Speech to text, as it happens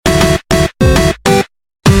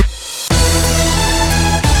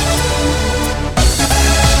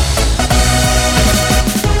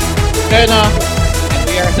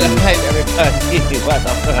Alright, everybody. What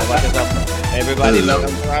up? Everybody, welcome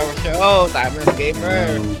to our show, Timeless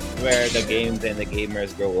Gamer, where the games and the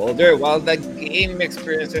gamers grow older while the game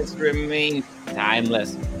experiences remain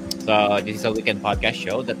timeless. So, this is a weekend podcast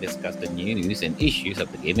show that discusses the news and issues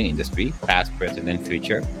of the gaming industry, past, present, and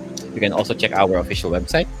future. You can also check our official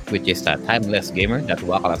website, which is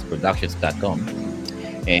timelessgamer.wakalasproductions.com.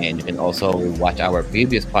 And you can also watch our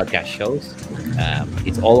previous podcast shows.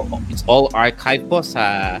 It's all archived po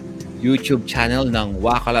sa YouTube channel ng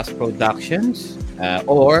Wakalas Productions.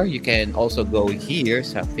 Or you can also go here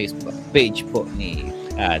sa Facebook page po ni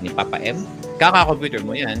Papa M. Kaka-computer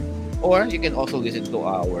mo yan. Or you can also listen to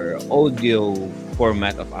our audio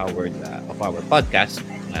format of our podcast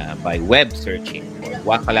by web searching for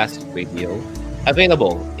Wakalas Radio.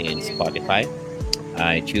 Available in Spotify,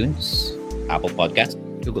 iTunes, Apple Podcast,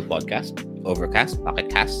 Google Podcast, Overcast,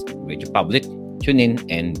 Pocket Cast, Radio Public, TuneIn,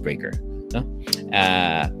 and Breaker. No,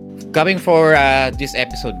 coming for this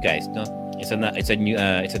episode, guys. No, it's a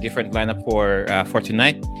different lineup for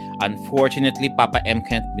tonight. Unfortunately, Papa M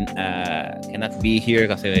cannot be here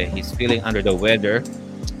kasi he's feeling under the weather.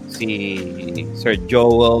 Si Sir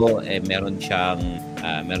Joel meron siyang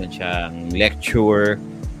lecture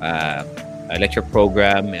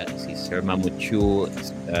program. Si Sir Mamuchu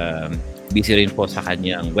busy rin po sa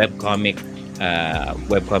kanyang webcomic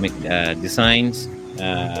designs.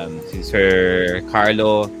 Si Sir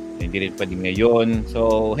Carlo hindi rin pwede ngayon.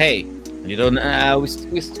 So hey, we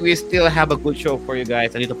still have a good show for you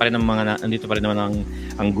guys. Andito pa rin naman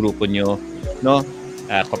ang grupo nyo, no?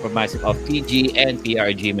 Comprising of TG and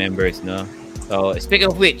PRG members, no? So speaking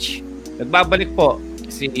of which, nagbabalik po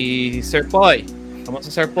si Sir Poy. Kamusta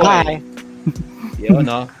Sir Poy? Hi. Yun,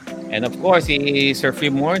 no? And of course, si Sir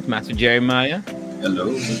Fremore, Master Jeremiah.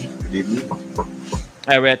 Hello, good evening.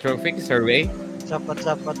 Retrofix, Sir Ray. What's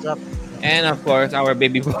up? And of course, our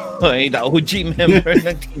baby boy, the OG member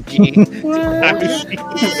ng TG. What up? Right.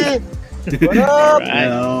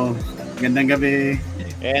 Hello, gandang gabi.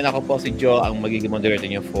 And ako po si Joe, ang magiging moderator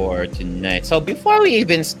niyo for tonight. So before we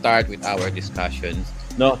even start with our discussions,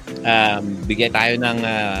 no, bigyan tayo ng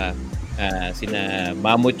sina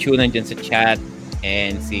Mamuchu nandiyan sa chat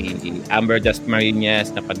and si Amber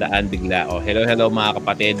Dasmariñas na padaan bigla. Oh, hello mga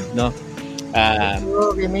kapatid, no?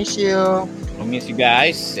 We miss you. I miss you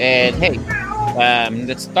guys. And hey,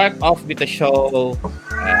 let's start off with the show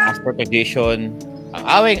as per tradition.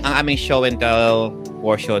 Ang aming show and tell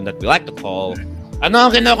portion that we like to call, ano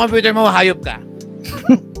ang kino-computer mo? Hayop ka.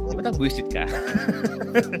 Ba't nag-visit ka?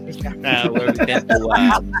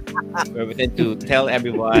 Where we tend to tell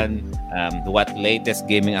everyone what latest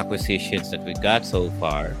gaming acquisitions that we got so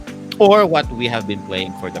far or what we have been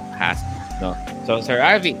playing for the past. No? So Sir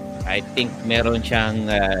Arvi, I think meron siyang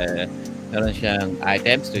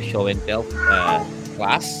items to show and tell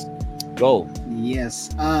class. Go.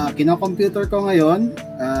 Yes, kino-computer ko ngayon.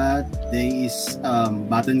 Day is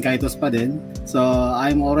Baton Kaitos pa din. So,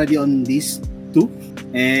 I'm already on this 2.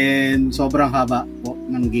 And sobrang haba po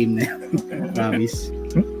ng game na yun. Promise.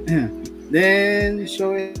 Then,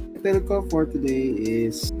 show and tell ko for today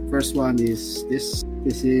is, first one is this.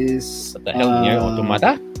 This is... What the hell, Nier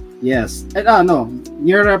Automata? Yes.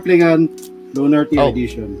 Nier Replicant Lunar Tier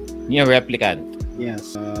Edition. Nier Replicant.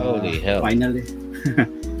 Yes. Holy hell. Finally.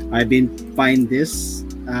 I've been find this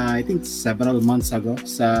I think several months ago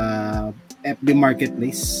sa FB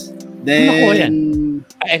Marketplace. Then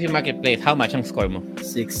FB Marketplace, how much ang score mo?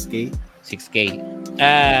 6K. 6K.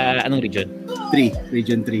 Anong region? 3,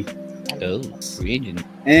 region 3. Oh, region.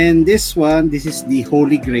 And this is the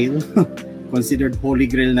Holy Grail. Considered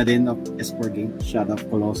Holy Grail na din of S4 game, Shadow of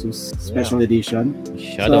Colossus Special Edition.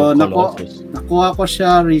 Shadow of Colossus. Nakuha ko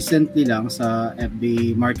siya recently lang sa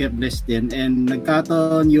FB Marketplace din, and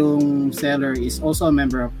nagkataon yung seller is also a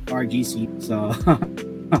member of RGC. So,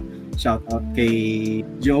 shout out kay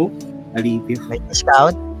Joe Alipio. May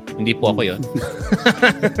discount? Hindi po ako yun.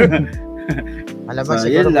 Alam mo So,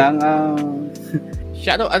 siguro. yun lang.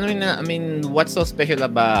 Shadow, what's so special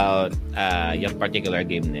about yung particular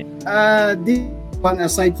game na? This one,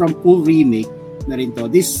 aside from full remake na rin to,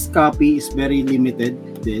 this copy is very limited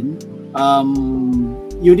din.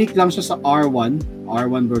 Unique lang siya sa R1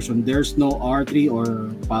 version. There's no R3 or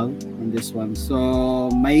PAL on this one. So,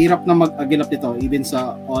 mahirap na mag-agilap dito. Even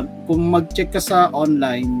kung mag-check ka sa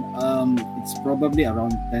online, it's probably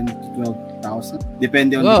around 10 to 12,000.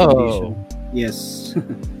 Depende on the condition. Yes.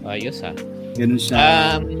 Ayos ha. Ganun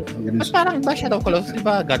siya. Mas parang ba Shadow of Colossus? Di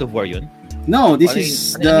ba God of War yun? No, this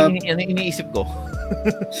is the... Ano iniisip ko?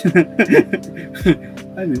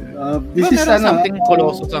 This is something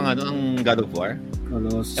Colossus ang God of War?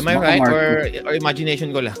 Colossus. Am I right? Or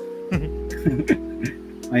imagination ko lang?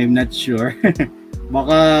 I'm not sure.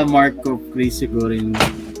 Baka Mark of Chris siguro yung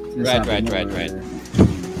Right. sinasabi mo.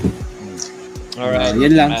 Alright.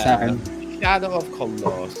 Yan lang sa akin. Shadow of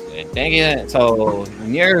Colossus. Thank you. So,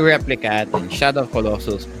 Nier Replicant and Shadow of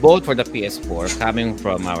Colossus, both for the PS4, coming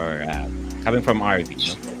from RV.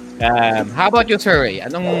 No? How about you, Sir Ray?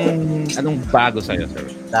 Anong bago sa'yo, Sir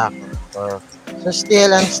Ray? So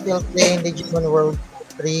I'm still playing Digimon World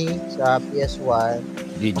 3 sa PS1.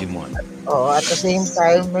 Digimon. At the same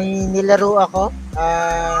time, may nilaro ako.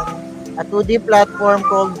 A 2D platform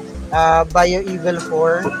called Bio-Evil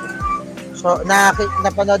 4. So,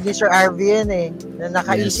 napanood ni Sir RV yan eh. Na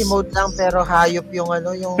naka-easy mode lang pero hayop yung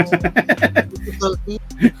yung difficulty.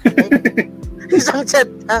 Isang set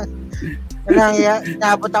lang.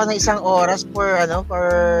 Naabot ako ng isang oras for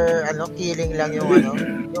killing lang yung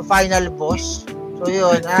yung final boss. So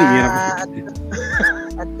yun, at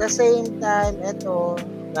the same time,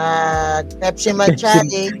 Pepsi Man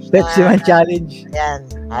Challenge. Pepsi Man Challenge. Ayan,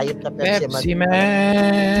 hayop na Pepsi Man. Pepsi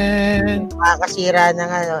Man. Nakakasira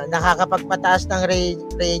ng nakakapagpataas ng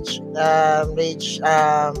rage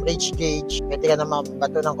gauge. Pwede ka na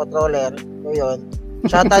mabato ng controller. So yun.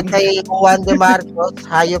 Shoutout kay Juan De Marcos,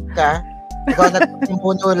 hayop ka. Ikaw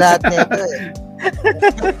nagtimuno lahat nito eh.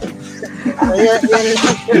 So yun lang.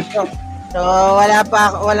 So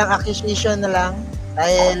walang acquisition na lang.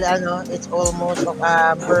 Dahil it's almost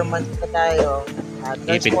per month na tayo.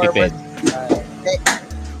 Ipit-ipit.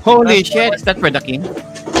 Holy shit, is that for the king?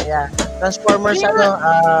 Yeah. Transformers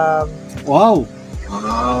Wow.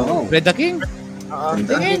 Red the King?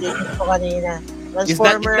 Hindi ko kanina.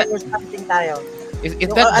 Transformers something tayo. Is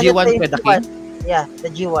that G1 Red the King? Yeah, the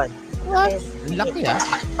G1. What? Laki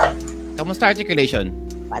Kamusta articulation?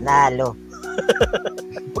 Panalo.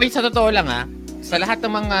 Uy, sa totoo lang sa lahat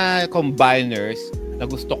ng mga combiners na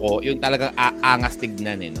gusto ko, yung talagang aangas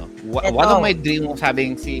tignan no? One of my dream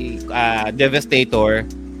sabing si Devastator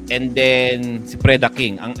and then si Preda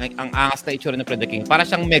King. Ang angas na itsura ng Preda King. Para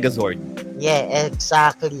siyang Megazord. Yeah,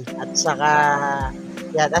 exactly. At saka,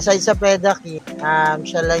 aside sa Preda King,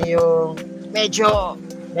 siya lang yung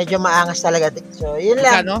medyo maangas talaga. So, yun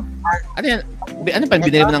lang. Ano? Ano yan? Ano pa?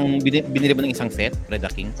 Binili mo ng isang set? Preda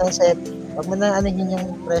King? Isang set. Huwag mo na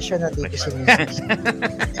yung presyo na dito si Mrs.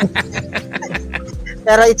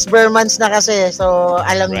 Pero it's Bermans na kasi. So,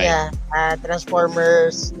 alam niya.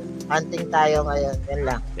 Transformers, hunting tayo ngayon. Yan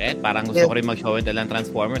lang. Parang gusto ko rin mag-show and tell ng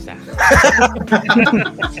Transformers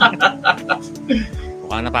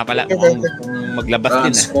Mukhang napapala. Mukhang maglabas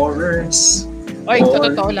din Transformers. Oy, sa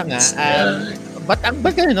totoo lang ba't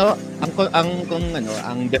ganun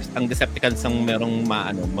ang Decepticons ang merong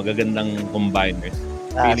magagandang combiners.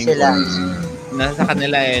 Feeling Sila. Nasa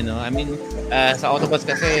kanila no. I mean, sa Autobots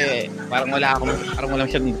kasi parang wala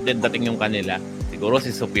siyang dating yung kanila. Siguro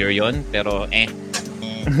si Superion, pero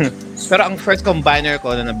pero ang first combiner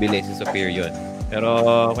ko na nabili si Superion. Pero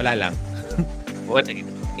wala lang.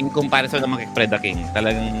 In comparison naman kay Preda King,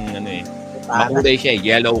 talagang makulay siya,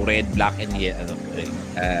 yellow, red, black, and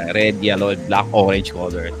red, yellow, black, orange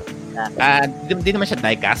color. Di naman siya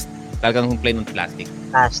die-cast. Talagang plain on plastic.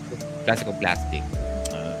 Plastic of plastic.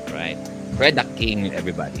 Right. Red the King,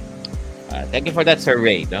 everybody. Thank you for that, Sir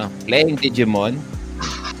Ray. No? Playing Digimon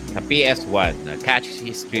sa PS1. Catch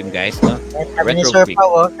his stream, guys. No? Sabi ni Sir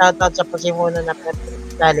Pao, shoutout sa pasimuna na Pepsi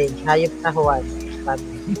Challenge. Hayop na Juan.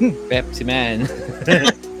 Pepsi Man.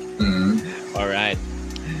 Alright.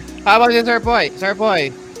 How about you, Sir Poy? Sir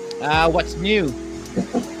Poy, what's new?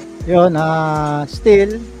 Yun,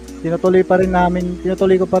 still, tinutuloy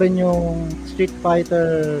ko pa rin yung Street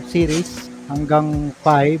Fighter series hanggang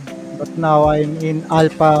 5. But now, I'm in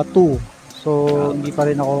Alpha 2. So, hindi pa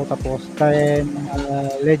rin ako tapos. Then,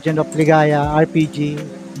 Legend of Ligaya, RPG.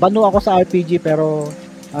 Banu ako sa RPG pero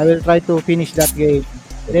I will try to finish that game.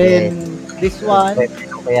 Then, this one,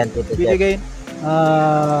 binigay,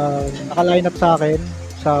 naka-line up sa akin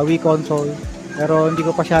sa Wii console. Pero hindi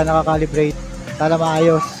ko pa siya nakakalibrate. Sana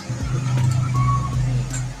maayos.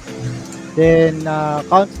 Then,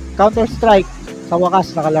 Counter-Strike, sa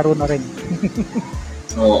wakas, nakalaro na rin.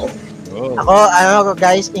 Oo. Ako,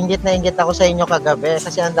 guys, inggit na inggit ako sa inyo kagabi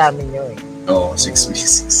kasi ang dami nyo eh. Oo,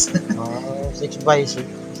 6v6. 6x6.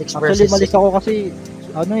 6 Actually, versus 6. malis ako kasi,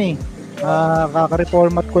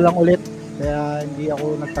 kaka-reformat ko lang ulit. Kaya hindi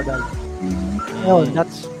ako nagtagal. Yun,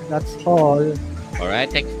 that's all.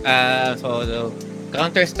 Alright, so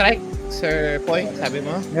Counter-Strike, Sir Poy, sabi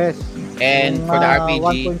mo? Yes. And yung, for the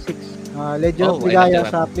RPG? 1.6. Legend of Ligaya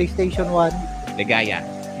sa PlayStation 1. Ligaya.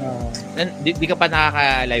 Di ka pa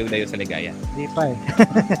nakakalayo-layo sa Ligaya? Di pa eh.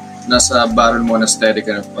 Nasa barrel monastery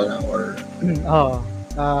ka na pala or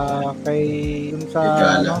kay yung sa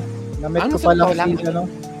Ligala. Na-meet Ano ko sa pa lang totoo lang, si, ano,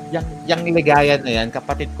 yung Ligaya na yan,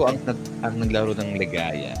 kapatid ko ang naglaro ng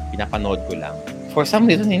Ligaya. Pinapanood ko lang. For some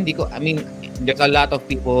reason, hindi ko, I mean, there's a lot of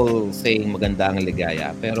people saying maganda ang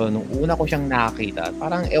Ligaya. Pero nung una ko siyang nakakita,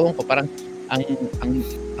 parang, ewan ko, parang, ang, ang,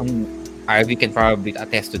 ang RV can probably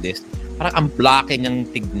attest to this. Parang ang blocking niyang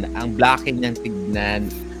tignan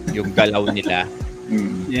yung galaw nila.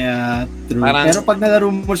 Yeah, true. Parang- Pero pag nalaro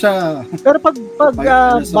mo siya, pero pag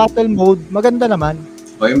Ano, battle mode, maganda naman.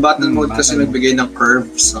 O yung battle mode kasi Battle mode. nagbigay ng curve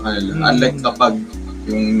sa kanila. Unlike kapag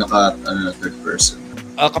yung third person.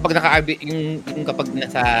 Kapag yung kapag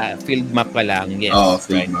nasa field map ka lang, yes,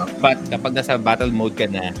 Field right. map. But kapag nasa battle mode ka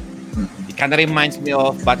na, it kinda reminds me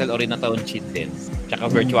of Battle Arena Town Cheat din. Tsaka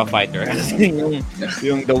Virtua Fighter. Kasi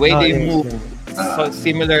yung the way they move, so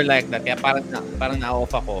similar like that. Kaya parang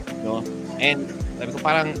na-off ako, no? And sabi ko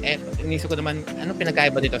parang, inisip ko naman, ano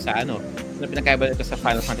pinagkaiba dito sa ano? Ano pinagkaiba dito sa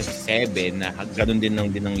Final Fantasy 7 na ganun din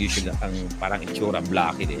ng usual ang parang itsura,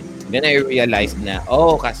 blocky din. Then I realized na,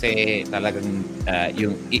 kasi talagang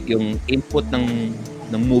yung input ng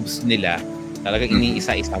moves nila, talagang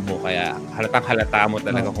iniisa-isa mo. Kaya halatang-halata mo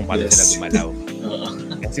talaga kung paano Yes. sila gumalaw.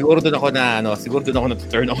 Siguro doon ako na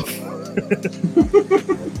turn off.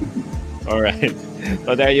 Alright.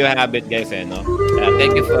 So there you have it, guys. No?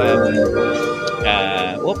 Thank you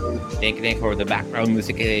thank you for the background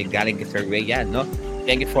music galing kay Sir Ray yan, no?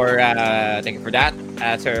 Thank you for that,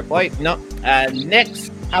 Sir Boy. No?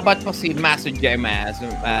 Next, how about po si Master Jeremiah?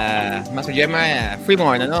 Master Jeremiah,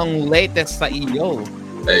 Fremont, anong latest sa iyo?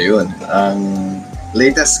 Ayun. Ang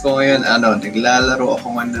latest ko ngayon, naglalaro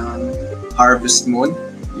ako ng Harvest Moon,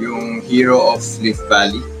 yung Hero of Leaf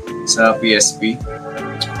Valley sa PSP.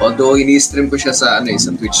 Although ini-stream ko siya sa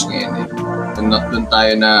Twitch ngayon eh. Doon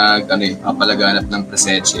tayo papalaganap ng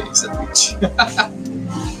presensya sa Twitch.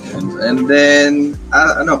 And then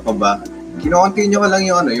ano pa ba? Kino-continue ko lang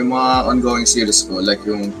yung mga ongoing series ko, like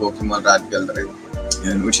yung Pokemon Radical Red.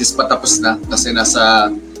 Yun, which is patapos na kasi nasa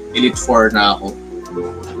Elite 4 na ako.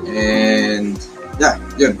 And yeah,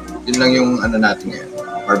 yun lang yung natin ngayon.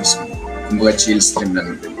 Harvest Moon. Kumbaga chill stream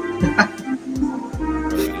lang din.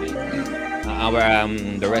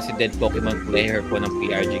 The resident Pokemon player po ng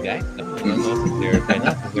PRG, guys.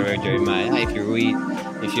 Sir Jeremiah, if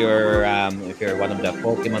you're one of the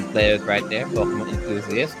Pokemon players right there, Pokemon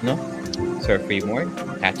enthusiast, no? Sir Fremont,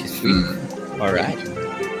 catch his tweet. Alright.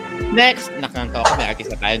 Next, nakanto ako, may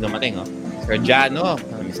artist na tayo dumating, Sir Jano,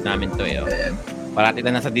 miss namin to Parati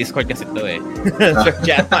na nasa Discord kasi to Sir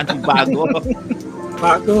Jano, anong bago?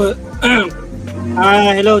 Bago.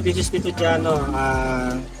 Hello, this is Tito Jano.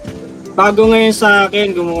 Bago ngayon sa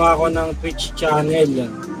akin, gumawa ako ng Twitch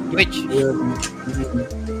channel. Twitch? Ayun.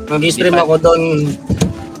 Mag-stream ako doon.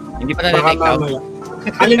 Hindi pa Baka na-take down? mamaya.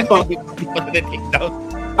 Alin po? Hindi pa na-take down?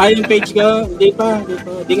 Yung page ko? Hindi pa.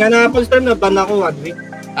 Di nga nakapag-stream, naban ako 1 week.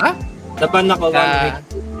 Ha? Naban ako 1 week.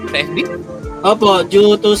 Sa FB? Opo,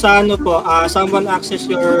 due to sa someone access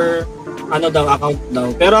your account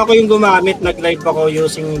daw. Pero ako yung gumamit, nag-live ako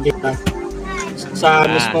using data sa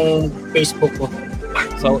mismong Facebook ko.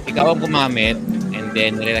 So, ikaw ang gumamit and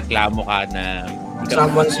then nireklamo ka na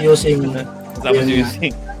Someone's using.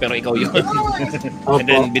 pero ikaw yun. Opo. And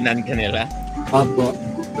then binan ka nila. Opo.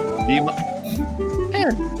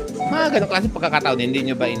 Ayun. Mga ganun klaseng pagkakataon, hindi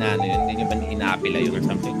nyo ba hindi nyo ba ina-apply yun or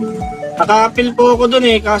something? Naka-appeal po ako dun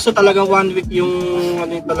kaso talagang 1 week yung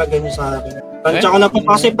talaga niya sa akin. Tsaka na po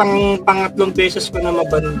kasi pangatlong beses ko na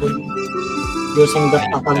maban dun using that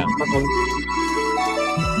account.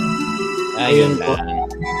 Ayun po.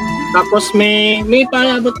 Tapos may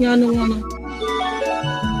palabot nga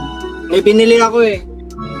may binili ako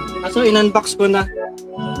kaso in-unbox ko na.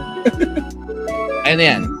 Ano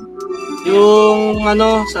yan? Yung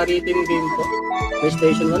sa written game po.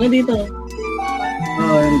 PlayStation 1 na dito.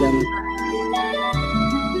 Yun dyan.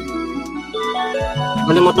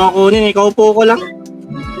 Kalimutan ko kunin kaupo ko lang.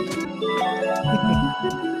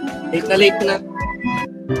 Late na.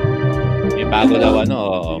 May bago daw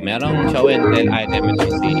merong show and tell item ito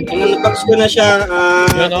si... In-unbox ko na siya.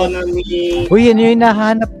 Uy, yan yung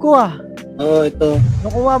hinahanap ko ito.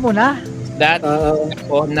 Nakuha mo na? That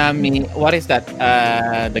Konami, what is that?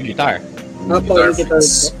 The guitar. Guitar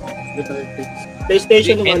fix.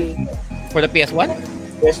 PlayStation 1. For the PS1?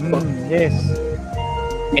 Yes po. Yes.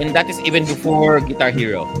 And that is even before Guitar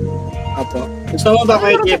Hero. Apo. Gusto mo ba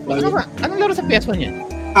kayo, Jeff? Anong laro sa PS1 yan?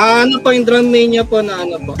 Yung drum mania po na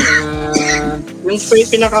yung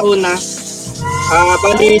pinakauna.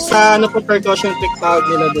 Bali sa percussion pick tawag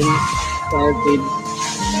nila dun sa arcade.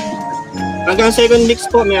 Hanggang second mix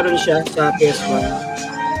po meron siya sa PS1.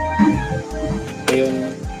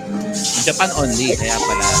 Ayun. Japan only, kaya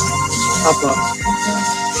pala. Apo.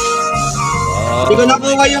 Hindi ko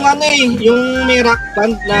nakuha yung yung may rock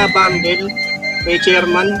band na bundle. May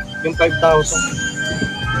chairman, yung 5,000.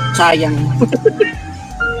 Sayang.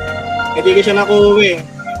 Hindi ko siya nakuha eh.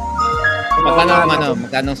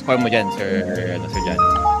 Magkano ang score mo dyan, Sir Jan?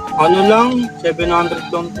 Ano lang, 700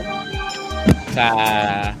 lang to. Sa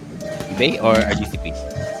eBay or RGCP?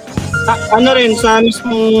 Ano rin, sa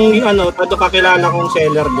mismong tato kakilala kong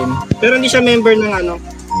seller din. Pero hindi siya member ng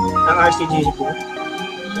ng RCGC po.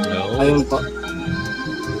 No. Ayun po.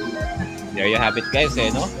 There you have it, guys,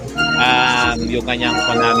 no? Yung kanyang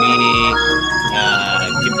Konami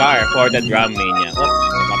guitar for the drum mania.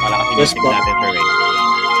 Mapalakas Yes, yung po. natin for Ray.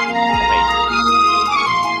 Okay.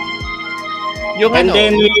 Yung And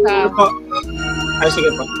then, sige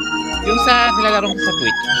po. Yung sa nilalaro ko sa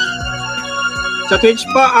Twitch. Sa Twitch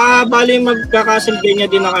pa, bali magkakasilbi niya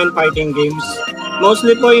din ako in fighting games.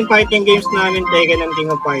 Mostly po yung fighting games namin Tekken and King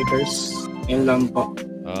of Fighters. Yun lang po.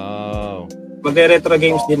 Oh. Magre-retro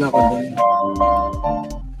games din ako dun.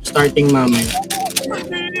 Starting mamaya.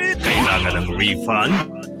 Kailangan ng refund?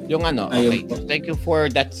 Yung Ayun okay. po. Thank you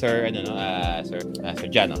for that, Sir, Sir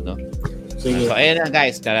Jan, no? Sige. So, ayan na,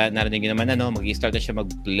 guys. Narinig nyo naman, mag-i-start na siya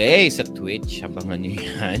mag-play sa Twitch. Abangan nyo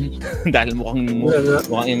yan. Dahil mukhang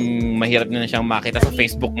mahirap na siyang makita sa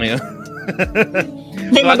Facebook ngayon.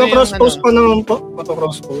 Hindi, mag-cross-post pa naman po.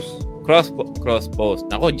 Mag-cross-post. Cross-post.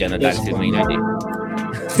 Ako, dyan nadali si Maynard eh.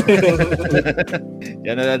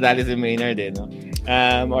 Dyan nadali si Maynard eh, no?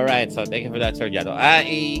 Alright, so thank you for that, Sir Jato.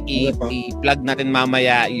 I-plug natin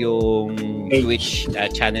mamaya yung Twitch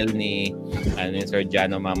channel ni Sir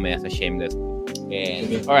Jano mamaya sa Shameless.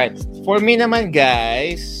 And, alright, for me naman,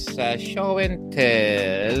 guys, sa show and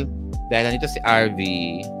tell, dahil nandito si RV,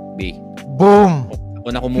 B. Boom!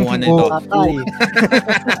 Ako na kumuha na ito. Patay.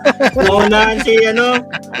 Unahan si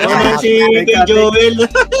Kuya Joel.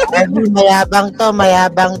 Mayabang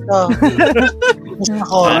to. Gusto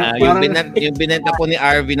ko. Yung binenta po ni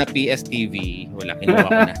RV na PSTV, wala, kinuha ko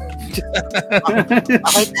na.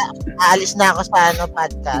 Okay, aalis na ako sa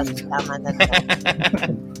podcast. Tama na to.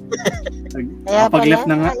 Kaya Pag-left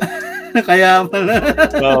na nga. Kaya pala.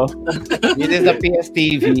 So, this is the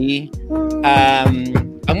PSTV.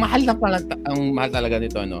 Ang mahal talaga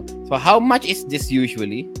nito, no? So, how much is this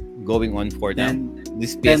usually going on for them?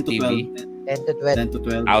 This 10 to PSTV? 10 to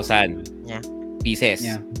 12. 1,000 Yeah. pieces.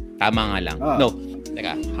 Yeah. Tama nga lang. Oh. No,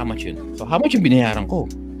 teka, how much yun? So, how much yung binayaran ko?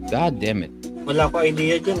 God damn it. Wala ko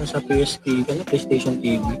idea dyan sa PlayStation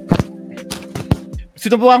TV.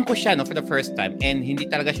 Sinubukan ko siya for the first time and hindi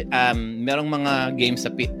talaga siya, merong mga games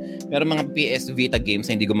merong mga PS Vita games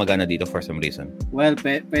na hindi gumagana dito for some reason. Well,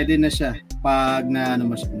 pwede na siya pag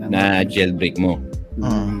Na jailbreak mo.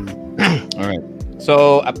 Mm. Alright.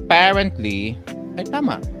 So, apparently,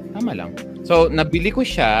 tama lang. So, nabili ko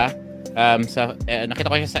siya nakita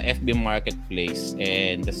ko siya sa FB Marketplace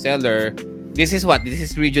and the seller, this is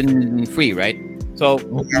region free, right? So,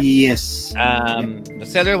 Yes. the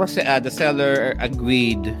seller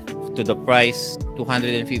agreed to the price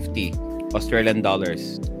 $250 Australian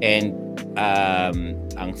dollars. And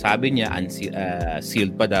ang sabi niya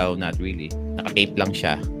sealed pa daw, not really. Naka-tape lang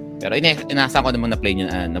siya. Pero inaasahan ko naman na play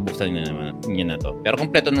niya, nabuksan niya na to. Pero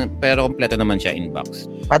kompleto naman siya in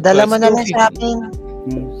box. Padala mo na lang sa akin.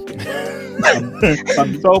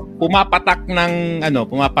 So pumapatak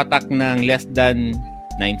ng less than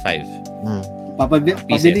 9.5.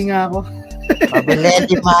 Pabili nga ako. Pabili,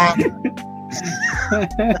 di ba?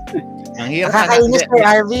 Ang hirap Nakakainis kay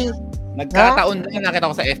RV. Nagkataon na nakita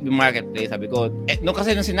ko sa FB Marketplace. Sabi ko,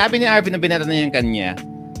 kasi nung sinabi ni RV na binenta na yung kanya,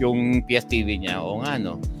 yung PSTV niya, oo nga,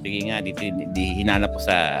 no? Sige nga, di hinanap ko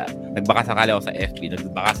nagbaka sakali ako sa FB,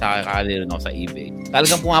 nagbaka sakali rin ako sa eBay.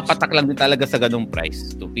 Talagang pumapatak lang din talaga sa ganung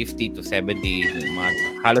price. 250 to 70,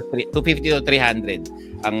 halos 250 to 300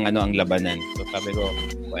 ang labanan. So sabi ko,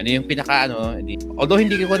 ano yung pinaka, although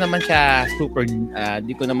hindi ko naman siya super,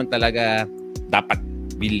 hindi ko naman talaga dapat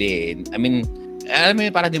bilhin. I mean, alam mo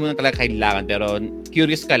yun, parang di mo na talaga kailangan, pero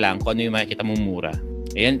curious ka lang kung ano yung makikita mong mura.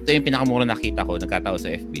 Ayan, ito yung pinakamura nakita ko, nagkatao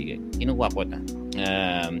sa FB. Kinuha ko na.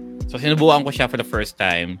 So sinubukan ko siya for the first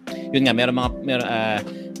time. Yun nga,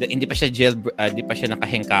 hindi pa siya hindi pa siya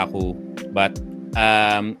nakahengkaku. But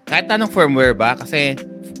kahit anong firmware ba, kasi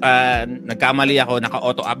nagkamali ako,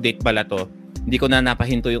 naka-auto-update pala to. Hindi ko na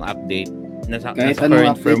napahinto yung update. Nasa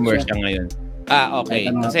current firmware siya ngayon.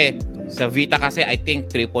 Okay. Kasi sa Vita kasi I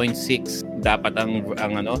think 3.6 dapat ang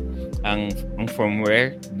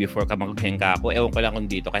firmware before ka mag-hengka ako. Ewan ko lang kung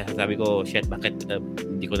dito. Kaya sabi ko, shit, bakit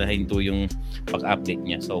hindi ko nahinto yung pag-update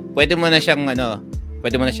niya. So, pwede mo na siyang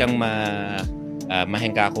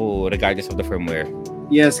mahengka ako regardless of the firmware.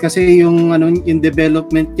 Yes, kasi yung yung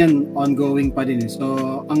development yan ongoing pa din. So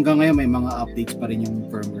hanggang ngayon may mga updates pa rin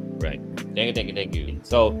yung firmware. Right. Thank you.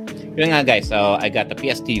 So, yun nga guys. So, I got the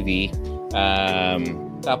PSTV.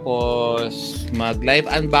 Tapos, mag-live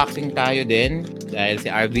unboxing tayo din dahil si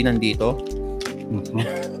RV nandito.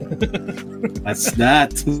 That's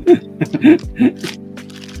that.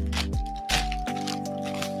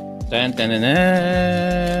 Tan.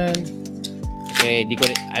 Okay,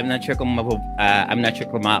 I'm not sure kung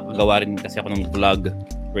makakagawa rin kasi ako ng vlog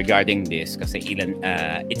regarding this kasi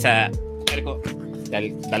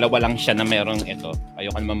dalawa lang siya na merong ito.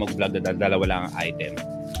 Ayoko naman mag-vlog na dalawa lang ang item.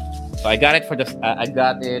 So I got it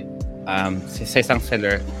sa isang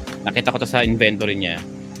seller. Nakita ko to sa inventory niya.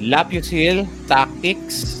 Lapusil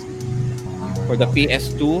Tactics for the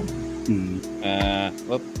PS2.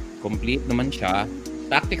 Complete naman siya.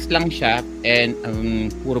 Tactics lang siya and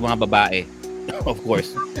puro mga babae. Of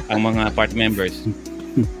course, ang mga party members.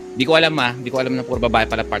 Di ko alam na puro babae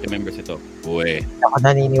pala party members ito. Uy. Ako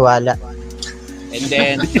naniniwala. And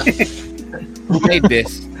then, made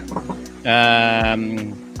this.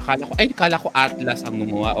 Akala ko Atlas ang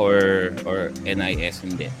gumawa or NIS,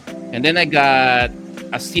 hindi. And then I got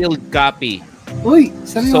a sealed copy. Uy,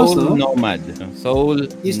 seryoso? Soul Nomad. You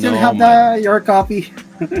still Nomad. have your copy?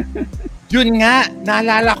 Yun nga,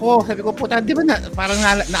 naalala ko. Sabi ko, puta, di ba parang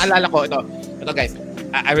naalala ko. Ito guys,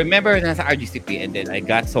 I remember na sa RGCP and then I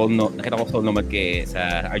got nakita ko Soul Nomad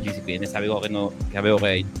sa RGCP and then sabi ko kay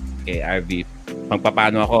RV,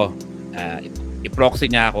 magpapano ako,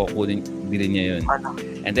 i-proxy niya ako, bilhin niya yun.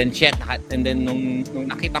 And then nung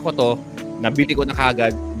nakita ko to, nabili ko na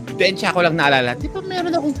kagad, then siya ko lang naalala, di ba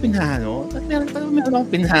meron akong meron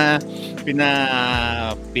akong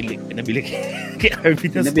pinabili kay RV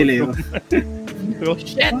na Pinabili Soul Nomad. So,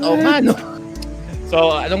 shit, no.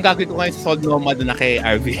 So, anong gagawin ko ngayon sa Soul Nomad na kay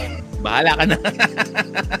RV? Bahala ka na.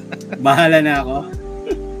 Bahala na ako.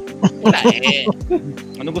 Wala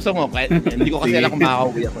Anong gusto mo? Hindi ko kasi alam kung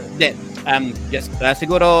makakauwi ako. Hindi.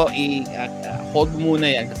 Siguro hold muna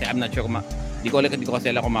yan kasi I'm not sure kung hindi ko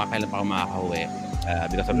kasi alam kung kailan pa ako makakauwi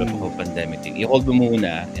because of the pandemic thing. I-hold mo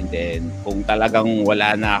muna and then kung talagang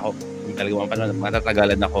wala na ako, kung talagang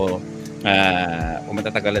matatagalan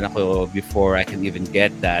ako before I can even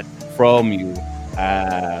get that from you,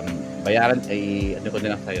 bayaran ano ko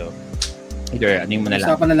na lang sa'yo. Either ano yung na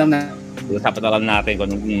lang. Usapan na lang natin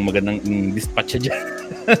kung anong magandang dispatch siya dyan.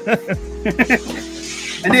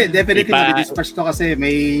 Hindi, definitely mag-dispatch to kasi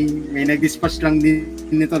may nag-dispatch lang din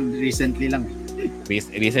nito recently lang.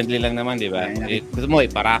 Recently lang naman, di ba? Gusto mo,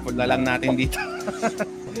 iparapod na lang natin dito.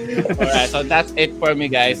 Alright, so that's it for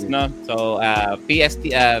me guys, no? So,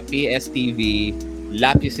 PSTV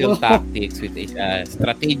Lapusil Tactics with a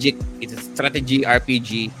strategy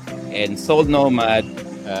RPG and Soul Nomad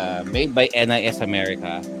made by NIS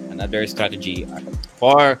America, another strategy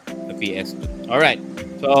for the PS2. Alright.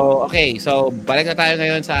 So, okay. So, balik na tayo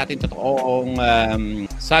ngayon sa ating totoong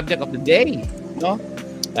subject of the day, no?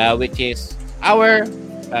 Which is our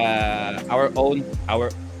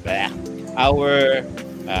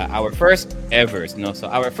first evers, no? So,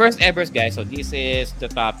 our first evers, guys. So, this is the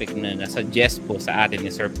topic na nasuggest po sa atin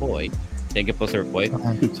ni Sir Poy. Thank you po, Sir Poy.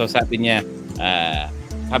 So, sabi niya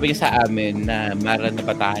sa amin na meron na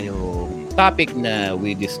ba tayong topic na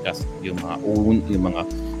we discussed yung mga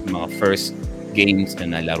first games na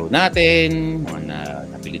nalaro natin, mga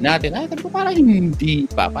nabili natin. Sabi ko parang hindi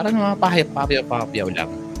pa. Parang mga pahayaw lang.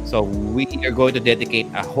 So we are going to dedicate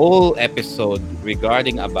a whole episode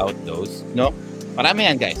regarding about those, no? Marami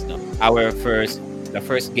yan, guys, no? The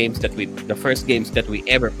first games that we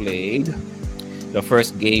ever played, the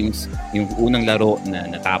first games, yung unang laro na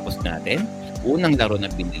natapos natin, unang laro na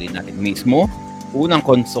binili natin mismo, unang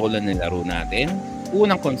console na nilaro natin,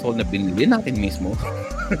 unang console na binili natin mismo.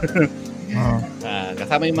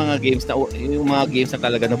 Kasama yung mga games na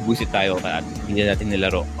talaga nabusit tayo at hindi natin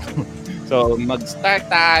nilaro. So mag-start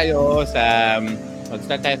tayo sa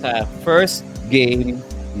first game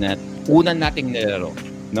na unang nating nilaro,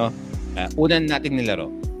 no?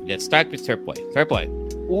 Let's start with Sir Poy. Sir Poy,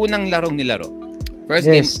 unang larong nilaro. First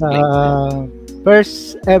game.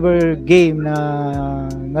 First ever game na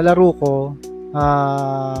nalaro ko,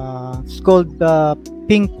 it's called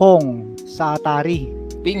Ping Pong sa Atari.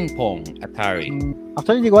 Ping Pong Atari.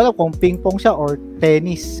 Actually, hindi ko alam kung ping pong siya or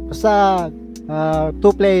tennis. Basta 2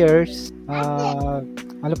 players,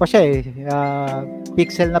 ano pa siya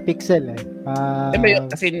pixel na pixel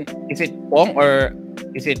As in, is it Pong or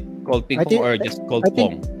is it called Ping Pong or just called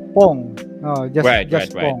Pong? Pong. No, just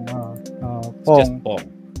Pong. Pong. Just Pong.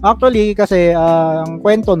 Actually, kasi ang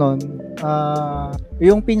kwento nun,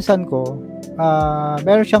 yung pinsan ko,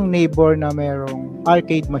 meron siyang neighbor na merong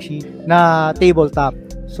arcade machine na tabletop.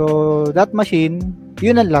 So, that machine,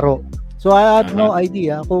 yun ang laro. So, I had no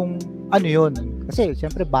idea kung ano yun. Kasi,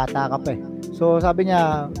 syempre, bata ka pa eh. So, sabi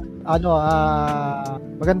niya,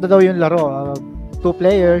 maganda daw yung laro. 2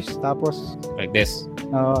 players, tapos... Like this.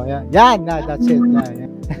 Yan, that's it.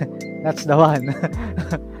 Yan. That's the one.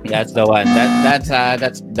 That's the one.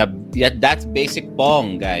 That's basic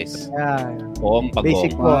Pong, guys. Yeah. Pong pagong.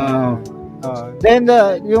 Basic Pong. Then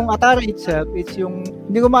yung Atari itself, it's yung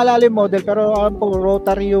hindi ko maalala yung model pero alam ko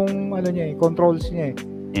rotary yung controls niya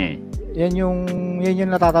eh. Yan yung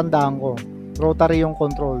natatandaan ko. Rotary yung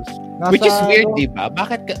controls. Which is weird, di ba?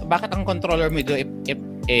 Bakit ang controller mo ito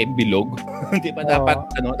bilog? Di ba dapat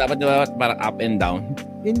para up and down?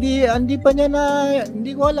 Hindi pa niya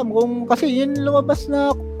hindi ko alam kung kasi yun lumabas na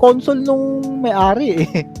console nung may-ari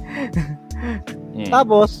eh.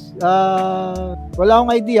 Tapos, wala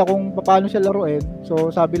akong idea kung paano siya laruin.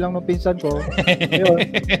 So, sabi lang ng pinsan ko,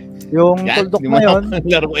 yung tuldok na yun,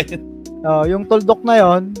 yung tuldok na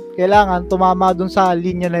yun, kailangan tumama dun sa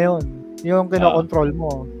linya na yun. Yung kinokontrol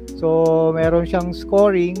mo. So, meron siyang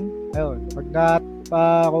scoring. Ayun,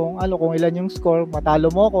 kung ilan yung score,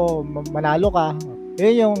 matalo mo ako, manalo ka.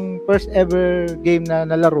 Yun yung first ever game na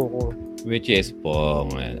nalaro ko. Which is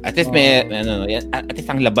Pong. At least at least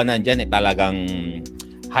ang labanan dyan talagang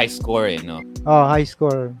high score no? High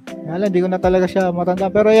score. Alam, hindi ko na talaga siya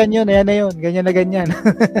matanda. Pero yan na yun. Ganyan na ganyan.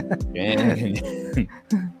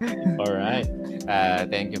 Alright.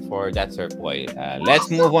 Thank you for that, Sir Poy.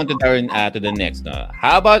 Let's move on to the next. No?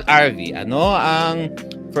 How about RV? Ano ang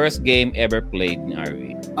first game ever played ni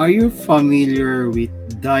RV? Are you familiar with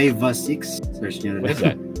Diva 6? Search nyo na. What is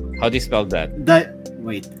that? How do you spell that?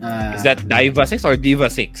 Wait. Is that Diva 6 or Diva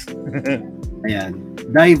 6? Ayan.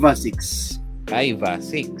 Diva 6. Diva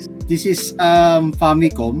 6. This is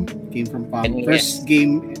Famicom. Came from Famicom. First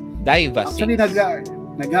game. Diva 6. Actually,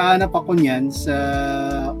 nag-aanap ako niyan sa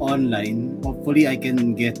online. Hopefully, I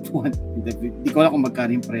can get one. Hindi ko alam kung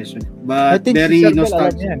magkano yung presyo. But very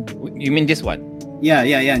nostalgic. You mean this one? Yeah,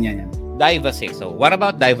 yan. Diva 6. So, what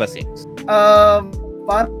about Diva 6?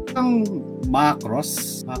 Parang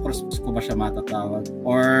Macross ko ba siya matatawag?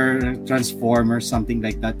 Or Transformers, something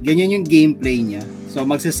like that. Ganyan yung gameplay niya. So,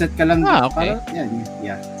 magsiset ka lang. Okay.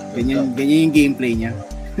 Ganyan yung gameplay niya.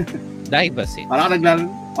 Diva 6.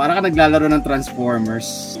 Parang ka naglalaro ng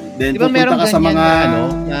Transformers. Then, diba pupunta ka sa mga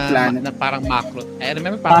planet na parang macro. I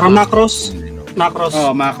remember parang Macross. Macross.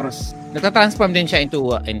 Macross. Nagta-transform din siya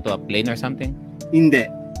into a plane or something? Hindi.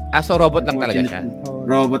 So robot lang talaga siya?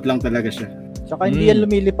 Robot lang talaga siya. Tsaka hindi yan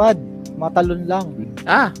lumilipad. Matalon lang.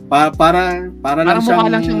 Para lang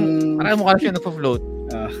siyang... Parang mukha lang siya nagpo-float.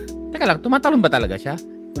 Teka lang, tumatalon ba talaga siya?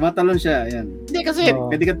 Tumatalon siya, yan. Hindi kasi,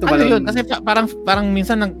 pwede ka tumalon. Ano yun? Kasi parang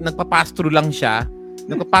minsan nagpa-pass through lang siya.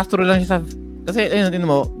 Kasi, ayun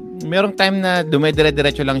mo, merong time na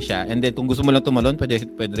dumidire-diretso lang siya and then kung gusto mo lang tumalon, pwede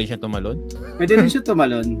rin siya tumalon. Pwede rin siya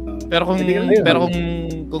tumalon. Pero kung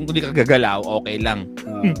hindi ka gagalaw, okay lang.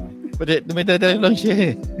 Pwede dumidire-diretso lang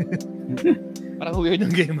siya eh. Parang weird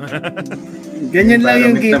ng game. Ganyan lang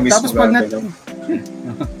yung game. Tapos pag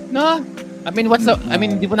No.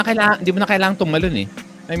 Hindi mo na kailangan tumalon eh.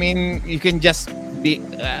 I mean, you can just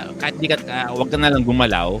kahit wag ka na lang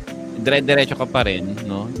gumalaw, dire-diretso ka pa rin,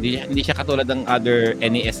 no? Hindi siya katulad ng other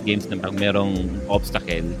NES games na pag merong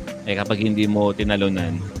obstacle, kapag hindi mo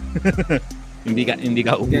tinalunan, hindi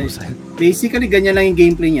ka uubusan. Basically, ganyan lang yung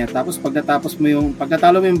gameplay niya. Tapos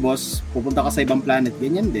pagkatalo mo yung boss, pupunta ka sa ibang planet,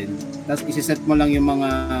 ganyan din. Tapos isiset mo lang yung mga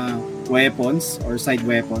weapons or side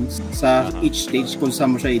weapons sa each stage kung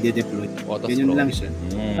saan mo siya i-deploy. Ganyan lang siya.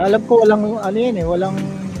 Alam ko walang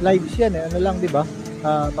lives yan eh. Ano lang, di ba?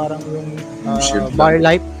 Parang yung bar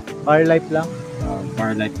life lang.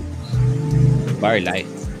 Bar life.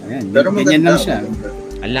 Ayan, pero ganyan lang siya.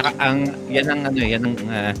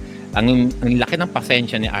 Ang laki ng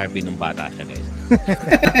pasensya ni RV nung bata siya, guys.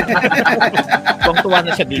 Tuwang-tuwa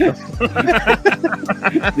na siya dito.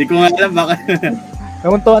 Hindi ko alam bakit.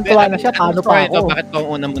 Tuwang-tuwa na siya, paano pa ako? Bakit ito ang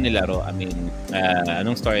una mo nilaro? I mean,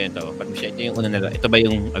 anong story ito? Ito yung una nilaro. Ito ba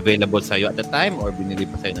yung available sa'yo at the time or binili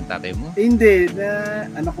pa sa'yo ng tatay mo? Hindi.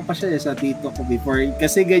 Ano ko pa siya sa tito ko before.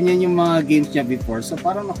 Kasi ganyan yung mga games niya before. So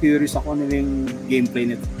parang na-curious ako na yung gameplay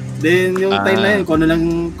nito. Then yung time na yun, kung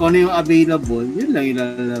ano yung available, yun lang yung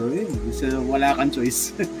lalaro yun. So wala kang choice.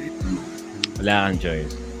 Wala kang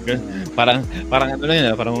choice. Parang ano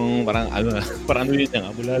yun, parang ano yun nga,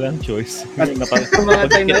 wala lang choice. Mga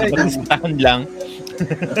time na yun. Lang.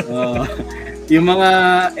 Yung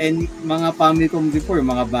mga Famicom before,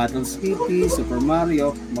 mga Battle Skippy, Super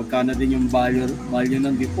Mario, magkano din yung value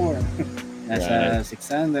nun before. Nasa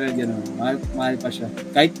 600, gano'n. Mahal pa siya.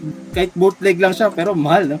 Kahit bootleg lang siya, pero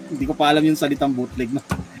mahal, no? Hindi ko pa alam yung salitang bootleg, no?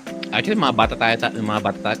 Actually, mga bata tayo,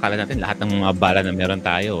 kala natin lahat ng mga bala na meron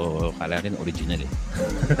tayo, kala natin original eh.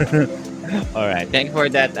 Alright, thank you for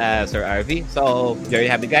that, Sir RV. So, there you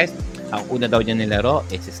have it, guys. Ang una daw niya nilaro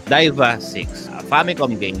is Daiva 6, a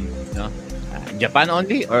Famicom game, no? Japan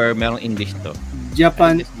only or merong English to?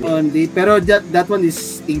 Japan only, pero that one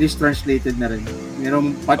is English translated na rin.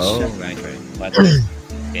 Merong patch siya. Right. But,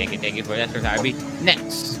 thank you for that, Sir RV.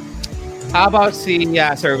 Next, how about si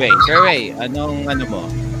Survey? Survey, anong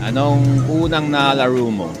unang nalaro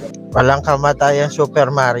mo? Walang kamatayang Super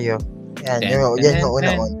Mario. Yan yung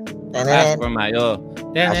una-una. Super Mario.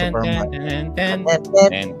 Super Mario.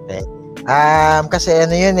 Kasi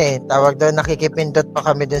ano yun tawag doon, nakikipindot pa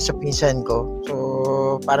kami dun sa pinsan ko. So,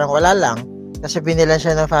 parang wala lang. Kasi binilan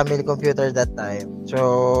siya ng family computer that time.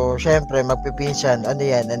 So, syempre, magpipinsan. Ano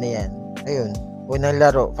yan? Ayun. Unang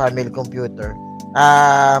laro, family computer.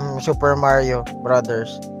 Super Mario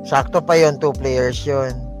Brothers. Sakto pa yon, 2 players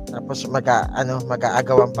yon. Tapos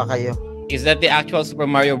mag-aagawan pa kayo. Is that the actual Super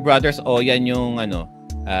Mario Brothers o yan yung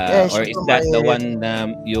or is that the one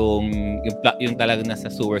na yung talagang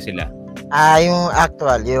nasa sewer sila? Yung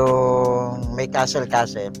actual, yung may castle.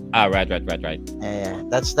 Right. Yeah.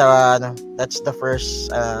 That's the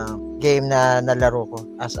first game na nalaro ko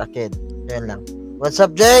as a kid. Yun lang. What's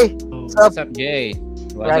up, Jay? What's up, Jay?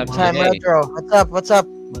 What's up?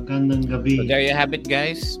 Magandang gabi. So there you have it,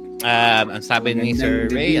 guys. Ang sabi ni Sir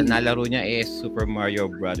Ray, ang nalaro niya is Super Mario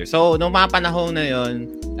Brothers. So, nung mga panahon na yun,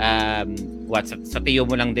 sa tiyo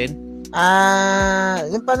mo lang din?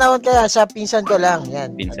 Yung panahon kaya sa pinsan ko lang.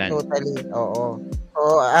 Yan. Pinsan? Totally, oo.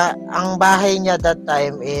 So, ang bahay niya that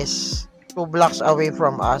time is 2 blocks away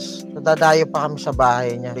from us. So, dadayo pa kami sa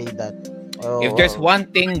bahay niya. If there's one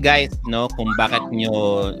thing, guys, no, kung bakit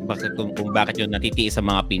nyo natitiis sa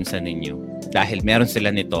mga pinsan ninyo, dahil meron sila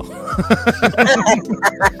nito.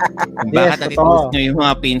 Kung bakit natitiis nyo yung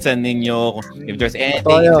mga pinsan ninyo, if there's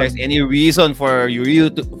any reason for you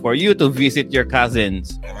to visit your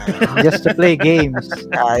cousins, just to play games.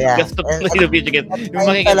 Yeah. Just to play the video game.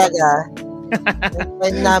 Yung talaga.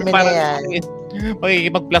 Yung namin na yan.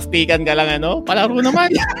 Makikipagplastikan ka lang, palaro naman.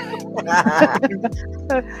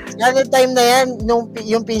 Yan yung time na yan,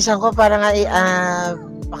 yung pinsan ko parang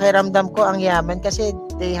pakiramdam ko ang yaman kasi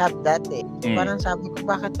they have that Parang sabi ko,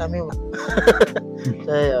 bakit kami?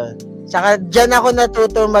 So yun. Saka dyan ako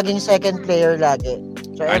natuto maging second player lagi.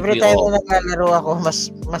 So every time na naglalaro ako, mas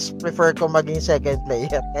prefer ko maging second player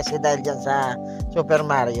kasi dahil dyan sa Super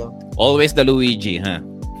Mario. Always the Luigi, ha?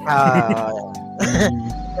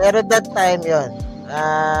 Pero that time yun.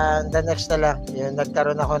 The next na lang, yun,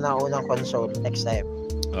 nagkaroon ako ng unang console next time.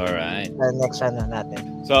 Alright. The next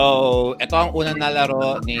natin. So, ito ang unang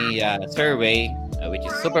nalaro ni Sir Ray, which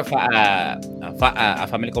is Super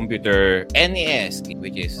Family Computer NES,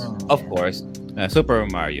 which is, of course, Super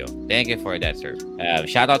Mario. Thank you for that, sir.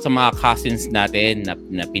 Shoutout sa mga cousins natin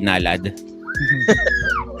na pinalad.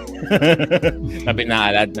 Na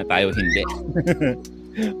pinalad na tayo hindi.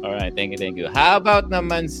 Alright, thank you. How about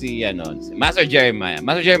naman si Master Jeremiah?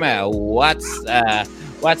 Master Jeremiah, what's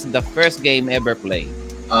the first game ever played?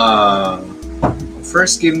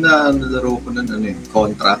 First game na nalaro ko nun,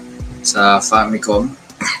 Contra sa Famicom.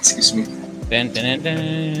 Excuse me. Yeah.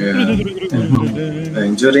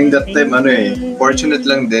 And during that time, fortunate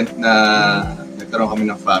lang din na nagkaroon kami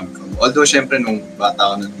ng Famicom. Although, syempre, nung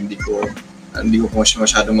bata ako nun, hindi ko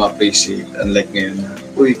masyadong ma-appreciate. Unlike ngayon,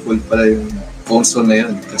 cool pala yung console na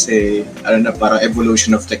yun. Kasi, parang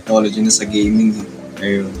evolution of technology na sa gaming.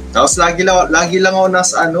 Ayun. Tapos, lagi lang ako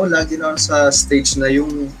sa stage na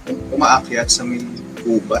yung umaakyat sa may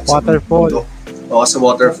ubat. Waterfall. Sa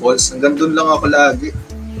waterfalls. Hanggang doon lang ako lagi.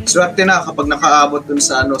 Swerte na kapag nakaabot dun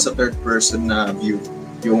sa third person na view.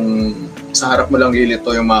 Yung sa harap mo lang lilito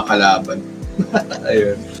yung mga kalaban.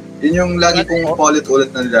 Ayun. Yun yung lagi kong paulit-ulit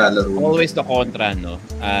na nilalaro. Always the Contra, no?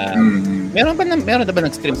 Meron na ba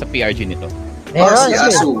nag-stream sa PRG nito?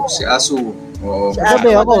 Si Asu. Oo.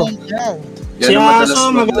 Sabi ako. Si Asu,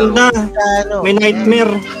 maganda. May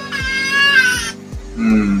nightmare.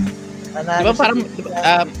 Diba parang,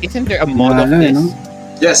 isn't there a mod of this?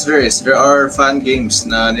 Yes, there is. There are fan games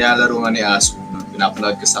na nilalaro nga ni Asu.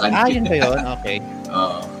 Pinapanood ko sa kanya. Yun ba yun? Okay.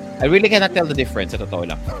 I really cannot tell the difference, sa totoo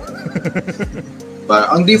lang.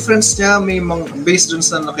 Ang difference niya, may based dun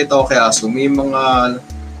sa nakita ko kay Asu, may mga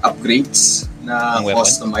upgrades na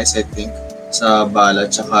customized, I think, sa bala,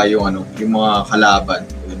 tsaka yung mga kalaban.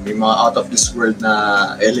 May mga out of this world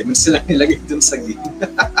na elements sila nilagay dun sa game.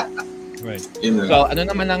 Right. Yun So, lang. ano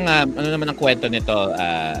naman ang kwento nito,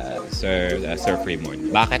 Sir Fremont?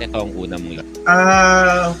 Bakit ito ang una mong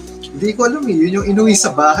Hindi ko alam eh. Yun yung inuwi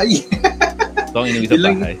sa bahay. ito ang inuwi sa Yun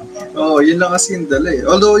lang. bahay? Yun lang kasi yung dala eh.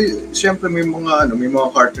 Although, syempre may mga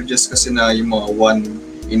cartridges kasi na yung mga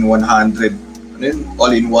 1 in 100,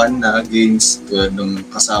 all-in-one na games tulad nung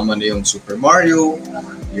kasama na yung Super Mario,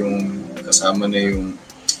 yung kasama na yung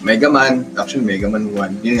Mega Man. Actually, Mega Man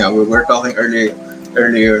 1. Yun nga, we were talking earlier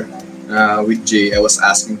with Jay. I was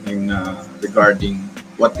asking him regarding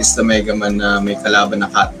what is the Mega Man na may kalaban na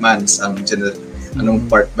Catman. Anong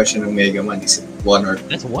part ba siya ng Mega Man? Is it 1 or 2?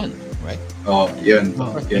 That's one, right? Yun.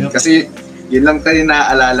 Kasi yun lang tayo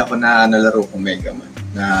naaalala ko na nalaro ko Mega Man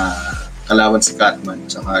na kalaban si Catman,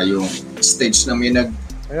 tsaka yung stage na may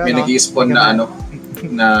nag-i-spawn na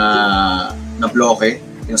na bloke,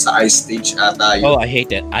 yung sa ice stage ata yun. I hate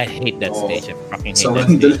that. I hate that stage. I fucking hate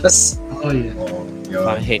Sobrang that stage. dulas.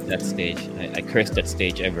 I hate that stage. I curse that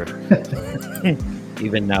stage ever.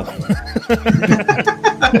 Even now.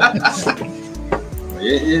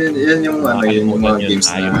 Yan yung mga games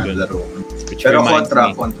na laro. Pero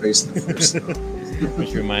Contra is the first.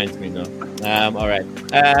 Which reminds me, no? Alright.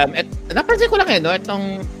 Napansin ko lang no?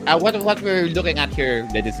 Itong, what we're looking at here,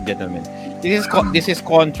 ladies and gentlemen. This is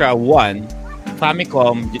Contra 1,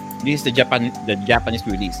 Famicom. This is the Japanese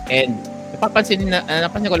release. And napansin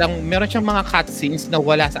ko lang, meron siyang mga cutscenes na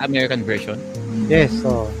wala sa American version. Yes,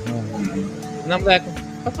 And I'm like,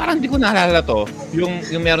 parang hindi ko naalala to. Yung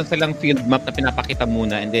meron silang field map na pinapakita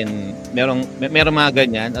muna and then meron mga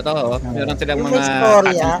ganyan. Ito, meron silang Yung mga may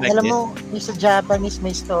story, cutscenes like alam this. mo, yung sa Japanese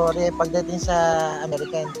may story. Pagdating sa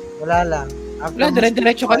American, wala lang. Wala,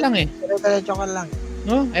 dire-diretso ka lang eh. Dire-diretso ka lang.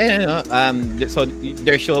 No? So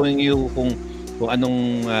they're showing you kung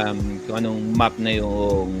anong map na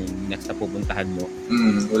yung next na pupuntahan mo.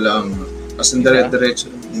 Wala. Kasi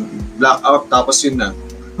dire-diretso. Blackout, tapos yun na.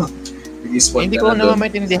 Hindi ko naman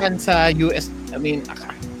maintindihan sa US. I mean,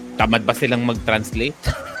 tamad ba silang mag-translate?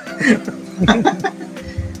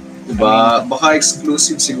 Diba? Baka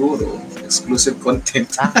exclusive siguro. Exclusive content.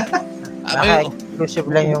 Exclusive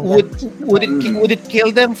lang yung would it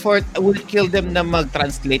kill them na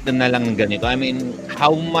mag-translate na lang ng ganito? I mean,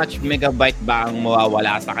 how much megabyte ba ang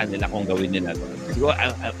mawawala sa kanila kung gawin nila to? Siguro,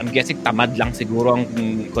 I'm guessing tamad lang siguro ang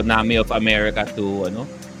Konami of America to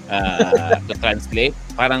to translate.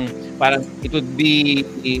 Parang it would be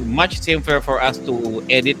much simpler for us to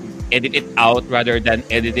edit it out rather than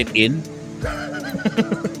edit it in.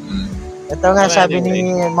 Ito nga sabi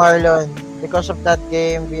ni Marlon, because of that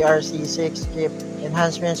game, VRC6 keep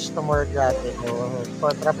enhancements to more graphic.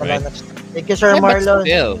 Contra pala next. Thank you, Sir Marlon.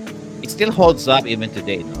 It still holds up even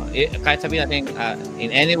today, no? Kahit sabihin natin in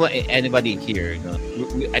anybody here, no?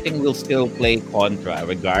 I think we'll still play Contra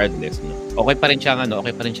regardless, no? Okay pa rin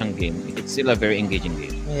siyang game. It's still a very engaging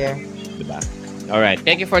game. Yeah. Diba? Alright,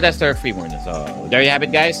 thank you for that, Sir Fremont. So, there you have it,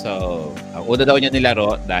 guys. So, ang una daw niya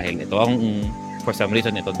nilaro dahil ito ang, for some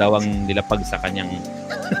reason, ito daw ang nilapag sa kanyang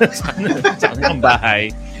sa kanyang bahay.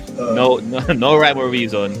 No rhyme or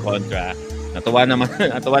reason, Contra. Natawa naman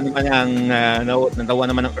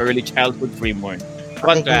ang early childhood Fremont.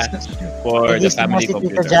 Contra for the family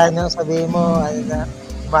computer. Jano, sabi mo,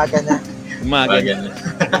 umaga na. Umaga na.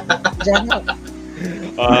 Jano.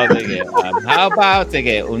 Sige. How about, Sir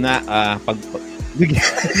Jano,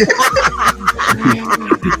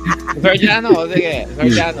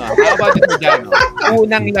 how about Sir Jano?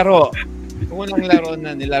 Unang laro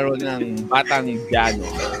na nilaro ng batang Jano.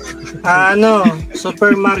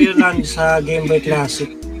 Super Mario Land sa Game Boy Classic.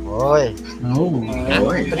 Oy.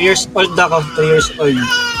 3 years old ako, 3 years old.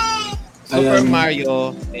 Super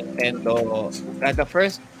Mario, Nintendo, the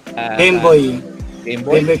first Game Boy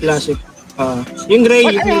Classic. Yung gray.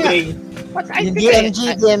 Yung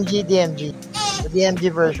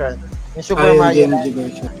DMG version. Yung Super Mario DMG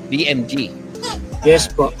version. DMG.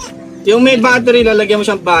 Yes po. Yung may battery, lalagyan mo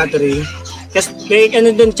siyang battery. Kasi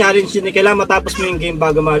doon challenge yun, kailangan matapos mo yung game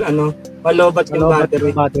bago malobat yung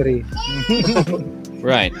battery.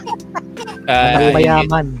 Right.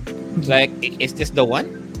 Mayaman. Like, is this the one?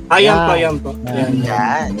 Ayan po.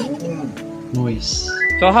 Yan. Noise.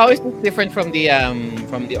 So how is this different from the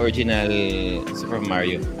original Super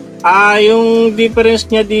Mario? Yung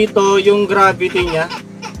difference niya dito, yung gravity niya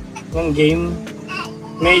ng game.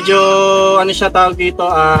 Medyo siya tawag dito,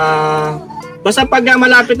 basta pag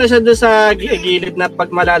malapit na siya doon sa gilid na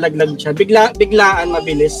pag malalaglag siya, biglaan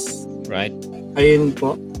mabilis. Right. Ayun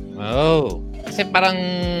po. Oh. Kasi parang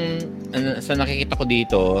sa nakikita ko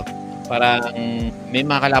dito, parang may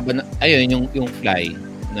mga kalaban na, ayun yung fly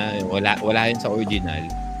na wala yun sa original.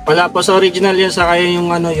 Wala po sa original yun, sa kaya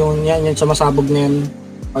yung yan sumasabog na yan.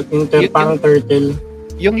 Parang turtle.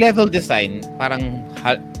 Yung level design, parang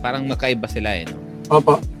magkaiba sila eh, no?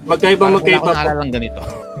 Opo. Magkaiba Parang wala magkaiba akong po. naalalang ganito.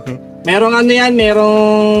 Merong ano yan,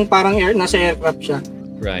 merong parang nasa aircraft siya.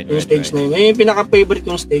 Right, Yung stage na yun. Yung pinaka-favorite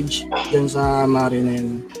kong stage dyan sa Mario na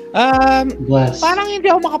yun. Parang hindi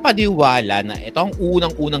ako makapaniwala na ito ang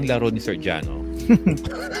unang-unang laro ni Sir Jano.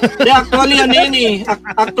 Actually, ano yun eh.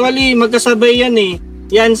 Actually, magkasabay yan eh.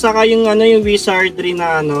 Yan, saka yung wizardry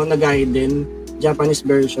na na Gaiden. Japanese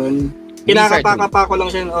version. Kinakapakapa ko lang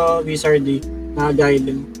siya, wizardry na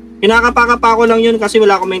Gaiden. Kinakapakapa ko lang yun kasi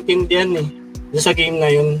wala akong maintindihan eh. Sa game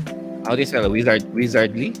na yun. How do you spell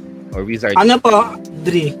Wizardly? Or Wizard? Ano po?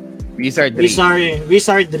 Dri. Wizardry.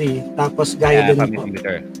 Wizardry. Tapos Gaiden po.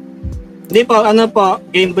 Computer. Hindi po,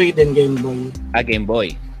 Game Boy din, Game Boy. Game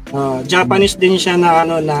Boy. Japanese din siya na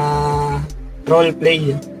na role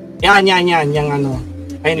play. Yan, yung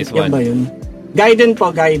Ayun, This yun one. ba yun? Gaiden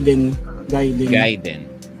po, Gaiden.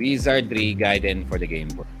 Wizardry Gaiden for the Game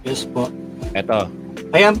Boy. Yes po. Ito.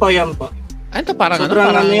 Ayan po. Ano to? Parang Sobrang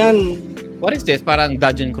parang, yan. what is this? Parang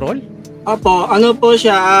dungeon crawl? Opo, po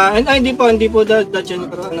siya? Hindi po dungeon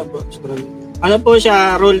crawl. Scroll. Po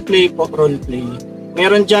siya? Role play.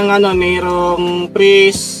 Meron diyang merong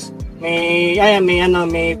priest, may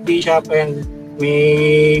bishop, and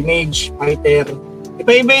may mage, fighter.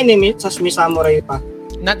 Iba-iba yun eh, may samurai pa.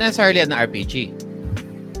 Not necessarily an RPG.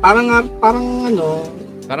 Parang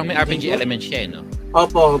Parang may RPG element siya, no?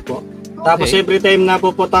 Opo. Tapos every time na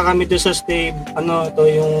pupunta kami doon sa stage,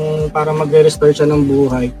 yung para magre-restore siya ng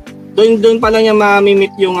buhay. Doon pa lang niya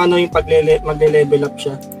ma-meet yung yung magle-level up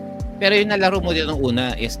siya. Pero yung nalaro mo dito nung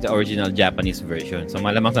una is the original Japanese version. So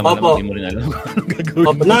malamang hindi mo rin alam kung anong gagawin.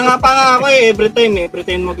 Opo, nangapa nga ako every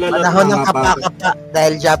time maglalaro. Panahon ng kapa-kapa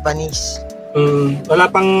dahil Japanese. Wala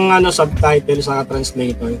pang subtitle sa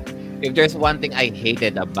translator. If there's one thing I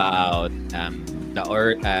hated about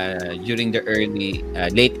during the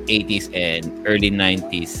late 80s and early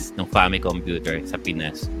 90s ng Famicom computer sa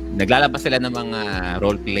Pinas, naglalabas sila ng mga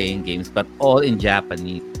role-playing games but all in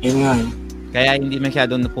Japanese. Yun nga. Kaya hindi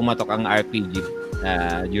masyadong pumatok ang RPG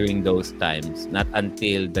during those times. Not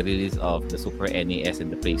until the release of the Super NES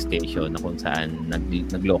and the PlayStation na kung saan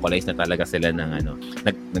nag-localize na talaga sila ng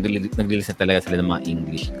nag-release na talaga sila ng mga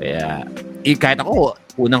English. Kaya kahit ako,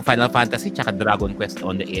 unang Final Fantasy tsaka Dragon Quest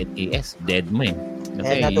on the NES, dead mo eh.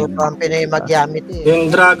 Natuto ang Pinoy magyamit eh.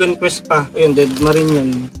 Yung Dragon Quest pa, yun, dead mo rin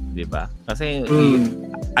yun. Diba? Kasi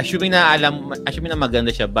assuming na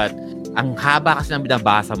maganda siya, but ang haba kasi ng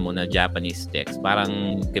binabasa mo na Japanese text,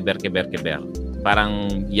 parang kiber. Parang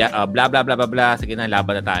blah blah blah blah blah, sige na,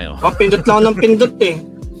 laban na tayo. Pindot lang ng pindot eh.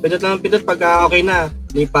 Pindot lang ng pindot pag okay na,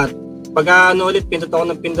 lipat. Pag ulit, pindot ako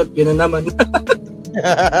ng pindot, yun na naman.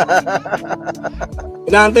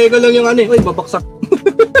 Inaantay ko lang yung babaksak.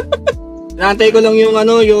 Inaantay ko lang yung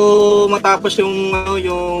yung matapos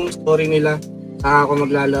yung story nila. Saka ako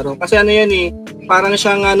maglalaro. Kasi yan eh, parang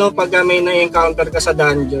siyang pag may na-encounter ka sa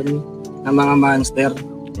dungeon ng mga monster.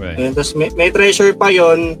 Right. Ayun, tapos may treasure pa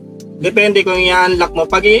yon. Depende kung i-unlock mo.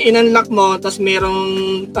 Pag i-unlock mo, tapos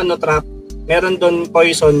merong trap, meron doon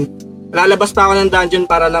poison. Lalabas pa ako ng dungeon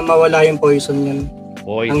para lang mawala yung poison yan.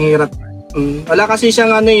 Poison. Ang hirap. Wala kasi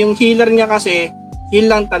siyang yung healer niya kasi, heal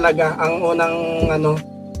lang talaga ang unang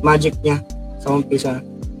magic niya sa umpisa.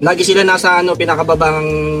 Lagi sila nasa pinakababa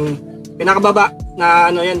na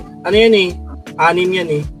yan. Yan eh? 6 yan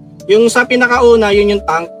eh. Yung sa pinakauna, yun yung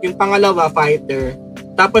tank. Yung pangalawa, fighter.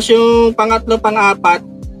 Tapos yung pangatlo, pang-apat,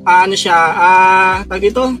 tag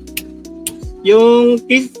ito, yung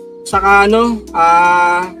thief, saka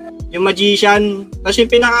yung magician. Tapos yung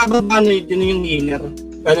pinakababa, yun yung healer.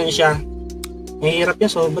 Ganun siya. Mahirap yan,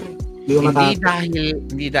 sobrang.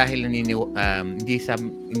 Hindi dahil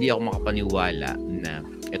hindi ako makapaniwala na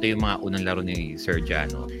ito yung mga unang laro ni Sir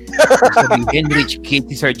Jano. Sabihin, rich kid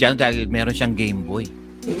si Sir Jano dahil meron siyang Game Boy.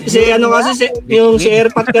 Si si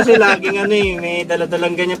Airpat kasi laging may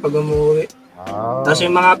daladalang ganyan pag umuwi. Oh. Tapos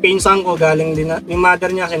yung mga pinsan ko galing din yung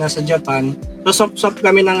mother niya kasi nasa Japan. So sop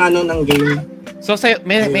kami ng ng game. So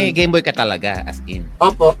may Game Boy ka talaga as in?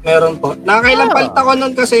 Opo, meron po. Nakakailang palit ako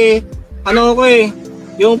nun kasi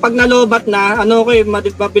yung pag nalobat na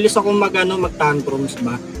mabilis akong mag-tantrums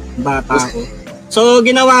ba. Bata ako. So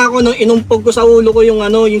ginawa ko inumpog ko sa ulo ko yung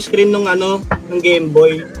screen ng Game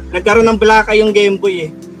Boy. Nagkaroon ng black yung Game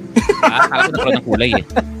Boy eh. Akala ko nagkaroon ng kulay eh.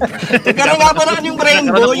 Nagkaroon nga po yung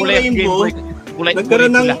rainbow.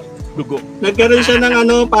 Nagkaroon siya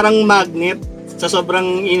ng parang magnet sa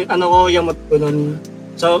sobrang yamot ko nun.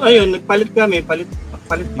 So ayun, nagpalit kami, palit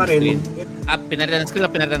pa rin. Pinalitan ng screen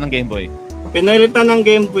o pinalitan ng Game Boy? Pinalitan ng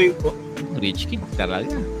Game Boy po. Rich kid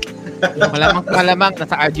talaga. Malamang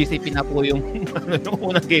nasa RGCP na po yung, yung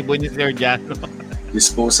unang Game Boy ni Sir Jano.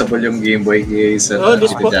 Disposable yung Game Boy case sa Oh,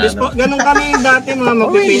 Tibidano. ganun kami dati, mga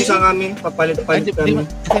magpipinsa kami, papalit-palit kami.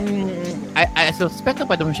 I suspect na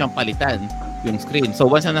pa naman siyang palitan yung screen. So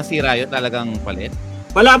once na nasira yun, talagang palit.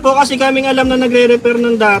 Wala po kasi kaming alam na nagre-repair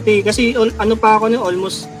nun dati. Kasi ano pa ako nun,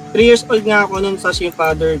 almost 3 years old nga ako nun sa yung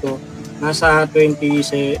father ko. Nasa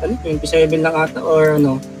 27 lang ata or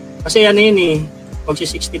ano. Kasi ano yun eh,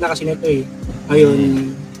 magsi-60 na kasi nito eh.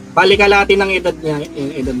 Ayun, balikalati ng edad niya,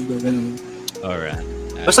 yung edad ko, ganun. Alright.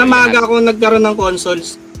 Basta maaga ako nagkaroon ng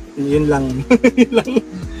consoles, yun lang. Yun lang.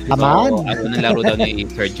 So, ano na laro daw ni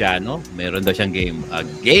Sir Jano? Meron daw siyang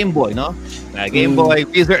Game Boy, no? Game Boy,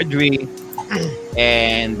 Wizardry,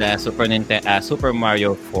 and Super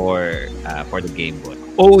Mario for the Game Boy.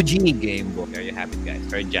 OG Game Boy. There you have it, guys.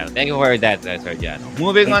 Sir Jano. Thank you for that, Sir Jano.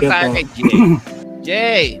 Moving on tayo kay Jay.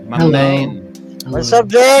 Jay, my man. What's up,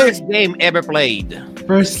 Jay? First game ever played.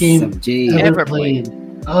 First game Ever ever played.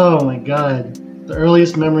 Oh my god. The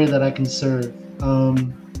earliest memory that I can serve.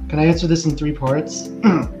 Can I answer this in 3 parts?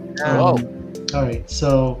 Oh. All right.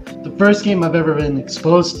 So the first game I've ever been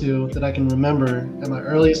exposed to that I can remember at my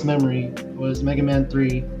earliest memory was Mega Man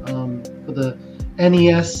 3 for the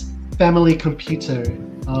NES Family Computer.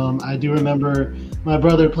 I do remember my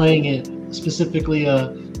brother playing it, specifically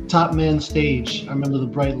Top Man stage. I remember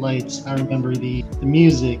the bright lights. I remember the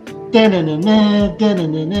music. So,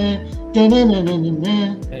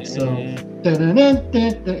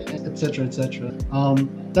 etc., etc.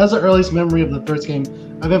 That was the earliest memory of the first game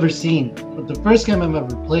I've ever seen. But the first game I've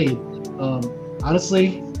ever played,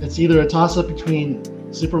 honestly, it's either a toss-up between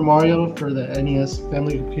Super Mario for the NES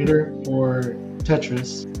Family Computer or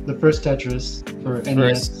Tetris, the first Tetris for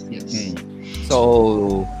NES. Yes.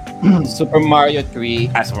 So, Super Mario 3,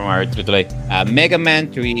 Mega Man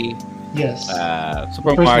 3, Yes.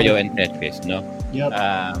 Super First Mario one. and Tetris, no? Yep.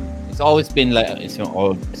 It's always been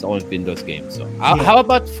those games. So, how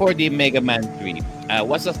about for the Mega Man 3?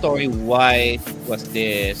 What's the story? Why was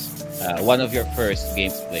this one of your first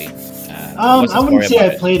games played? I wouldn't say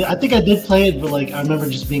I played it. I think I did play it, but like I remember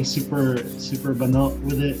just being super banal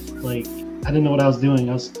with it. Like I didn't know what I was doing.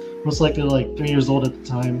 I was most likely like 3 years old at the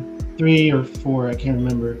time, 3 or 4, I can't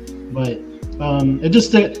remember. But it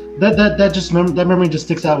just that memory just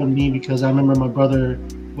sticks out with me because I remember my brother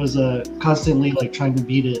was constantly like trying to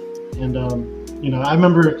beat it, and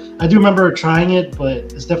I do remember trying it, but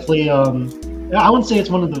it's definitely I wouldn't say it's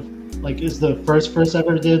one of the it's the first I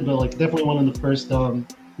ever did, but like definitely one of the first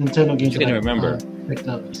Nintendo games You can remember. Picked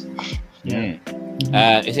up. Yeah.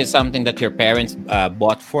 Is it something that your parents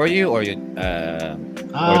bought for you, or you?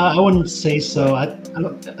 I wouldn't say so. I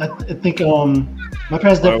think my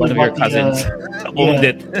parents Or definitely one of your bought cousins the owned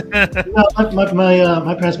it. no,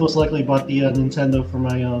 my parents most likely bought the Nintendo for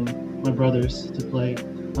my brothers to play.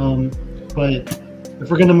 But if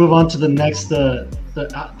we're gonna move on to the next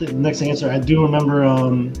next answer, I do remember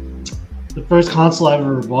the first console I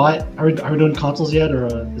ever bought. Are we doing consoles yet, or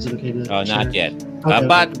is it okay to? Oh, share? not yet. Okay,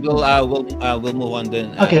 But we'll move on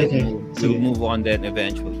then. Okay. We'll move on then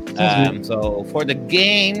eventually. Sounds So for the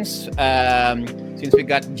games, since we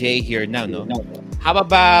got Jay here now, no. How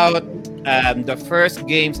about the first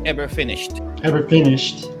games ever finished? Ever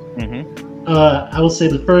finished? Mm-hmm. I will say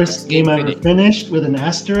the first game I ever finished. finished with an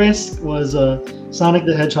asterisk was Sonic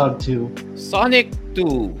the Hedgehog 2. Sonic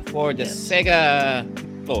 2 for the Sega.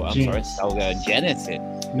 Oh, I'm sorry, Genesis. Sega Genesis.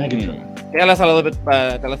 Megatron. Tell us a little bit.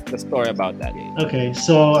 Tell us the story about that game. Okay,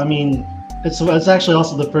 so I mean, it's actually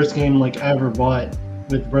also the first game like I ever bought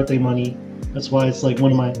with birthday money. That's why it's like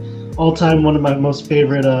one of my most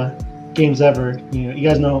favorite games ever. You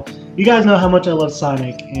guys know how much I love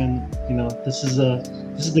Sonic, and this is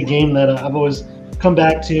the game that I've always come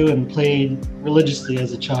back to and played religiously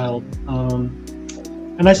as a child.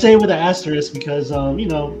 And I say it with an asterisk because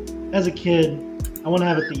as a kid, I want to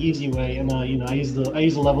have it the easy way, and I use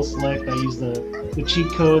the level select. I use the cheat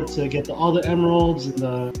code to get all the emeralds, and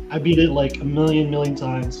I beat it like a million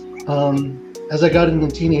times. As I got into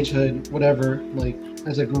teenagehood, whatever, like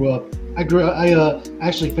as I grew up, I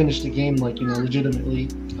actually finished the game legitimately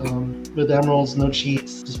with emeralds, no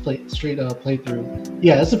cheats, just straight playthrough.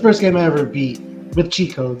 Yeah, that's the first game I ever beat with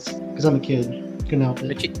cheat codes because I'm a kid. Couldn't help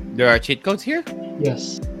it. There are cheat codes here?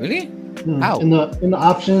 Yes. Really? Hmm. How? In the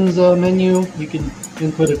options menu, you can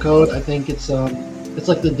input a code. I think it's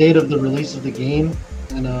like the date of the release of the game,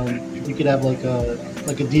 and you could have like a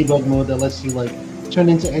debug mode that lets you like turn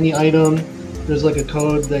into any item. There's like a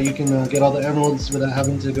code that you can get all the emeralds without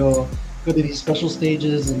having to go to these special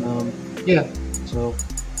stages, and yeah. So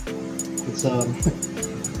it's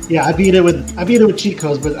Yeah, I beat it with cheat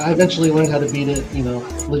codes, but I eventually learned how to beat it,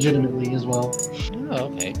 legitimately as well.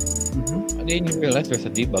 Oh, okay. Mm-hmm. I didn't realize there's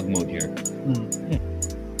a debug mode here.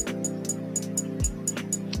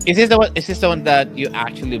 Is this the one that you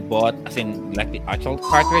actually bought, as in like the actual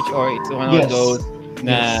cartridge, or it's one of Yes. those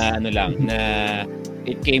na Yes. ano lang na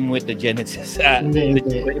it came with the Genesis? Hindi.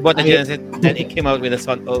 When you bought the Genesis, then it came out with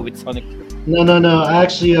with Sonic. No. I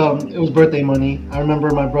actually, it was birthday money. I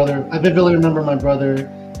vividly remember my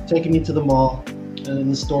brother taking me to the mall in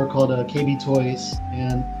the store called KB Toys,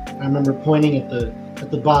 and I remember pointing at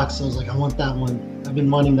the box. I was like, I want that one. I've been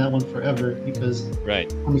wanting that one forever because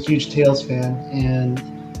Right. I'm a huge Tales fan. And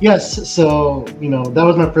yes, so that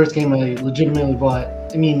was my first game I legitimately bought.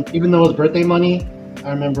 I mean, even though it was birthday money,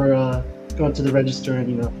 I remember going to the register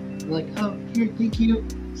and like, oh, here, thank you,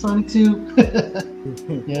 Sonic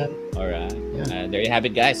 2. Yeah. All right. Yeah. There you have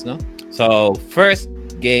it, guys. No. So first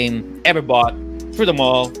game ever bought through the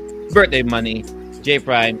mall, birthday money, J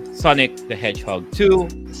Prime, Sonic the Hedgehog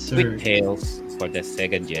 2 Sir. with Tails for the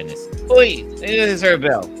Sega Genesis. Uy, this is Sir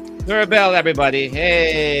Bell. Sir Bell, everybody.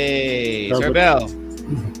 Hey, Sir Bell.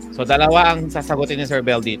 So dalawa ang sasagutin ni Sir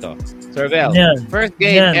Bell dito. Sir Bell, Yan. first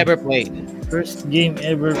game Yan. ever played. First game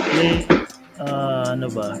ever played.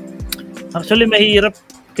 Ano ba? Actually, mahirap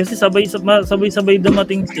kasi sabay-sabay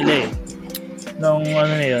dumating sila eh. Nung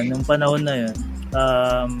nung panahon na yun.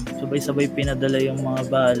 Sabay-sabay pinadala yung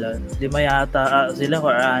mga bala. 5 yata sila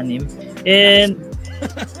or 6. And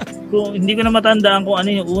kung hindi ko na matandaan kung ano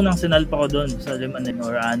yung unang sinalpa ko doon sa 5 na yun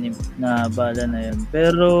or 6 na bala na yun.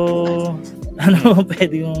 Pero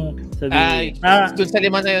pwede yung sabihin? Doon sa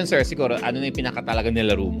 5 na yun, sir, siguro, ano na yung pinakatalagang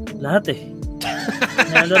nilaro mo? Lahat eh.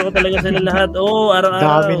 Nalaro ko talaga sila lahat. Oo,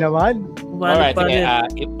 araw-araw. Dami naman. Alright,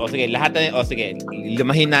 sige. Lahat na yun. Sige,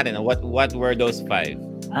 lumahin natin. What were those 5?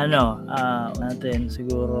 Natin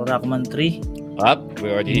siguro Rockman 3. Up, we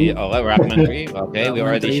already, okay, Rockman 3. Okay, we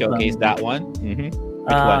already showcased that one. Mm-hmm.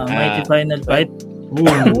 Which one? Mighty Final Fight.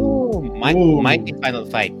 Ooh, Mighty Final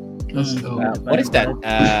Fight. Let's go. What is that?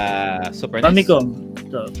 Super NES?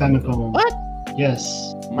 Famicom. What? Yes.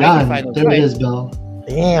 Mighty Yan, Final there Fight. it is, Bill.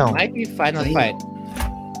 Damn. Mighty Final Fight.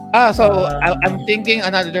 I'm thinking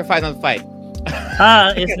another Final Fight.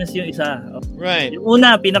 SNES yung isa. Right. Yung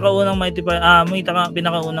pinakaunang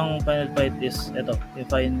pinakaunang Final Fight is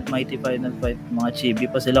yung Mighty Final Fight. Mga chibi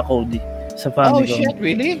pa sila, Cody. Sa Famicom. Oh shit,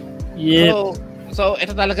 really? Yep. So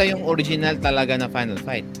ito talaga yung original talaga na Final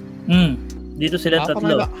Fight. Dito sila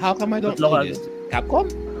tatlo. How come I don't Tatlo know this? Capcom?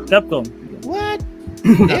 Capcom. What?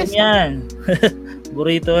 Yes. Yan.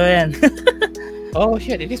 Burrito yan. Oh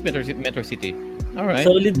shit, it is Metro City. Alright.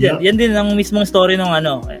 Solid yan. Yan din ang mismong story ng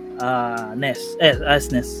NES.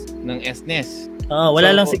 SNES. Ng SNES.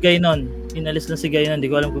 Wala lang si Guy nun. Inalis lang si Guy nun.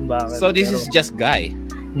 Hindi ko alam kung bakit. So this is just Guy.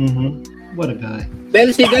 Mm-hmm. What a guy.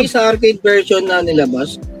 Well, si Guy sa arcade version na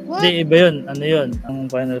nilabas. Hindi, iba yun. Ano yun?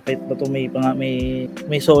 Ang Final Fight pa to may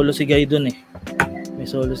solo si Guy dun eh. May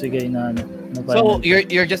solo si Guy na So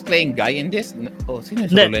you're just playing Guy in this? Oh, sino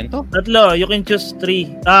yung solo nito? Tatlo. You can choose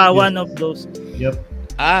 3. One of those. Yep.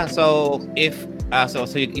 So if so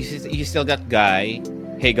you still got Guy,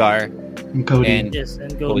 Hagar, and Cody.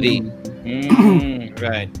 And Cody.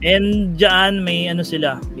 Right. And dyan may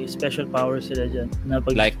sila, may special power sila dyan. Na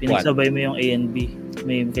pag like pinagsabay mo yung A and B,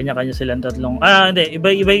 may kanya-kanya silang tatlong. Hindi,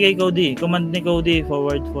 iba kay Cody. Command ni Cody,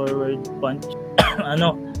 forward, punch.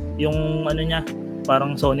 Yung niya,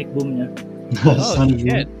 parang Sonic Boom niya. Oh,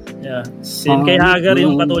 shit. Yeah. Then kay Hagar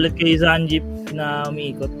yung katulad kay Zangief na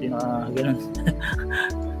umiikot, yung ganun.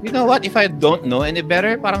 You know what? If I don't know any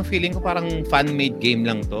better, parang feeling ko parang fan-made game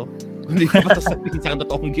lang to. Hindi ko pa sabihin sa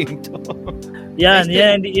totoong game to. Yan,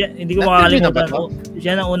 hindi ko makakalimutan.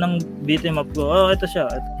 Siya ang unang beat 'em up ko. Ito siya.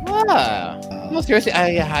 No, seriously,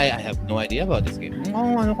 I have no idea about this game.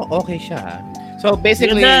 Okay siya. So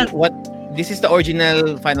basically, this is the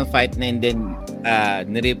original Final Fight and then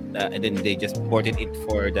and then they just ported it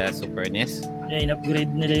for the Super NES. Yeah, in-upgrade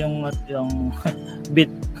nila yung beat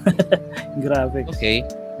graphics. Okay.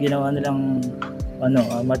 Ginawa nilang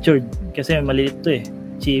matured kasi maliit to eh.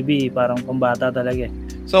 Chibi, parang pambata talaga eh.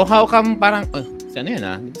 So how come parang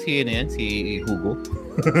si si Hugo?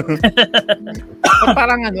 How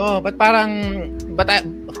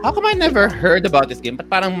come I never heard about this game? But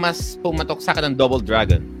parang mas pumatok sa akin ng Double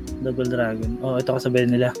Dragon. Double Dragon. Ito kasabay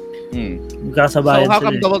nila. So Kasabayan how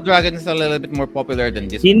come sila. Double Dragon is a little bit more popular than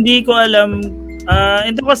this? Hindi ko alam.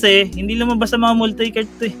 Ito kasi, hindi lumabas sa mga multi-cart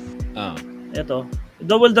to eh. Ito.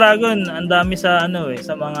 Double Dragon, ang dami sa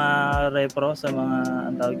sa mga repro, sa mga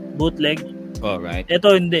bootleg. Oh, right.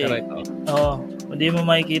 Ito hindi. Right. Hindi mo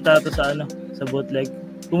makikita to sa sa bootleg.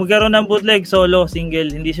 Kung magkaroon ng bootleg, solo, single,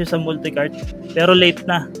 hindi siya sa multi-cart. Pero late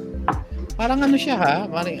na. Parang ano siya ha?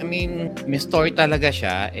 Parang, I mean, may story talaga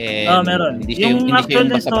siya. And Meron. Hindi siya Yung hindi siya actual yung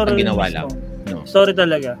na basta-basta story ginawa mismo. lang. No. Story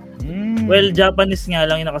talaga. Mm. Well, Japanese nga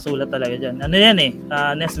lang yung nakasulat talaga dyan. Ano yan eh?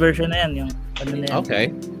 NES version na yan. Yung ano na yan. Okay.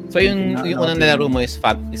 So yung unang nalaro mo is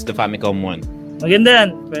the Famicom one. Maganda yan.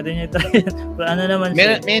 Pwede nyo ito. Ano naman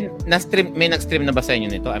siya. May nag-stream na ba sa inyo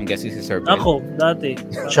nito? I'm guessing si Sir Ben. Ako, dati.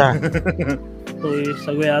 Siya. Ito sa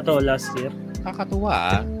Guyato last year. Kakatuwa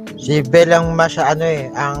ah. Si Bel ang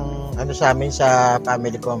ang sa amin sa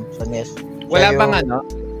Famicom, sa NES. Wala Siya bang yung- ano?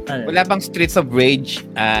 Ano? Wala bang Streets of Rage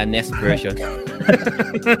NES version?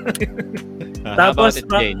 How about Tapos, it,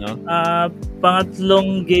 Jay, no?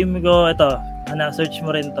 pangatlong game ko, ito. Search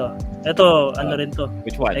mo rin to. Ito, ano rin to.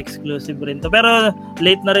 Which one? Exclusive rin to. Pero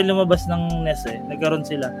late na rin lumabas ng NES eh. Nagkaroon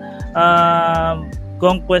sila.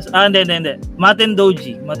 Conquest, hindi.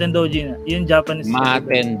 Matendoji na. Yung Japanese.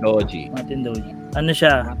 Matendoji. Matendoji. Ano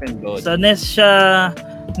siya? Matendoji. Sa NES siya,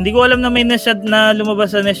 hindi ko alam na may NES siya na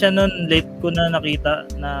lumabas sa NES siya noon. Late ko na nakita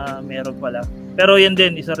na meron pala. Pero yan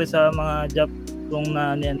din, isa rin sa mga Jap kung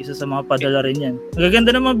na yan, isa sa mga padala rin yan.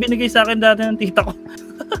 Magaganda naman binigay sa akin dati ng tita ko.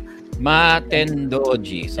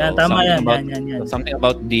 Matendoji. So, Yan, tama yan. So, something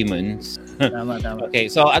about demons. Tama. Okay,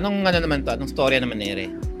 so anong naman to? Anong storya naman ni Ere?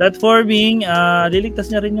 Platforming, liligtas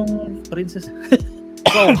niya rin yung princess.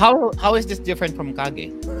 So, how is this different from Kage?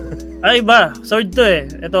 Iba. Sword to eh.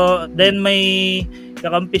 Ito, then may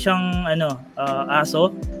kakampi siyang aso.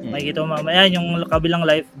 Makikita mo mamaya yung kabilang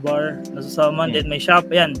life bar na susummon. Then may shop.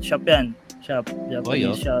 Shop yan. Shop.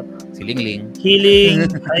 Japanese shop. Silingling. Healing,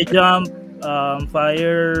 high jump,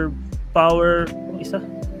 fire, power, isa.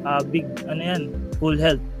 Big, full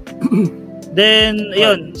health. Then,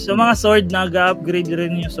 ayun, sa mga sword, nag-upgrade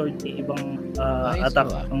rin yung sword. Ibang attack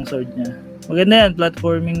ang sword niya. Maganda yan,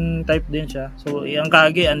 platforming type din siya. So, yung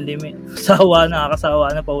Kage, unlimit.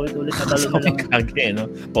 Nakakasawa na, paulit-ulit na talo na lang. Kage, no?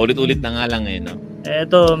 Paulit-ulit na nga lang no?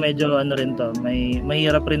 Ito, medyo rin to.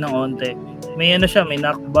 Mahirap rin ng onte. May may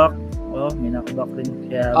knockback. May knockback rin.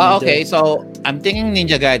 Kaya okay. So, I'm thinking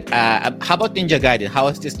Ninja Gaiden. How about Ninja Gaiden?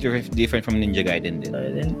 How is this different from Ninja Gaiden din?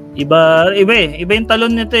 Iba yung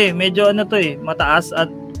talon nito eh. Medyo mataas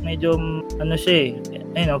at medyo siya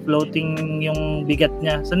eh. Floating yung bigat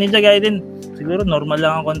niya. Sa Ninja Gaiden, siguro normal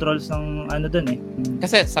lang ang controls ng dun eh.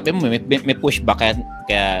 Kasi sabi mo, may pushback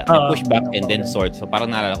kaya may pushback and then sword. So,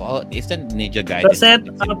 parang naalala ko, is that Ninja Gaiden? Sa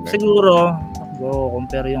setup siguro,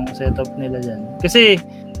 compare yung setup nila dyan. Kasi,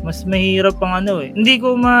 mas mahirap pang Hindi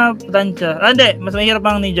ko matansya. Hindi. Mas mahirap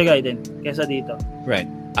pang Ninja Gaiden kesa dito. Right.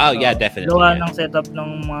 Oh, yeah, definitely. Gawa ng setup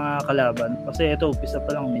ng mga kalaban. Kasi ito, umpisa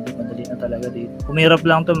pa lang, medyo madali na talaga dito. Humirap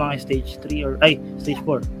lang to mga stage 3 stage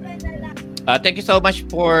 4. Thank you so much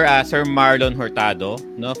for Sir Marlon Hurtado,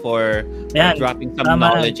 no, for dropping some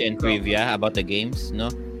knowledge and trivia about the games, no.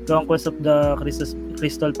 Conquest of the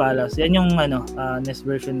Crystal Palace. Yan yung NES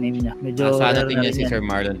version name niya. Medyo sana natin niya si Sir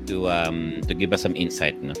Marlon to give us some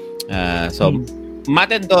insight, no. So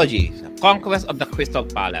Matendoji, Conquest of the Crystal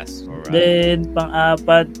Palace. Alright. Then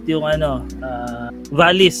pang-apat yung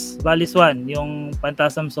Valis 1, yung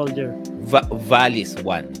Phantasm Soldier. Valis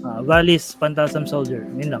 1. Valis Phantasm Soldier.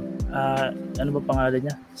 Yun lang. Ano ba pangalan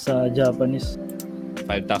niya sa Japanese?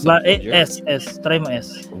 5,000 Soldier? S. Try mo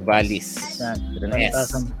S. Valis.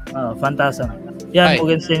 Phantasm. Phantasm. Yan,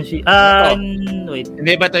 Mugen Senshi. Wait.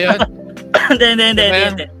 Hindi ba ito yun?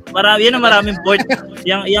 Hindi. Yan ang maraming port.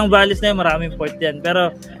 Yung Valis na yun, maraming port yan.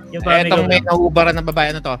 Pero yung Famicom, may nauubaran ng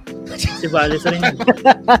babae na to. Si Valis rin yun.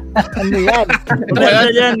 Ano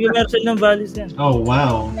yan? Commercial ng Valis yan. Oh,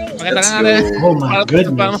 wow. Pakita nga rin. Oh my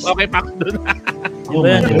goodness. Okay, pa ako dun. Oh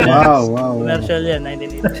my goodness. Wow. Commercial yan,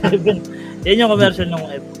 1987. Yan yung commercial ng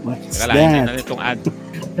F. What's Kala, hindi na itong ad.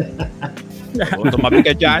 Tumabi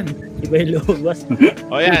ka dyan. Iba yung lumabas.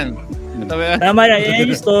 Yan. Ito ba yan? Tama yan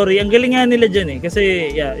yung story. Ang galing nga nila dyan eh.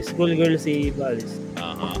 Kasi, schoolgirl si Valis.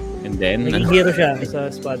 And then, naging hero siya sa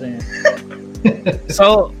espada niya.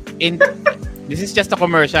 So, this is just a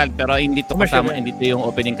commercial, pero hindi to kasama, hindi to yung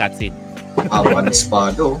opening cutscene. Awan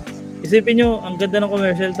espado. Isipin nyo, ang ganda ng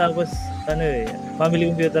commercial, tapos, family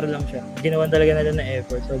computer lang siya. Ginawan talaga nila ng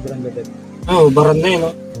effort. Sobrang ganda. Baran na yun,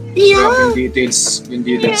 no? Yung details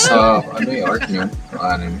sa yung art niyo.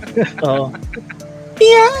 Oo.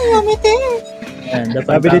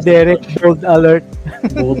 Sabi ni Derek, bold alert.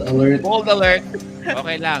 Bold alert. Bold alert.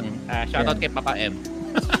 Okay lang. Shoutout kay Papa M.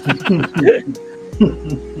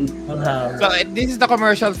 So, this is the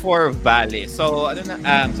commercial for Valley. So,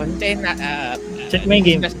 hintayin na. Check my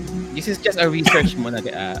game. This is just a research muna.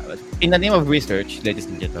 In the name of research, ladies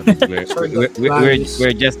and gentlemen,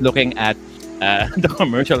 we're just looking at the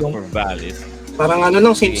commercial for Valley. Parang ano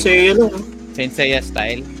lang, Saint Seiya lang. Saint Seiya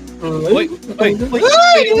style. Uy,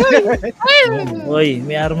 Uy,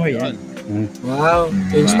 may armor yan. wow,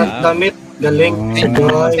 instant Wow. damit. Galing.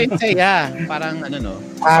 Saint Seiya. Parang ano no?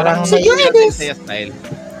 Parang Saint may, Seiya style.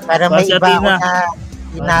 parang may Basta iba ako Tina. na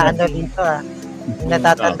inaano dito Yung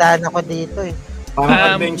natatandaan ako dito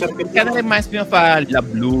Parang adventure kit Kind of lang. reminds me of La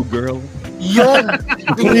Blue Girl. Yun!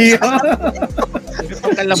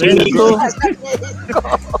 La Si Blue Miko. Girl.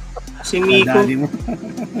 Si Miko. Nadali mo.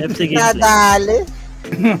 FC gameplay. Nadali.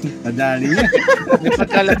 Nadali niya. May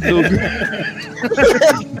pagka-La Blue Girl.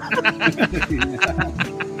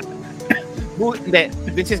 Hindi,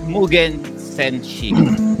 this is Mugen Senshi.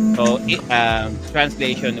 So,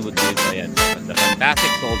 translation would be the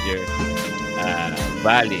Fantastic Soldier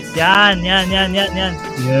Valis. Yan. Yes.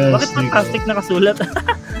 Bakit fantastic nakasulat?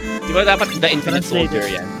 Di ba dapat The Infinite Soldier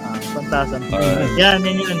yan? Fantastic. Alright. Yan.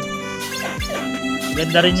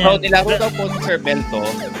 Ganda rin yan. So, nilaro daw po ni Sir Belto.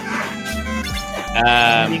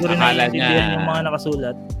 Hindi ko rin Akala naiintindihan yung mga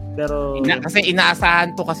nakasulat. Pero, kasi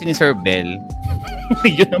inaasahan to kasi ni Sir Bell.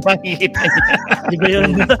 Yun ang makikita niya. di ba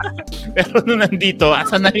yun? Pero nung nandito,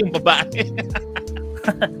 asan na yung babae?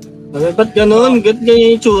 Ba't ganun?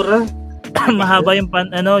 Ganyan yung tsura. Mahaba yung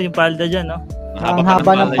yung palda dyan, no? Ang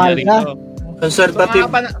haba ng palda. niya. Conservative.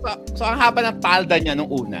 So, ang haba ng palda niya nung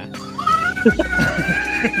una.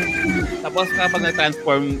 Tapos kapag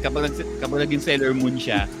naging Sailor Moon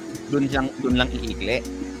siya, doon lang iikli.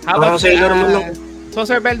 Parang Sailor Moon lang. So,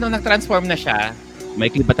 Sir Bell, nung nag-transform na siya, may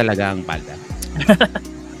pa talaga ang palda.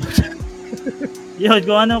 Yun,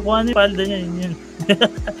 kung ano yung palda niya, yun.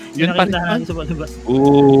 Yun pa rin. Nakita sa palabas.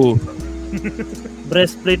 Ooh.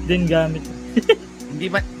 Breastplate din gamit. Hindi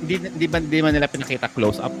man nila pinakita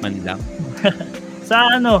close up man lang. Sa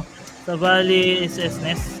Valley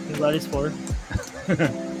SNES, yung Valley's 4.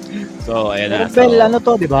 So, ayan na. Pero Bell,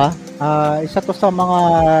 to, di ba? Isa to sa mga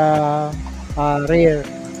rare.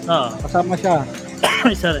 Oo. Kasama siya.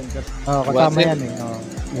 Isa rin. Kasama Was it- yan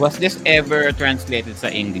Was this ever translated sa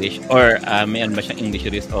English? Or may ano ba siya English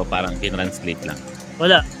release o parang tinranslate lang?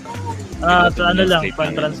 Wala. Lang, Translate lang.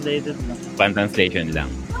 pan-translated lang. Pan-translation lang.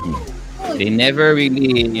 They never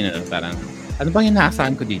really, parang, ano bang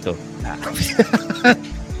inaasahan ko dito?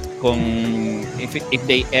 Kung, if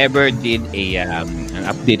they ever did an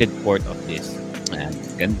updated port of this,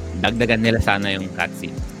 dagdagan nila sana yung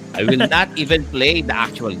cutscene. I will not even play the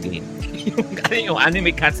actual game. yung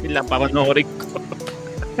anime cutscene lang, papanoorin ko.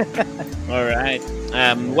 Alright.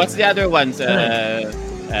 What's the other ones?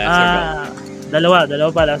 Dalawa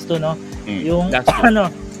pa, last two, no? Yung, last two.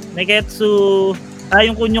 Neketsu,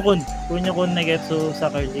 yung Kunyo-kun. Kunyo-kun Neketsu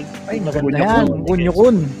Soccer League. Ay, maganda yan.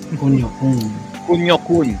 Kunyo-kun.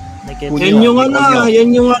 Kunyo-kun. Neketsu.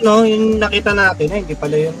 Yan yung nakita natin. Hindi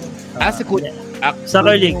pala yun. Si Kunyo.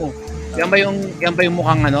 Soccer League. Yan ba yung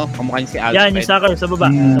mukhang kamukha niya si Alfred? Yan, yung soccer sa baba.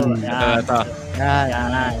 Ito.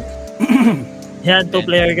 Yan. Yan,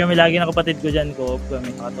 2-player kami. Lagi na kapatid ko dyan. Co-op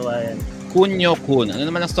kami. Nakatawa yan. Kunyo-kun. Ano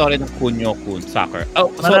naman ang story ng Kunyo-kun? Soccer.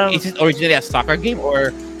 Oh, so is it originally a soccer game or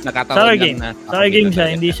nakatawag Soccer lang game. na Soccer game siya.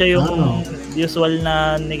 Hindi siya yung usual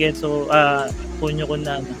na Neketsu, Kunyo-kun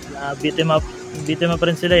na beat 'em up. Beat 'em up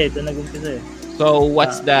rin sila Doon nag-umpisa So,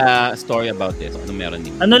 what's the story about this? Ano meron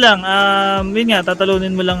dito? Ano lang, yun nga,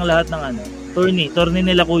 tatalunin mo lang lahat ng tourney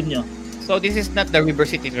nila Kunyo. So, this is not the River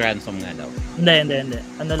City Ransom nga daw. Hindi.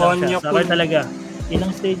 Ano lang siya, Kunyo-kun. soccer talaga.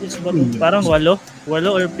 Ilang stages ba? Parang 8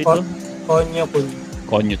 or 7. Konyo-kun.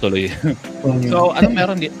 Konyo tuloy. So, ano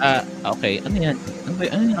meron dito? Okay. Ano yan? Ano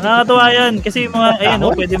yan? Nakakatawa yan kasi mga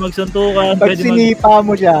pwede magsuntukan, Pag pwede sinipa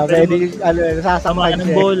mo siya, pwede pwede sasamaan sasamaan ng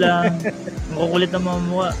siya. bola. Makukulit na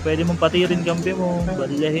mamumuha. Pwede mong patirin kampi mo,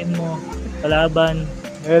 balilahin mo, kalaban.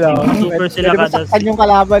 Super sila Pwede kada. masaktan yung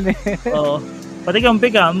kalaban Oo. Pati kampi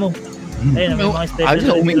ka mo. Ayun, may mga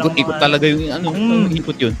special. Umikot-ikot talaga yung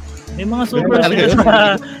ikot yun. May mga super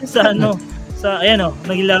sila sa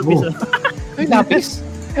nagilapis. Ay, lapis.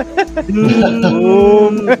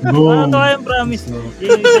 Boom! Nakakatawa yung promise.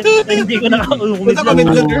 Hindi ko nakaulit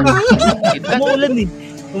Umuulan eh.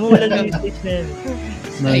 Umuulan yung stage na yan.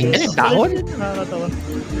 Ay, ano yung dahon? Nakakatawa.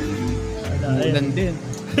 Umulan din.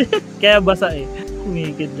 Kaya basa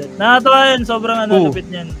Kumikid lang. Nakakatawa yan. Sobrang lupit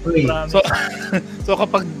niyan. Promise. So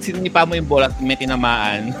kapag sinipa mo yung bola at may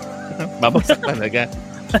tinamaan, babagsak talaga.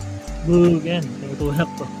 Boom, yan. Tinutulak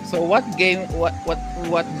ko. So what game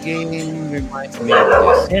reminds me of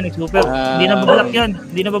this? Ayan, nag-super. Hindi na bablock yan.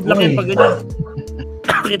 Hindi na bablock yan pag ganyan.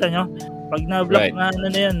 Kita nyo? Pag na-block na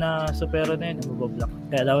yan, na supero na yan, mabablock.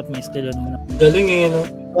 Kaya dapat may skill yun muna. Galing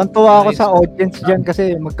Tuwan-tuwa ako sa audience dyan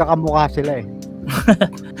kasi magkakamukha sila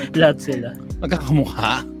Lahat sila.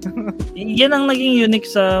 Magkakamukha. Yan ang naging unique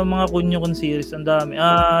sa mga Kunyo-kun series. Ang dami.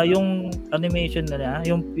 Yung animation nila,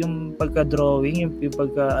 yung pagka-drawing, yung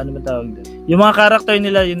pagka, ano man tawag doon. Yung mga character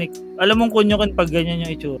nila, unique. Alam mong Kunyo-kun pag ganyan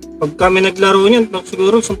yung itsura. Pag kami naglaro niyan,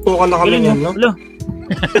 siguro sumpukan na kami niyan, no? Wala.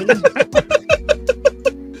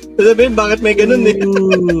 Sabihin, bakit may ganun eh?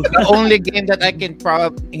 The only game that I can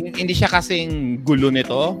hindi siya kasing gulo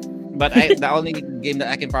nito, but the only game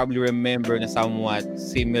that I can probably remember na somewhat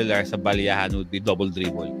similar sa baliyahan would be Double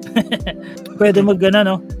Dribble. Pwede mag-gana,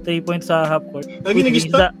 no? 3 points sa half court. Lagi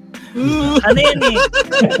nag-isda. Ano yun eh?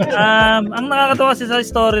 Ang nakakatawa kasi sa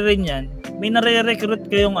story rin yan, may nare-recruit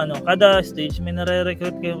kayong kada stage, may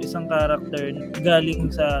nare-recruit kayong isang character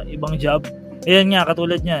galing sa ibang job. Ayan nga,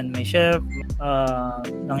 katulad niyan, may chef,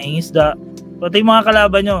 nangingisda, pati yung mga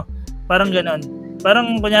kalaban nyo, parang ganon.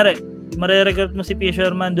 Parang kunyari, mare-recruit mo si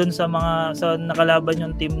fisherman dun sa nakalaban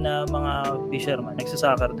yung team na mga fisherman,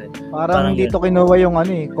 nagsasoccer din. Parang dito kinuha yung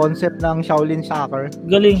concept ng Shaolin Soccer.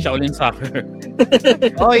 Galing. Shaolin Soccer.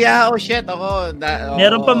 Oh yeah, oh shit, ako.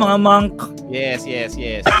 Meron pa mga monk. Yes.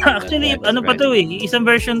 Actually, pa to eh, isang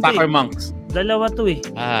version to Soccer eh. monks. Dalawa to eh.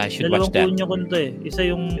 I should watch that. Dalawang Kunyo-kun to eh. Isa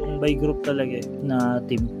yung by group talaga eh, na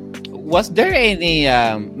team. Was there any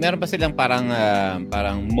meron ba silang parang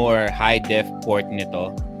more high def port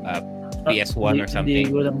nito? PS1 or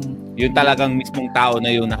something? Yung talagang mismong tao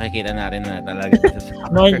na yung nakikita natin na talaga.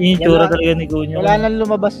 No, yung itsura talaga ni Kunyo. Wala nang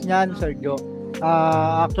lumabas niyan, Sergio.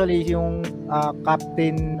 Actually, yung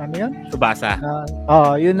Captain, ano yun? Tsubasa.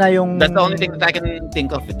 Yun na yung... That's the only thing that I can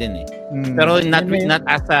think of din eh. Pero not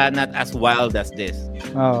as wild as this.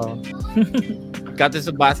 Captain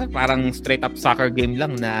Tsubasa, parang straight up soccer game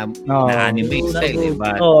lang na anime style.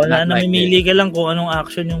 Na namimili ka lang kung anong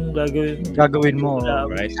action yung gagawin mo.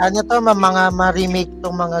 Right. Ano to, mga ma-remake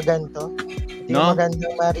tong mga ganito? No?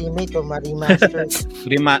 Magandang ma-remake o ma-remaster.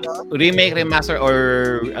 Remake, remaster,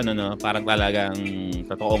 or parang talagang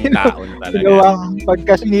totoong tao na talaga.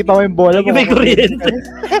 Pagka sinipa mo yung bola mo. May kuryente.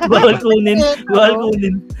 Bawal kunin yung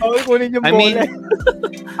bola. I mean,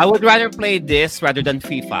 I would rather play this rather than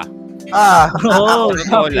FIFA.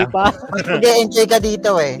 FIFA. Hindi, enjoy ka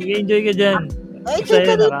dito eh. Sige, enjoy ka dyan. Enjoy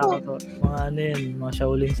ka dito. Mga mga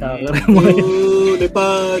Shaolin Soccer.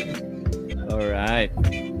 Lipad. Alright.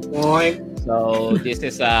 Okay. So, this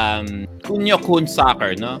is Kunyo-kun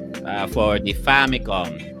Soccer, no? For the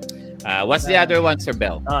Famicom. What's the other one, Sir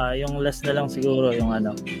Bell? Yung last na lang siguro, yung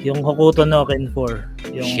Hokuto no Ken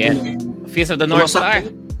 4. Shit. Fist of the North Star.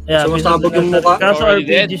 Yeah, sumasabog yung mukha. Kaso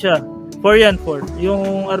RPG siya. 4 yan, 4.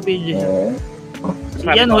 Yung RPG siya.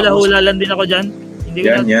 Yan, hula-hula lang din ako dyan. Hindi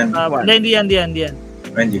yan.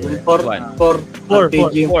 Hindi. 4.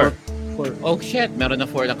 Oh shit, meron na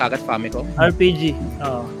 4 na kagat Famicom. RPG.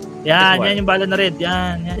 Yan yung bala na red.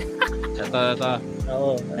 Yan. Ito.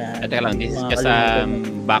 Oo. Teka lang, this is just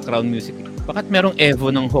background music. Bakit merong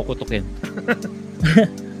Evo ng Hokuto Ken?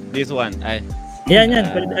 This one. Yan.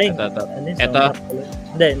 Ito.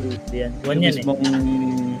 Hindi yan. One yan eh. Mismong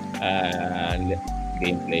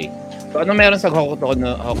gameplay. So, ano meron sa Hokuto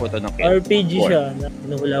no Ken? RPG siya.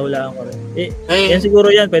 Hinuhula-hulaan ko rin. Yan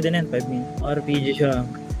siguro yan. Pwede na yan. 5 minutes. RPG siya.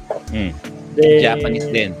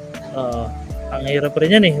 Japanese din. Ang hirap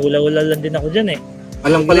rin yan eh. Hula-hula lang din ako dyan eh.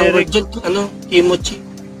 Alam ko lang word dyan, Kimochi.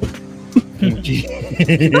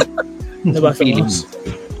 Nabasa mo?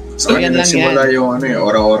 So, yan lang simula yung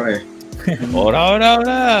ora-ora eh.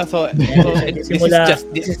 Ora. So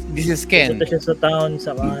this is Ken. Ito siya sa town,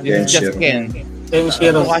 sa This is just Ken.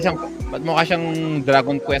 Kenshiro. Mukha siyang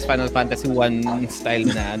Dragon Quest Final Fantasy 1 style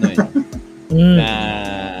na na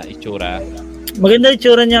itsura. Maganda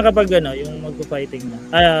itsura niya kapag yung magpo-fighting na.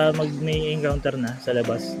 May encounter na sa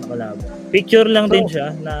labas na kalaban. Picture lang din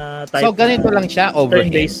siya na type. So ganito lang siya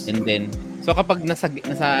overhead turn-based. and then kapag nasa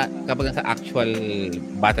actual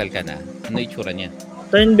battle ka na, ano itsura niya?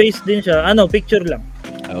 Turn-based din siya. Picture lang.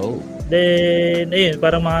 Oh. Then ayun,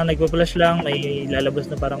 parang mga nagpo-flash lang, may lalabas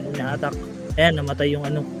na parang ina-attack. Ayan, namatay yung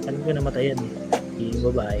alam ko namatay yan. Yung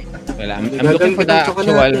babae. Well, I'm looking for the actual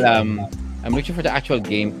I'm looking for the actual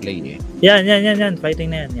gameplay eh. Yan. Fighting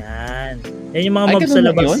na yan. Yan yung mga mobs sa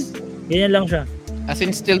labas. Ganyan lang siya. As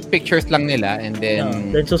in, still pictures lang nila and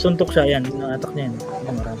then... then susuntok siya. Yan, attack niya yan.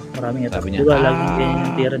 Maraming attack. Diba, laging ganyan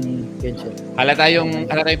yung tira ni Genshin. Halata yung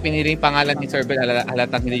piniling pangalan ni Sir Bell.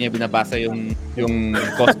 Halata hindi niya binabasa yung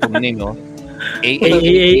costume name, no? A.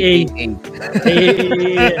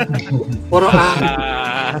 Puro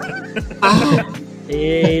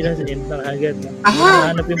nasa end na agad.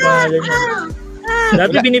 Hanap yung pangalan niya.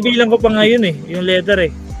 Dati binibilang ko pa ngayon yung letter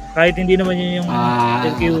eh. Kahit hindi naman yun yung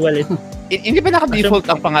equivalent. Hindi ba naka-default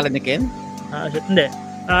ang pangalan ni Ken? Hindi.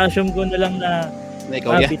 Assume ko na lang na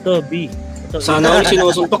ikaw yan? ito, B. Sana all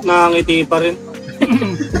sinusuntok, nakangiti pa rin.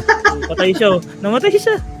 Patay siya. Namatay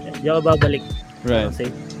siya. Hindi ako babalik. Right.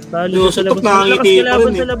 Kasi talo sa Sinusuntok, labas. Malakas nakangiti pa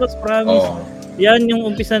kalaban rin sa labas, promise. Oo. Yan, yung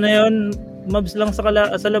umpisa na yun, mobs lang sa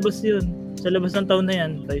labas yun. Sa labas ng taon na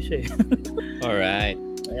yan, tayo siya eh. Alright.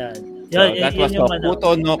 Ayan. So that was yung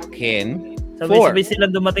Hokuto no Ken 4 Sabay-sabay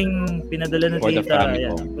silang dumating, pinadala na For the data. Famicom.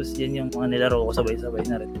 Ayan. Tapos yan yung mga nilaro ko sabay-sabay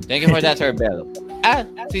na rin. Thank you for that, Sir Bell.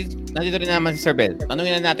 Nandito rin naman si Sir Bell.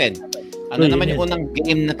 Tanungin na natin. Ano Uy, naman yun yung unang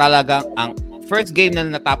game na talaga, ang first game na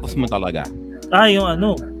natapos mo talaga? Yung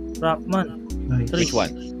Rockman. Nice. Which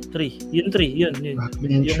one? 3. Yun 3. Yun. Rockman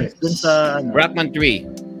Yung Tricks. dun sa Rockman 3.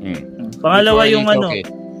 Pangalawa Before yung okay.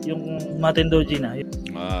 yung Matendoji na.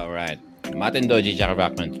 Alright. Maten Doji tsaka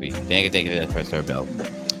Rockman 3. Thank you for that for Sir Bell.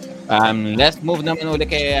 Let's move naman ulit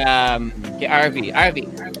kay RV. RV,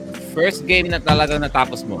 first game na talaga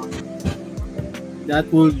natapos mo. That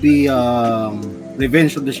will be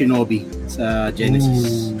Revenge of the Shinobi sa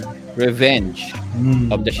Genesis. Revenge Mm.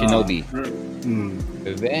 of the Shinobi. Mm.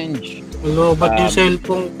 Revenge. Ano, ba't yung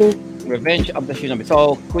cellphone ko? Revenge of the Shinobi.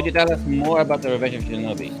 So, could you tell us more about the Revenge of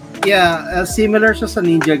Shinobi? Yeah, similar siya sa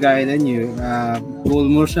Ninja Gaiden yun. Goal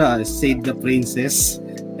mo siya, save the princess.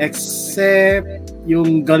 Except,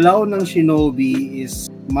 yung galaw ng Shinobi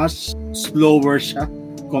is much slower siya.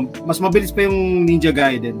 Mas mabilis pa yung Ninja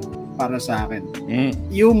Gaiden para sa akin.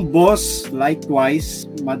 Yung boss, likewise,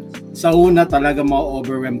 sa una talaga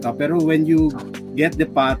ma-overwhelm ka. Pero when you get the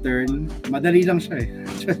pattern, madali lang siya eh.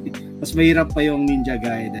 Mas mahirap pa yung Ninja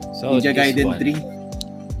Gaiden. So, Ninja this Gaiden one. 3.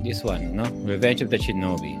 This one, no? Revenge of the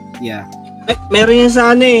Shinobi. Yeah. Meron yan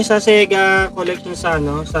sa sa Sega collection sa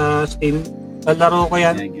Steam. Lalaro ko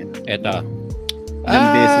yan. Eto. Ilang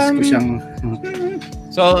beses ko siyang...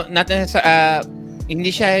 So, natin sa... hindi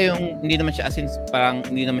naman siya as in,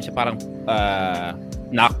 hindi naman siya parang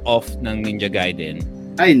knock-off ng Ninja Gaiden.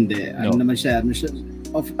 Hindi. No. Ano naman siya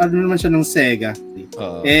ng Sega.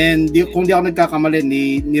 And kung di ako nagkakamali,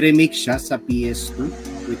 ni-remake siya sa PS2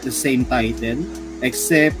 with the same title.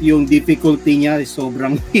 Except yung difficulty niya is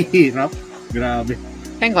sobrang hirap. Grabe.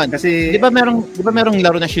 Hang on. Kasi... Di ba merong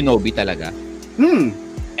laro na Shinobi talaga?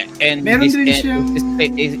 And meron din siyang...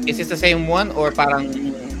 Is this the same one or parang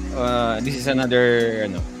this is another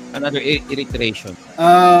iteration?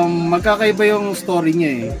 Magkakaiba yung story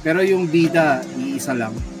niya eh. Pero yung bida, iisa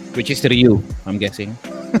lang. Which is Ryu, I'm guessing.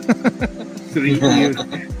 Ryu.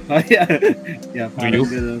 Yeah, parang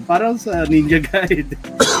ganun. Parang sa Ninja Gaiden.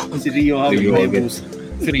 Si Ryu Hayabusa.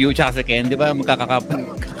 Si Ryu tsaka si Ken, di ba?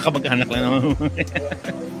 Magkakamag-anak lang naman.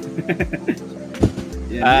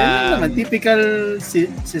 Yan naman. Typical,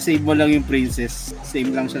 save mo lang yung princess.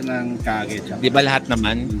 Same lang siya ng Kage. Di ba lahat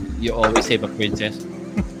naman, you always save a princess?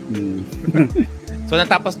 So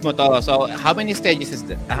natapos mo to. So how many stages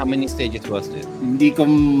was it? Hindi ko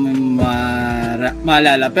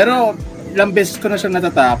maalala. Pero ilang beses ko na siya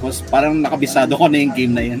natatapos. Parang nakabisado ko na yung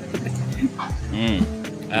game na yan.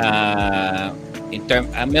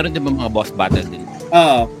 Meron din ba mga boss battle din?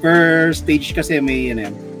 Per stage kasi may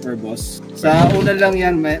per boss. Sa una lang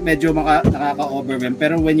yan, medyo nakaka-overwhelm.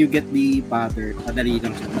 Pero when you get the pattern, madali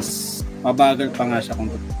lang siya. Mas mabagal pa nga siya kung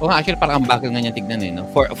actually parang ang bagal nga niya tignan eh. No?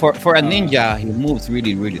 For a ninja, he moves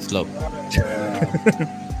really, really slow.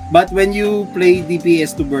 But when you play the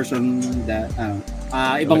PS2 version,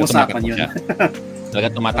 ibang usapan yun. Talaga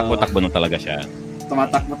tumatakbo-takbo nung talaga siya.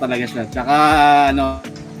 Tumatakbo talaga siya. Tsaka,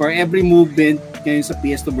 for every movement ngayon sa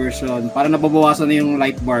PS2 version, parang nababawasan na yung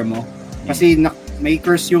light bar mo. Kasi may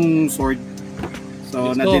curse yung sword.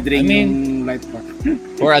 So, nadidrain yung light bar.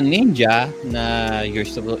 For a ninja na you're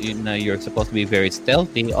supposed to be very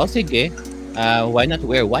stealthy, sige, why not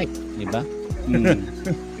wear white, di ba?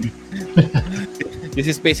 This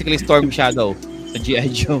is basically Storm Shadow, the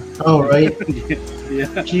G.I. Joe. Oh, right.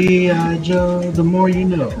 Yeah. G.I. Joe, the more you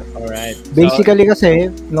know. Alright. Basically kasi,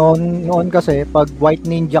 noon kasi, pag white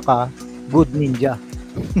ninja ka, good ninja.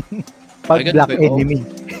 Pag Ay, black ganun ba yun? enemy.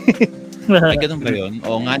 Ay, ganun ba yun?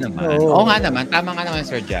 Oo nga naman. Tama nga naman,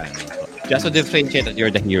 Sir Jan. Just to differentiate that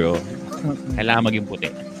you're the hero, kailangan maging puti.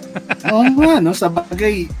 Oo nga, no? Sa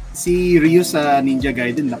bagay, si Ryu sa Ninja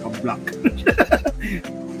Gaiden naka-black.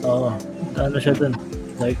 Oo. Ano siya dun?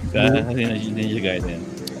 Like, Ninja Gaiden.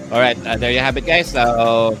 Alright, there you have it, guys.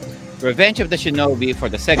 So, Revenge of the Shinobi for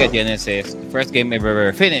the Sega Genesis. The first game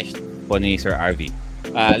ever finished po ni Sir RV.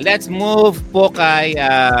 Let's move po kay,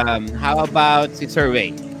 how about si Sir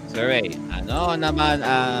Ray? Sir Ray, ano naman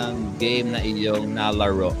ang game na iyong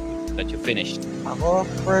nalaro that you finished? Ako,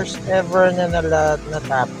 first ever na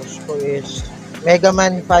natapos ko is Mega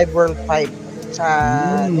Man 5 World 5 sa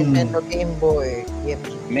Nintendo Game Boy.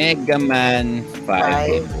 Mega Man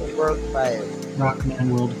 5. 5 World 5. Rockman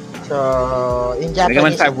World. Sa So, in Mega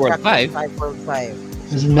Man Japanese, 5 World Instruction 5? 5 World 5.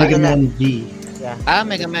 This is Mega Ano Man V.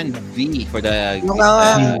 Mega Man V for the Yung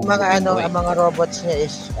mga Game Boy. ang mga robots niya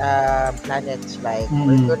is planets like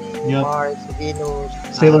Mm, Mercury, yep. Mars, Venus,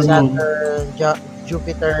 Sailor Moon. Saturn,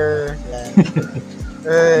 Jupiter,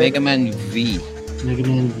 Earth. Mega Man V. Mega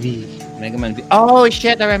Man V. Mega Man V. Oh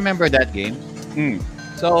shit, I remember that game.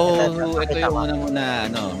 So, ito Pakita yung ko.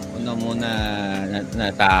 una muna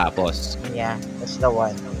natapos. Yeah, that's the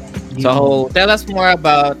one. So, tell us more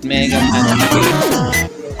about Mega Man V.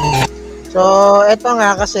 So, eto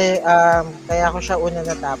nga kasi kaya ako siya una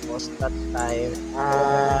natapos that time.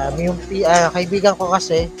 Yung kaibigan ko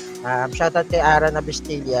kasi, shoutout kay Ara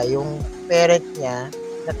Nabistilla, yung parent niya,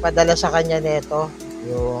 nagpadala sa kanya nito,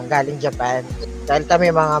 yung galing Japan. Dahil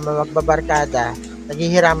kami mga magbabarkada,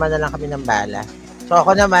 naghihiraman na lang kami ng bala. So,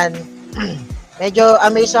 ako naman, medyo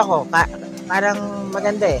amazed ako. Parang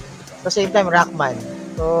maganda eh. At the same time, Rockman.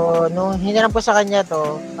 So, nung hiniram ko sa kanya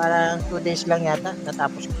to, parang 2 days lang yata.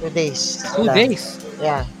 Natapos 2 days. 2 days?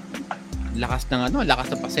 Yeah. Lakas ng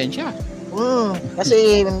pasensya.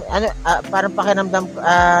 Kasi, parang pakiramdam,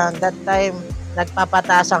 that time,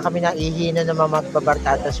 nagpapataasan kami ng ihina ng mga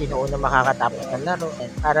magbabarkada sino una makakatapos ng laro.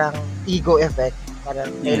 And parang ego effect. Parang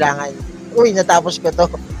kailangan, natapos ko to.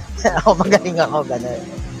 Ako magaling ako, gano'n.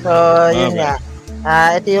 So, yun nga.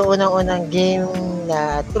 Ito yung unang-unang game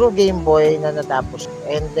na true Game Boy na natapos ko.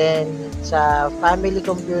 And then, sa family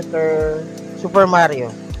computer, Super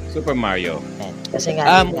Mario. Yan. Kasi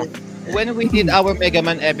nga, when we did our Mega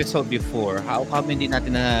Man episode before, how come hindi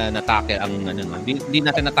natin na-tackle ang hindi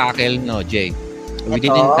natin na-tackle, Jay? We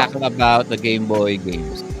didn't tackle about the Game Boy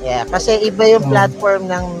games. Yeah, kasi iba yung platform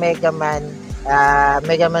ng Mega Man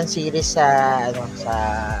series sa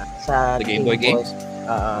The Game Boy games.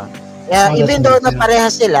 Yeah, even though na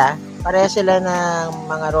parehas sila ng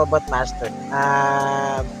mga Robot Master.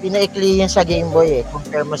 Pinaikli yun sa Game Boy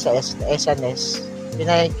compare mo sa SNES.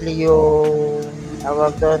 Pinaikli yung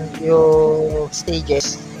yung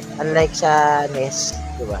stages unlike sa NES,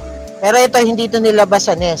 di ba? Pero ito hindi ito nilabas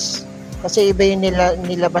sa NES. Kasi iba yung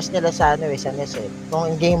nilabas nila sa sa NES eh.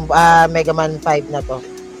 Kung game Mega Man 5 na to.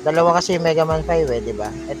 Dalawa kasi yung Mega Man 5 di ba?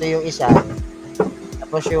 Ito yung isa.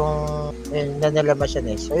 Tapos yung nalabas sa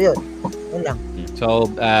NES. So yun lang. So,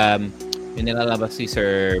 yung nilalabas si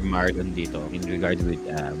Sir Marlon dito in regard with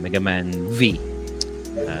Mega Man V,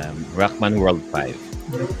 Rockman World 5.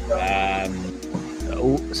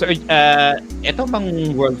 Sir, ito bang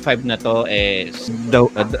World 5 na to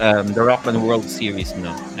the Rockman World series,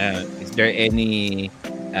 no? Is there any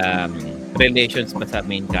relations ba sa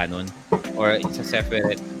main canon or it's a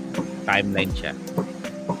separate timeline siya?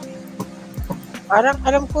 Parang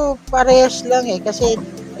alam ko parehas lang kasi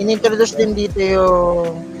inintroduce din dito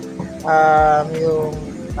yung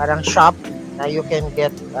parang shop na you can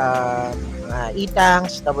get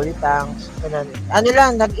E-tanks, double E-tanks, ganun.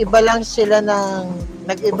 Nag-iba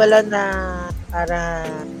lang na para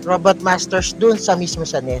Robot Masters dun sa mismo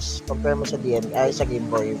sa NES compare mo sa sa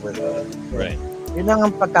Game Boy version. Right. Yun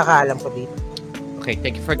ang pagkakaalam ko dito. Okay,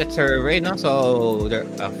 thank you for that, Sir Ray. No? So,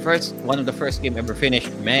 one of the first game ever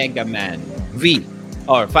finished, Mega Man V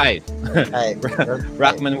or 5.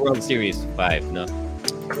 Rockman World Series 5, no?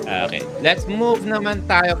 Okay, let's move naman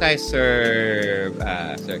tayo kay Sir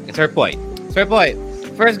Poy. Sir Poy,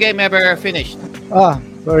 first game ever finished.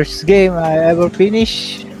 First game I ever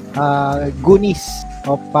finished, Goonies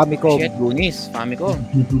of Famicom. Shit, Goonies, Famicom.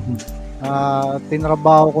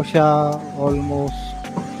 Tinrabaho ko siya almost,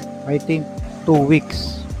 I think, 2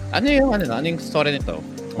 weeks. Ano yung story nito?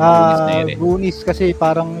 Goonies kasi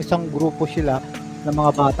parang isang grupo sila ng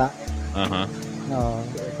mga bata.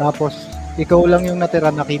 Tapos ikaw lang yung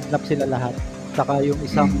natira, na-kidnap sila lahat. Saka yung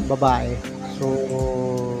isang babae. So,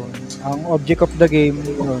 ang object of the game,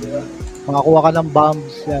 yun, makakuha ka ng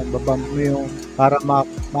bombs, yan, babomb mo yung, para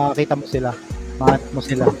makakita mo sila, mahanap mo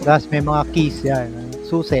sila. Tapos may mga keys, yan,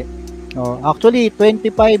 susi. Actually,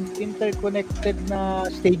 25 interconnected na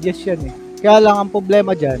stages yan eh. Kaya lang ang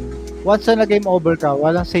problema dyan, once na game over ka,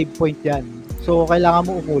 walang save point yan. So, kailangan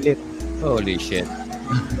mo umulit. Holy shit.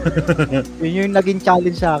 Yun yung naging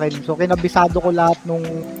challenge sa akin. So, kinabisado ko lahat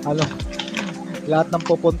lahat ng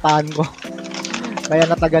pupuntahan ko. Kaya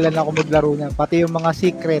natagalan ako maglaro niyan. Pati yung mga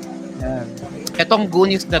secret. Yan. Etong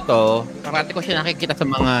Goonies na to, parati ko siya nakikita sa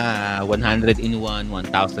mga 100 in 1,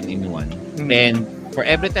 1000 in 1. And for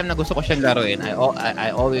every time na gusto ko siyang laruin,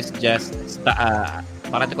 I always just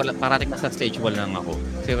parating na sa stage 1 lang ako.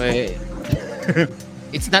 Kasi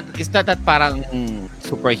it's not that parang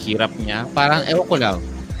super hirap niya. Parang ewan ko lang.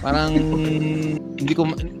 Parang hindi ko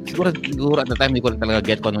siguro at the time hindi ko talaga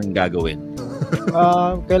get kung anong gagawin.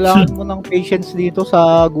 Kailangan mo ng patience dito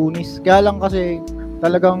sa Goonies. Kaya lang kasi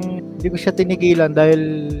talagang hindi ko siya tinigilan dahil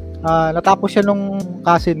natapos siya nung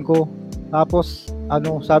cousin ko. Tapos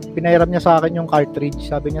pinahiram niya sa akin yung cartridge.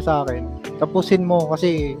 Sabi niya sa akin, tapusin mo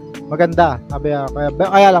kasi maganda. Sabi niya,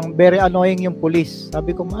 kaya lang very annoying yung police.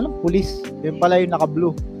 Sabi ko, anong police? Yun pala yung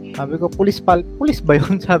naka-blue. Sabi ko, police ba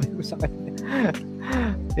yun? Sabi ko sa kanya.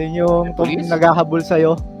 Yun yung naghahabol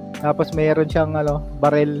sa'yo. Tapos mayroon siyang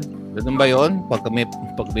barel. Ganun ba yun? Pag may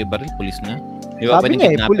baril, pulis na? Di ba Sabi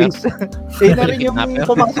niya police. Yun na rin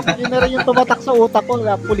yung tumatak sa utak ko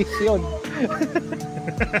na police yun.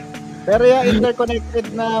 Pero yung interconnected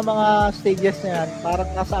na mga stages na yan, parang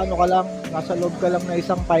nasa nasa loob ka lang na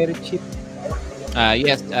isang pirate ship.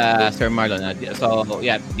 Yes, Sir Marlon. So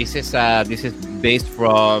yeah, this is based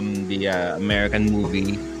from the American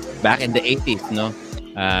movie back in the 80s, no?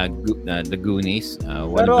 The Goonies.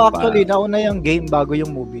 Pero actually, nauna yung game bago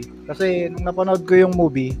yung movie. Kasi nung napanood ko yung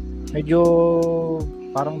movie, medyo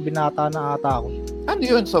parang binata na ata ako. Ano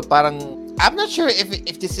yun? So parang I'm not sure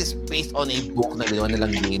if this is based on a book na ginawa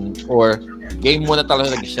nilang game or game muna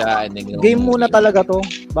talaga siya and then game muna talaga to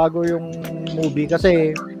bago yung movie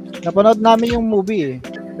kasi napanood namin yung movie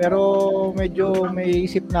pero medyo may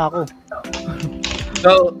isip na ako.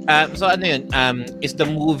 So ano yun? Is the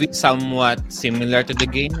movie somewhat similar to the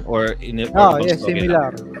game or yes,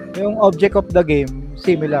 similar. Yung object of the game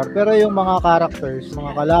similar pero yung mga characters,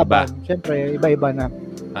 mga kalaban, syempre iba-iba na.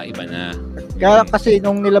 Iba na. Kaya kasi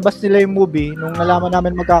nung nilabas nila yung movie, nung nalaman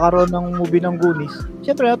namin magkakaroon ng movie ng Goonies,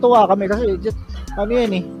 syempre natuwa kami kasi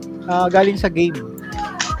galing sa game.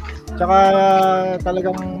 Tsaka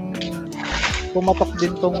talagang pumatok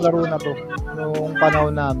din tong laro na to nung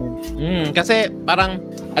panahon namin. Kasi parang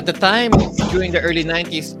at the time during the early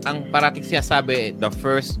 90s, ang parating sinasabi the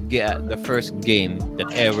first game that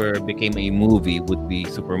ever became a movie would be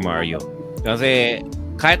Super Mario. Kasi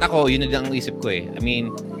kahit ako, yun na lang ang isip ko eh. I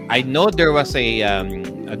mean, I know there was a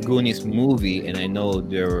Goonies movie and I know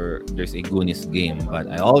there's a Goonies game, but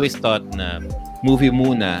I always thought na movie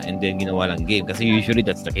muna and then ginawa lang game kasi usually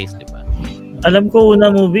that's the case, di ba? Alam ko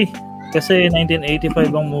una movie kasi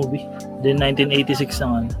 1985 ang movie, then 1986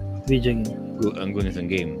 ang video game. Ang Goonies ang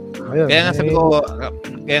game. Ayun, kaya nga sabi ko,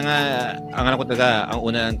 ang alam ko talaga, ang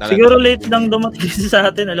una lang talaga. Siguro late lang dumating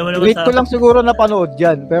sa atin, alam mo naman late ko lang siguro napanood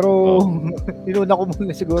yan, pero inuna ko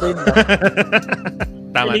muna siguro yun.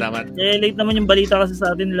 Tama. Late naman yung balita kasi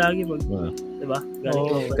sa atin lagi. Diba?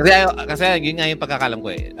 Kasi yun nga yung pagkakalam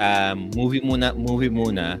ko eh. Movie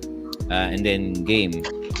muna, and then game.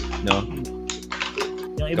 No?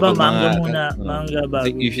 Yung iba, manga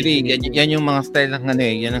bago. Usually, yan yung mga style ng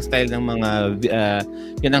yan ang style ng mga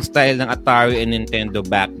yan ang style ng Atari and Nintendo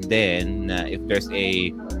back then. If there's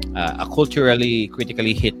a culturally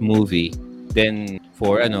critically hit movie, then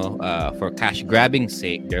for cash grabbing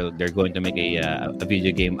sake, they're going to make a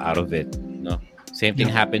video game out of it. No, same thing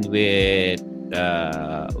happened with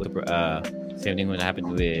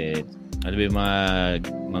ano ba yung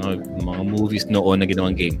mga movies noon na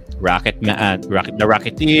ginawang game? The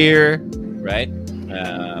Rocketeer, right?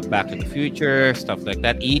 Back to the Future, stuff like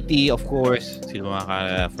that. E.T., of course. Sino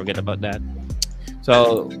makaka-forget about that?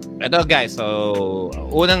 So, eto guys. So,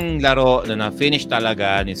 unang laro na na-finish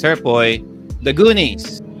talaga ni Sir Poy, The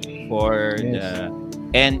Goonies for the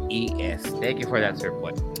NES. Thank you for that, Sir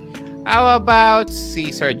Poy. How about si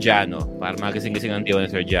Sir Jano? Para magising-gising ang diwa ni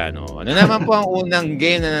Sir Jano. Ano naman po ang unang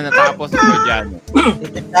game na natapos ni Sir Jano?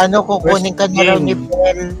 Ano, kukunin ka na lang ni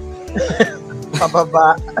Bell.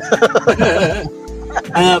 Pababa.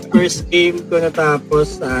 First game ko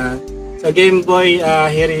natapos sa Game Boy,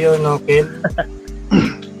 Hiryu no Ken.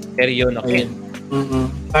 Hiryu no Ken.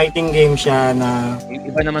 Fighting game siya na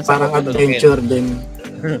iba naman sa parang adventure din.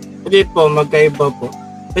 Hindi po, magkaiba po.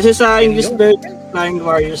 Kasi sa English version, Flying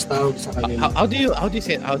Warriors tawag sa kanila. How do you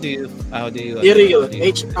say it? How do you Hiryu,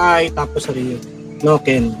 H-I tapos Ryu. No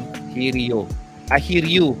Ken. Hiryu.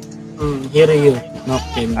 Hiryu. Hiryu no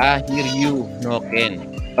Ken. Hiryu no Ken.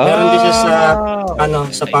 Meron din siya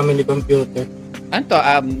sa family computer. Anto,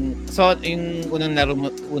 so yung unang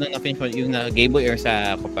na-finish mo, yung Game Boy or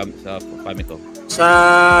sa Famicom? Sa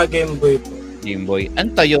Game Boy po. Game Boy.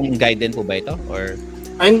 Anto, yung Gaiden po ba ito? Or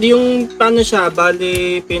hindi yung siya,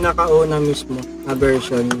 bali pinakauna mismo na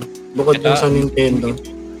version. Bukod dun sa Nintendo.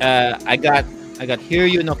 I got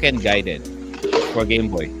Hiryu no Ken Gaiden for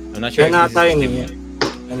Game Boy. I'm not sure. Ganata yun.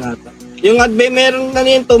 Yung meron na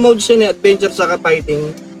yung 2 modes yun, adventure saka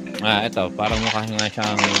fighting. Ito, parang mukha nga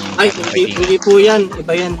siyang hindi po yan.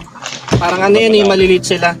 Iba yan. Parang maliliit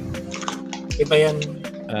sila. Iba yan.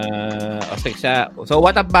 So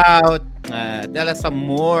what about tell us some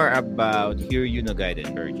more about Hiryu no Gaiden,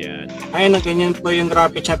 Sir Jan. Ayun, ganyan po yung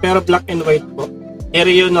graphics siya. Pero black and white po.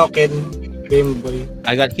 Hiryu no Ken, Game Boy.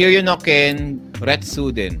 I got Hiryu no Ken,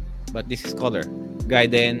 Retsuden, but this is color.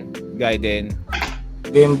 Gaiden.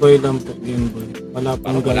 Game Boy lang po, Game Boy. Wala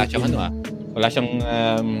pang Wala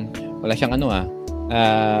siyang ano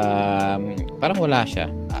parang wala siya.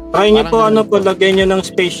 Kaya niyo po Parang lagyan niyo ng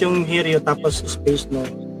space yung Hiryu tapos space no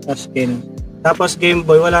skin. Tapos Game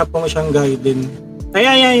Boy, wala pong siyang Gaiden.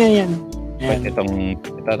 Ayan. Ito.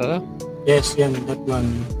 Yes, yan, that one.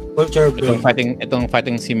 Culture Brain. Itong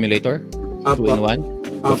fighting simulator. Apo. 2-in-1.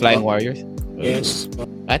 The Apo. Flying Warriors. Yes.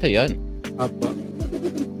 Ito yun. Apo.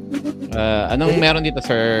 Anong meron dito,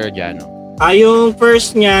 Sir Jano? Yung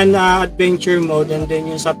first niya na adventure mode and then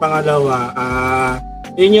yung sa pangalawa,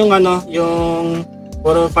 yun yung yung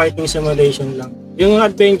puro fighting simulation lang. Yung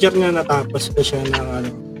adventure niya natapos ko siya ng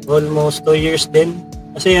almost 2 years din.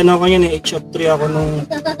 Kasi ko yun, age of 3 ako nung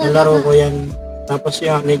nalaro ko yan. Tapos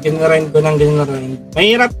yan, ginrind ko ng ginrind.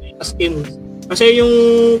 Mahirap as in. Kasi yung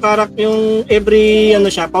yung every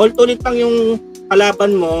paulit-ulit lang yung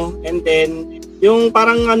kalaban mo and then yung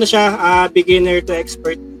parang beginner to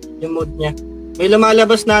expert yung mode niya. May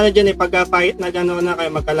lumalabas na dyan pag fight na gano'n na kayo,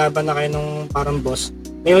 magkalaban na kayo nung parang boss.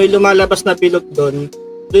 May lumalabas na bilog doon.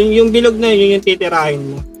 Doon yung bilog na yun yung titirahin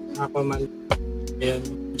mo. Ako man. Ayun.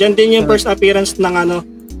 Diyan din yung first appearance ng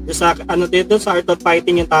sa dito sa Art of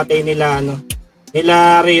Fighting yung tatay nila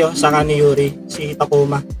nila Ryo saka ni Yuri, si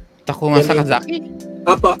Takuma. Takuma Sakazaki?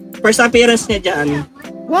 Opo. First appearance niya dyan.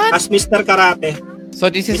 What? As Mr. Karate. So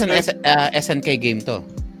this is an SNK game to?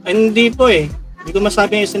 Hindi po Hindi ko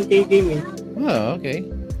masabi yung SNK game Oh, okay.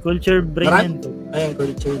 Culture Brain yan to. Ayun,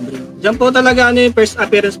 Culture Brain. Diyan po talaga yung first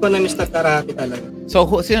appearance po ng Mr. Karate talaga. So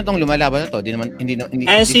sino tong lumalaban na to? Hindi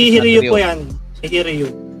Si Hiryu po yan. Si Hiryu.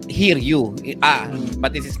 Hiryu.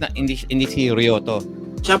 But this is not hindi si Ryo to.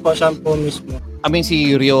 Siya po mismo. I mean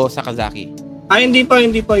si Ryo Sakazaki. Hindi po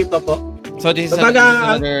ito po. So this is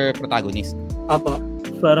another protagonist. Opo.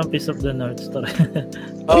 Parang Piece of the North Star.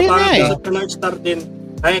 Parang Piece of the North Star din.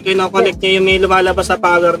 Ay, kinokollect niya yung may lumalabas sa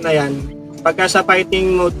power na yan. Pagka sa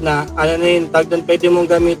fighting mode na, doon pwede mong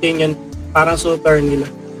gamitin yun, parang super nila.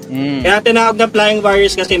 Kaya tinawag na Flying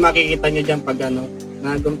Warriors kasi makikita nyo dyan pag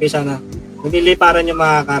nag-umpisa na. Nililiparan yung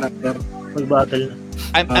mga karakter. Mag-battle na.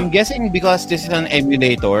 I'm guessing because this is an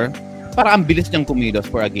emulator, parang ang bilis niyang kumilos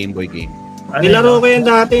for a Game Boy game. Nilaro ko yan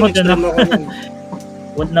dati, nag-stream ako yun.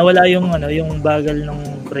 Nawala yung bagal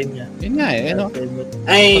ng frame niya. Yun nga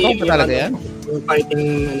Ay, totoo pa talaga yan? Yung fighting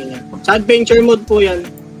niya. Sa adventure mode po yan.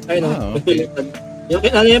 Okay.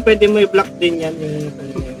 Yung pwede mo i-block din yan.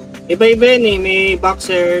 Iba-iba yan May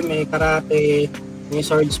boxer, may karate, may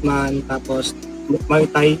swordsman, tapos Muay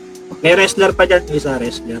Thai. May wrestler pa dyan, isa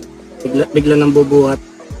wrestler. Bigla nang bubuhat.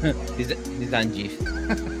 Si Zanji.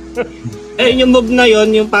 Yung move na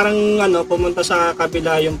yon yung parang pumunta sa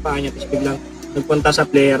kabila yung paa niya, tapos biglang nagpunta sa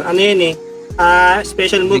player.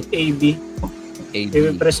 Special move AB.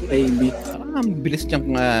 Press AB. Ang bilis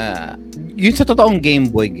niyang yun sa totoong Game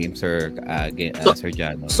Boy game, Sir Sir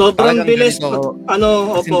Jano. Sobrang bilis.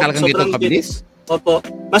 Sobrang bilis. Opo.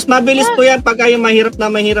 Mas mabilis po yan pag yung mahirap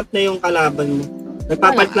na yung kalaban mo.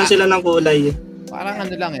 Nagpapalit lang sila ng kulay. Parang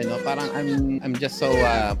parang I'm just so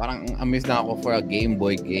parang amazed na ako for a Game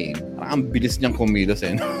Boy game. Parang ang bilis niyang kumilos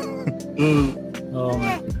Oo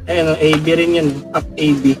nga. AB rin yan. Up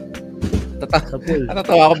AB.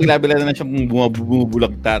 Natatawa ako bigla-bigla na siyang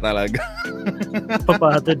bumubulagta talaga.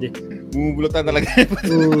 Papatod Bumubulagta talaga.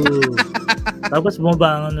 Tapos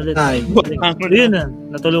bumabangon ulit. Yun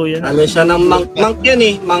natuluyan. Siya ng monk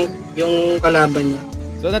yan Monk yung kalaban niya.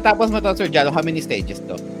 So natapos mo to, Sir Jalo, how many stages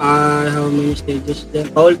to? How many stages din?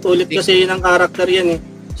 Paulit-ulit kasi yun ang character yan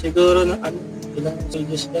Siguro na ilang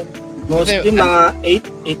stages yan? Mostly mga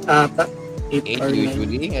 8 ata. 8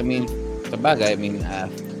 usually. I mean, sabagay,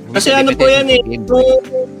 kasi po yan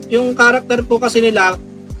yung character po kasi nila,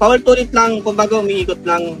 paulit-ulit lang, kumbaga umiikot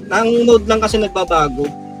lang. Ang mode lang kasi nagbabago.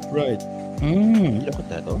 Right. Look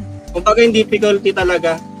at that, Kumbaga yung difficulty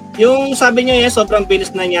talaga. Yung sabi niya sobrang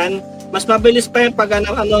bilis na yan. Mas mabilis pa yung pag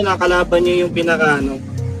nakalaban niyo yung pinaka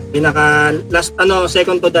last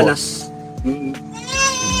second to the last.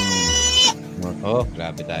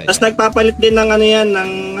 Grabe tayo. Tapos nagpapalit din ng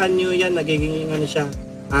ng anyo yan, nagiging siya.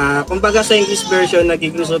 Kumbaga sa English version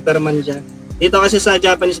nagiging Superman siya. Dito kasi sa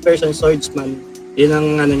Japanese version Swordsman. Yun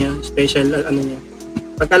ang niya, special niya.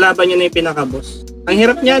 Pagkalaban niya na yung pinaka-boss. Ang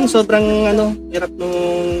hirap niyan, sobrang hirap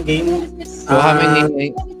nung game.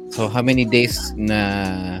 So how many days na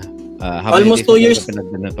almost 2 years. 2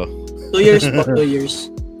 years po, 2 years.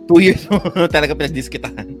 2 years mo talaga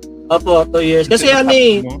pinagdiskitahan. Opo, 2 years. Kasi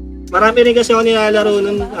Marami rin kasi ako nilalaro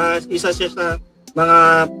nun. Isa siya sa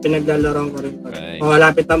mga pinaglalaro ko rin. Right.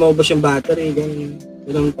 Malapit na maubos yung battery.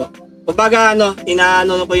 Ganun po. Kumbaga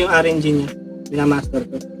inaano ko yung RNG niya. Pinamaster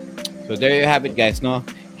ko. So there you have it, guys, no?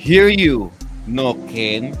 Hear you, no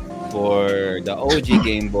Ken, for the OG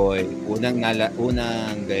Game Boy. Unang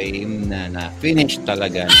game na finish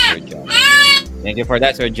talaga ni Sir John. Thank you for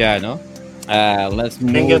that, Sir John, no? Let's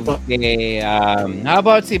Thank you move. po. How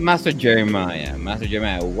about si Master Jeremiah? Master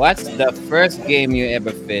Jeremiah, what's the first game you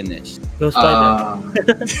ever finished? Ghost Fighter.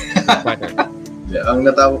 Fighter. Ang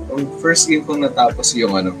first game kong natapos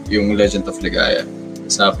yung Legend of Ligaya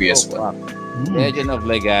sa PS1. Oh, wow. Legend of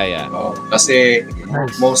Ligaya. Kasi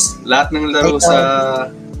lahat ng laro sa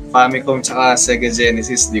Famicom tsaka Sega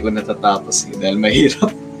Genesis di ko natatapos dahil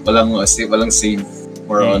mahirap. Walang save.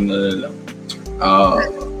 More on lang.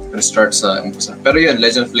 Restart sa umpisa. Pero yun,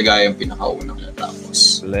 Legend of Ligaya yung pinakaunang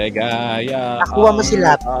natapos. Ligaya. Nakuha mo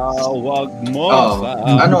sila. Wag mo.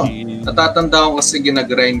 Natatandaan ko kasi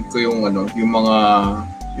ginagrind ko yung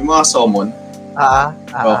mga summon.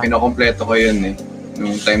 Kinakompleto ko yun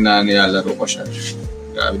nung time na nilalaro ko siya.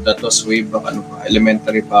 Grabe, that was way back,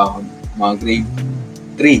 elementary pa ako. Mga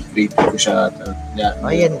grade 3 ko siya.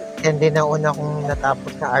 Yan din ang una kong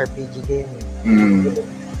natapos na RPG game.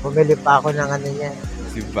 Bumili pa ako ng niyan.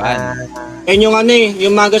 Si Van. Yung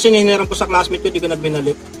yung magazine hiniram ko sa classmate ko, di ko na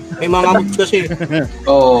binalik. May mga moves kasi.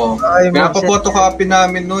 Pinapapotocopy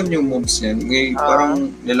namin noon yung moves niyan. Parang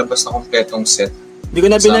nilabas na kompletong set. Di ko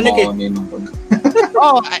na binalik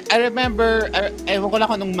I remember, ewan ko lang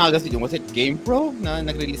kung anong magazine yung, was it GamePro na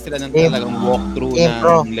nag-release sila ng talagang walkthrough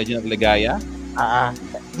ng Legend of Ligaya?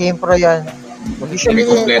 GamePro yan. May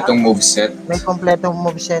kompletong moveset. May kompletong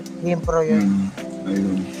moveset. GamePro yun.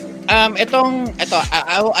 I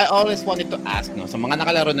always wanted to ask, sa mga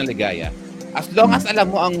nakalaro ng Ligaya, as long as alam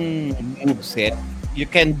mo ang moveset, you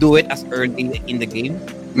can do it as early in the game?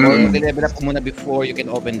 Or mag-level up muna before you can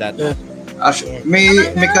open that? May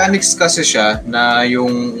mechanics kasi siya na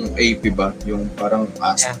yung AP ba? Yung parang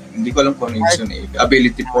hindi ko alam kung ano yung AP.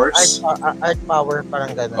 Ability Force? Art Power,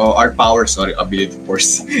 parang gano'n. Art Power, sorry. Ability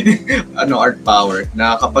Force. Art Power.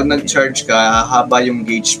 Na kapag nag-charge ka, haba yung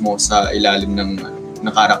gauge mo sa ilalim ng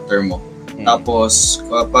character mo. Tapos,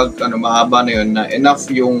 kapag mahaba na yun, na enough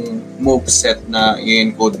yung moveset na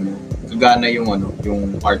i-encode mo, gagana yung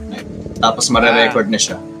art na yun. Tapos, mare-record na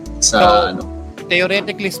siya sa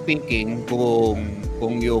theoretically speaking,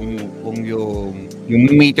 kung yung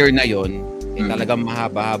meter na yon talagang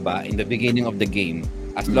mahaba-haba in the beginning of the game,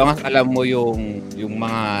 as long as alam mo yung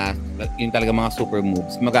talagang mga super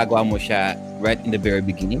moves, magagawa mo siya right in the very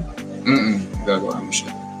beginning. Gagawa mo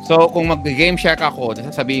siya. So kung mag-game share ako,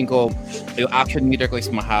 sasabihin ko yung action meter ko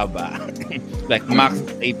is mahaba. Like max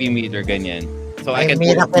AP meter ganyan. So I can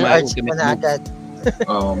Miracle Arts ko na agad.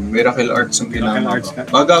 Miracle Arts yung ginagawa.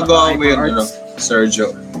 Magagawa mo yun,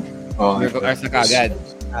 Sergio. Miracle Arts na kagad.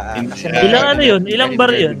 Ilang yun? Ilang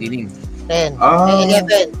bar yun? 10.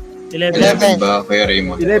 11. 11 ba? Kaya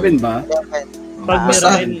Raymond. 11 ba? 11. Pag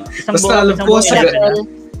meron, isang alam ko sa 11.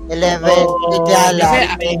 Ideala.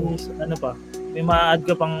 May ma-add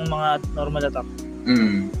ka pang mga normal attack.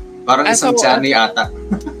 Parang isang chani ata.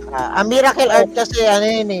 Ang Miracle Art kasi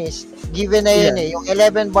given na yun yung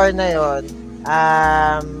 11 bar na yun,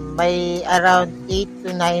 may around 8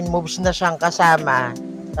 to 9 moves na siyang kasama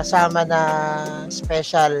na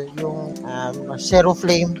special yung Zero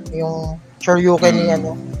Flame, yung Shoryuken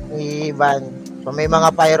ni Ivan. So may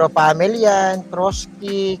mga Pyro Pamel yan, Cross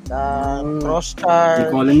Kick, Cross Star. Hindi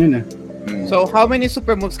ko alam yun So how many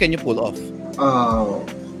super moves can you pull off?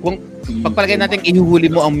 Kung pagpalagay natin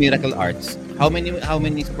ihuhuli mo ang Miracle Arts, how many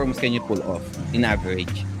super moves can you pull off in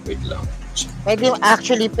average? Wait lang. Pwede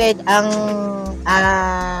ang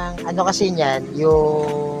kasi niyan,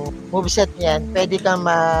 yung moveset niyan, pwede kang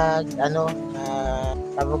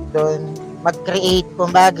tawag doon, mag-create,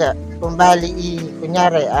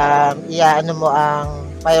 kunyari, iaano mo ang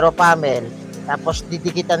Pyro Pamel, tapos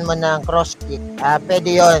didikitan mo ng cross kick. Pwede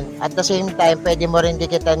yon. At the same time, pwede mo rin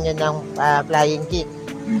dikitan yun ng flying kick.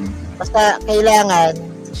 Basta kailangan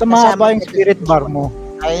sa mahaba yung spirit bar mo.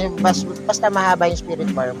 Basta mahaba yung spirit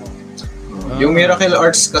bar mo. Yung Miracle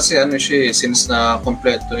Arts kasi since na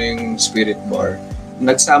kompleto yung spirit bar,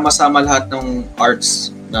 nagsama-sama lahat ng arts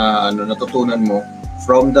na natutunan mo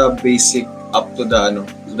from the basic up to the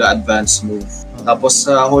advanced move. Tapos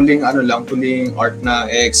sa huling art na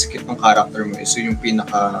i-execute ng character mo, so yung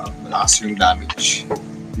pinaka-malakas yung damage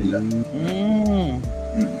nila.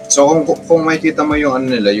 So kung makikita mo yung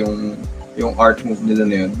yung art move nila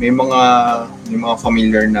na yun, may mga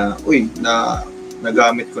familiar na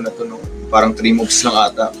nagamit ko na to parang 3 moves lang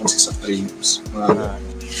ata, consist of 3 moves.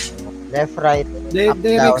 Left, right, up, Direct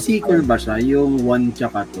down. sequel ba siya? Yung 1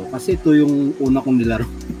 tsaka 2? Kasi ito yung una kong nilaro.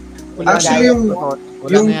 Actually,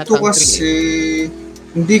 Wala yung na 2 yata ang 3 kasi,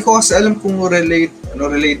 hindi ko kasi alam kung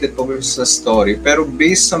related pa ba sa story. Pero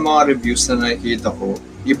based sa mga reviews na nakikita ko,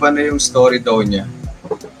 iba na yung story daw niya.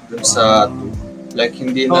 Dun sa 2. Like,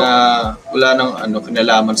 hindi na, wala nang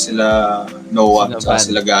kinalaman sila Noah, Sila sa Van.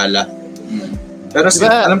 sila Gala. Pero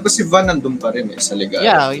Diba? alam ko si Van nandun pa rin sa Legala.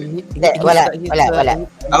 Yeah, Wala.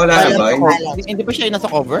 Wala na ba? Wala. Hindi ba siya yung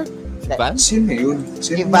nasa cover? Si Van? Sino yun?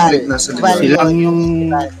 Si Sino Val. yung nasa Val Legala? Silang yung...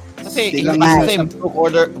 Kasi Silang he's yung the same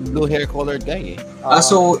blue hair colored guy eh.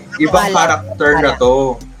 So, ibang Wala. character na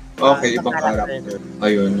to. Okay, ibang character.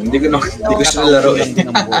 Ayun, hindi ko siya nalaro eh.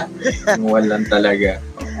 Walang talaga.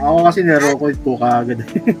 Ako kasi nilaro ko ito kaagad.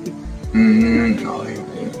 Okay.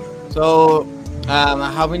 So,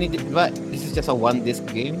 how many diba? This is just a one disc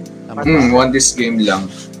game? One disc game lang.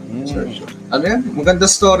 Mm. Ano yan? Maganda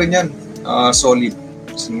story niyan. Solid.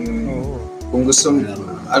 Kung gusto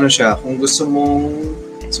kung gusto mong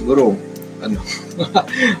siguro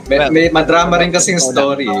may madrama rin kasing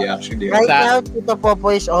story actually. Right now, Tito Popo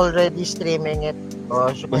is already streaming it.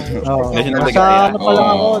 So kung Legend of the Nasa Gaia. ano pa lang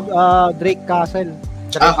ako, Drake Castle.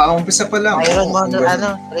 Kaumpisa pa lang. Iron Man,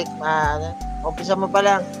 Drake, umpisa mo pa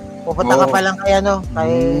lang. Pupunta ka pa lang kay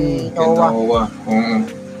Noah.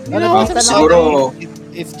 Siguro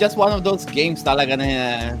It's just one of those games talaga na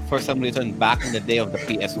for some reason back in the day of the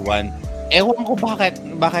PS1. Ewan ko kung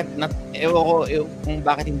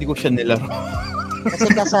bakit hindi ko siya nilaro.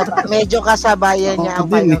 Kasi medyo kasabayan niya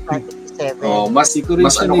ang Final Fantasy 7. Mas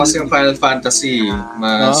kasi yung Final Fantasy,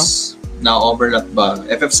 mas na-overlap ba?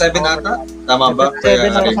 FF7 ata? Tama ba?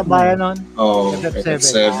 FF7 ang kasabayan nun.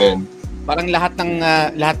 FF7. Parang lahat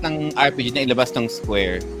ng RPG na ilabas ng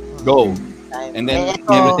Square, go. And then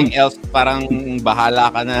everything else parang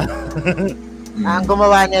bahala ka na. Ang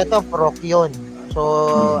gumawa nito Procyon.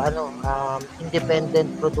 So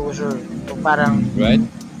independent producer. So parang right?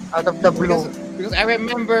 Out of the blue. Because I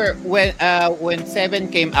remember when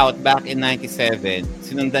 7 came out back in 97,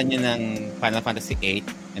 sinundan niya ng Final Fantasy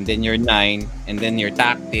 8 and then your 9 and then your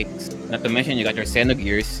Tactics. Not to mention you got your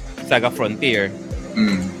Xenogears, Saga Frontier,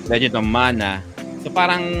 Legend of Mana. So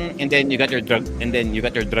parang and then you got your Dragoon.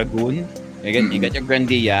 You got your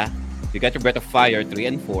Grandia, you got your Breath of Fire 3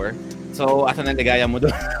 and 4. So, asa na ligaya mo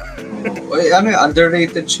doon?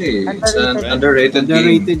 Underrated siya eh. It's an underrated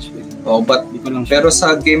game. Pero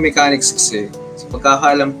sa game mechanics kasi, sa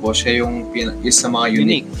pagkakalam ko, siya yung isa sa mga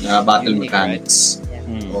unique na battle mechanics.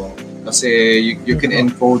 Right? Kasi you can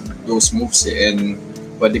encode those moves and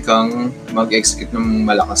pwede kang mag-execute ng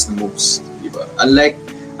malakas na moves. Diba?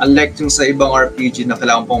 Unlike yung sa ibang RPG na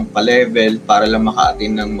kailangan pong pa-level para lang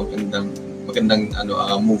maka-attain ng magandang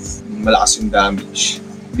move, malakas yung damage.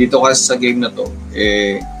 Dito kasi sa game na to,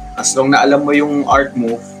 as long na alam mo yung art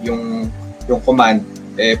move, yung command,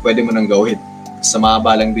 pwede mo nang gawin. Sa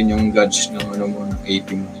mahaba lang din yung gauge ng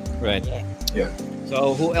AP mo. Right. Yeah.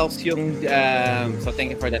 So who else yung so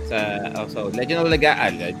thank you for that also Legend of the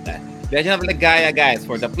Gaia guys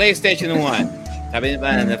for the PlayStation 1. Sabi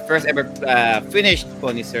niya the first ever finished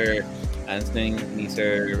po ni Sir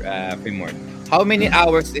Primor. How many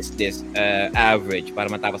hours is this average para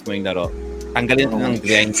matapos mo yung laro? Tanggalin natin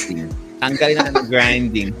ng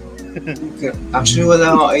grinding. Actually,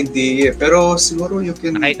 wala akong idea. Pero siguro you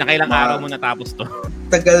can... Nakailang araw mo natapos to?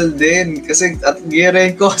 Tagal din. Kasi at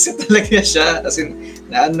giren ko kasi talaga siya. As in,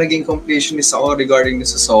 naging completionist ako regarding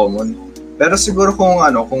sa summon. Pero siguro kung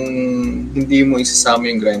hindi mo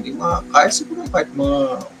isasama yung grinding, kaya siguro kahit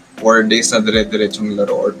mga 4 days na dire-diretsong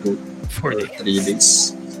laro or 2 or 3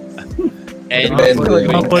 days. And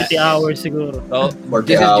mga 40 hours siguro. So,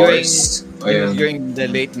 40 hours. During the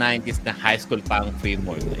late 90s na high school pa ang free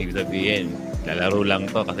mode. Ibig sabihin, lalaro lang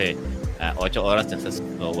to kasi 8 oras na sa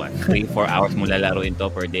 3-4 hours mo lalaroin to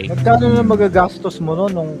per day. Magkano na magagastos mo no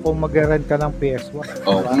kung mag-rent ka ng PS1?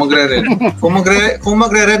 Kung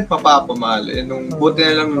magre-rent, mapapamahal. Nung buti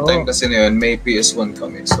na lang nung time kasi na yun, may PS1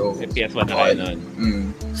 kami. So, may PS1 na kayo nun.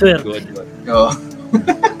 Sir. Good.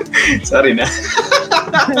 Sorry na.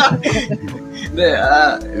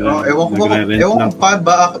 Ewan ko pa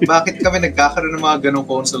bakit kami nagkakaroon ng mga ganong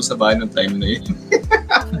console sa bahay ng time na yun.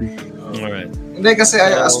 Alright. Hindi kasi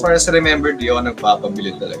as far as I remember, di ako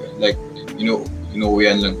nagpapabili talaga. Like,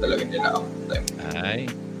 inuuwian lang talaga nila ako ng time. Ay,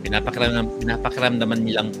 pinapakiramdaman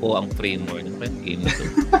nilang po ang framework ng game na to.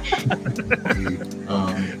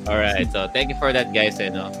 Alright, so thank you for that guys.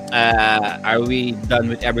 Are we done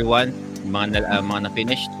with everyone? Mga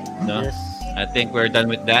na-finished? No? Yes. I think we're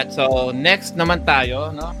done with that. So next naman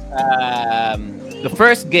tayo, no? The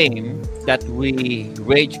first game that we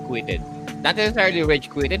rage quitted not necessarily rage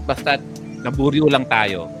quitted, basta naburiw lang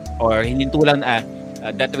tayo. Or hininto lang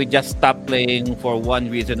that we just stop playing for one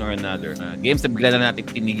reason or another. Games na bigla na natin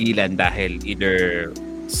tinigilan dahil either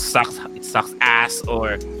it sucks ass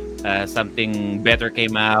or something better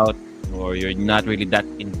came out or you're not really that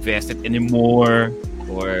invested anymore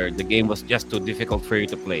or the game was just too difficult for you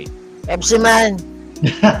to play. Pepsi Man.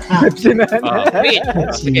 Preach!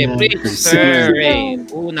 Sige, preach, Sir Ray.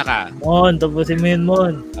 Una ka. Mon, tapusin mo yun,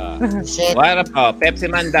 Mon. Shit. What up? Pepsi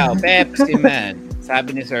Man daw. Pepsi Man.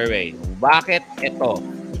 Sabi ni Sir Ray. Bakit ito?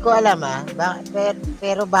 Hindi ko alam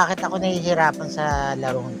pero bakit ako nahihirapan sa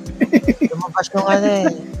larong? Lumabas yung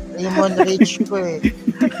Lemon Rage ko eh.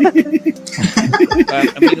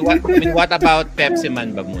 What about Pepsi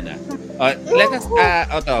Man ba muna? Let us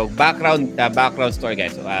background story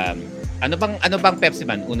guys. So, ano bang Pepsi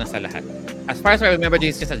Man una sa lahat? As far as I remember,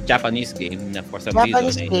 this is just a Japanese game na for some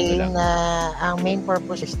Japanese reason game na ang main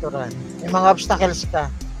purpose is to run. May mga obstacles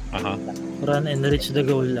ka. Run and reach the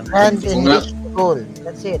goal lang. Run and reach the goal.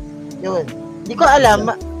 That's it. Yun. Hindi ko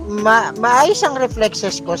alam, maayos ang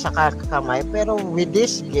reflexes ko sa kamay, pero with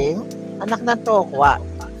this game, anak ng tokwa.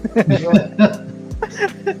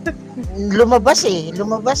 Lumabas eh.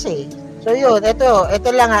 So yun, ito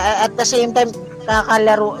lang at the same time,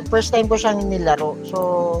 first time ko siyang nilaro.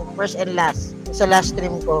 So, first and last. Sa last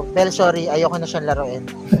stream ko, sorry, ayoko na siyang laruin.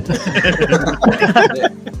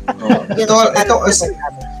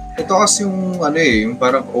 Ito kasi yung yung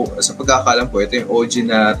parang sa pagkakalam ko, ito yung OG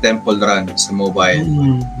na Temple Run sa mobile.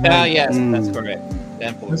 Yes, that's correct.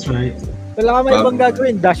 Temple. That's right. Wala ka may ibang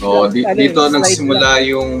gagawin. Dash lang. Dito nagsimula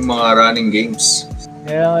yung mga running games.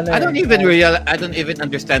 I don't even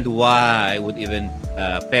understand why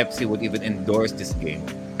Pepsi would even endorse this game.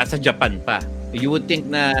 At sa Japan pa. You would think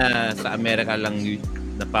na sa Amerika lang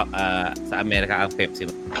sa Amerika ang Pepsi.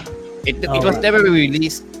 It was never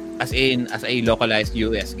released as a localized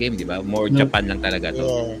US game, di ba? More Japan lang talaga to.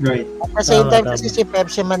 Yeah. Right. At the same time kasi si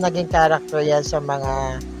Pepsi Man naging character yan sa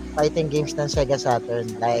mga fighting games ng Sega Saturn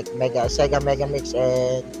like Sega Mega Mix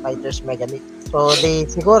and Fighters Mega Mix. So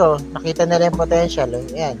siguro nakita nila yung potential.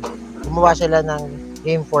 Yan. Gumawa sila ng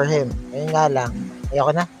game for him. Ayun nga lang.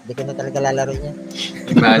 Ayoko na. Hindi ko na talaga lalaro niya.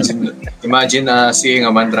 Imagine seeing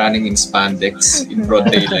a man running in spandex in broad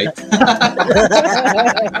daylight.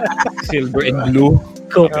 Silver and blue.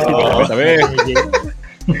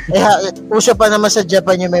 Uso pa naman sa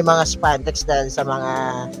Japan yung may mga spandex dahil sa mga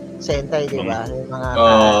Sentai, di ba? Yung mga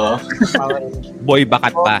Power Rangers. Boy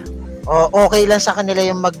bakat pa. Okay lang sa kanila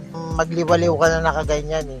yung magliwaliw ka na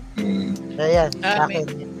nakaganyan eh. So yan, sa akin.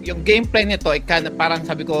 Yung gameplay nito, parang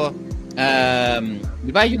sabi ko,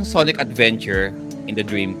 di ba yung Sonic Adventure in the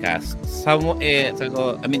Dreamcast? Sabi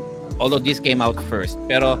ko, although this came out first,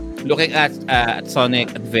 pero looking at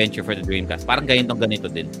Sonic Adventure for the Dreamcast, parang ganito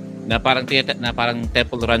din. Na parang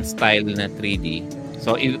Temple Run style na 3D.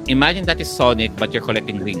 So imagine that is Sonic but you're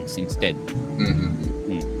collecting rings instead.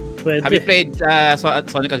 Have you played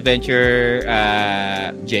Sonic Adventure,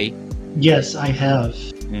 Jay? Yes, I have.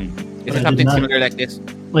 Is it something similar like this?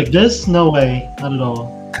 Like this? No way. Not at all.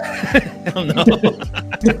 No.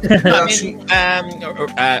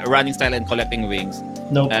 Running style and collecting rings.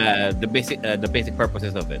 Nope. The basic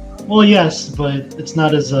purposes of it. Well, yes, but it's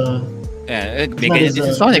not as because this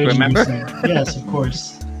is Sonic, remember? Yes, of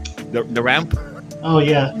course. The ramp? Oh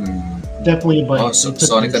yeah. Definitely, but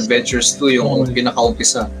Sonic Adventures 2 yung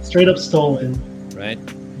pinaka-umpisa. Straight up stolen. Right?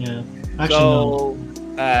 Yeah. Actually,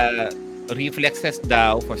 reflexes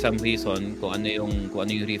daw for some reason kung ano yung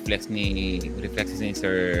reflexes ni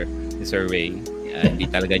Sir Ray, hindi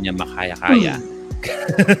talaga niya makaya-kaya.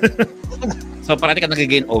 So parati ka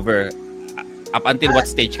nag-gain over up until what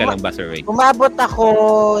stage ka lang ba, Sir Ray? Umabot ako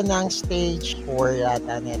ng stage 4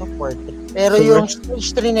 yata nito, 40. Pero yung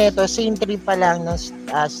stage 3 nito, scene 3 pa lang ng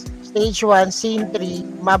stage 1, scene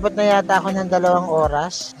 3, umabot na yata ako ng 2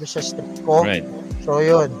 oras doon sa street ko. Right. So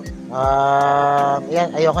yun.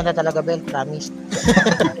 Yan, ayoko na talaga, Bel, promise.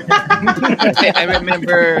 I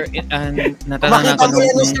remember natanong Makita mo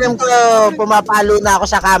yung stream ko, pumapalo na ako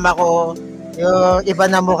sa kama ko. Yung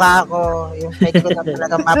iba na mukha ko, yung height ko na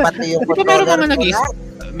talaga mapati yung controller ko.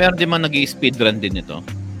 Meron din mga nag-speedrun din ito.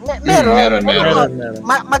 Meron.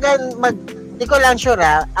 Di ko lang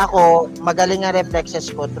sure ako, magaling ang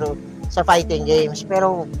reflexes ko through sa fighting games.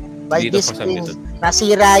 Pero by Dito this game,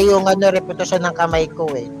 nasira yung reputasyon ng kamay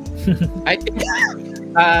ko eh. I think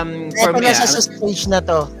for me, sa stage na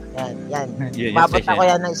to. Yan. Mabot ako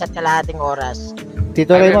yan ng 1.5 oras.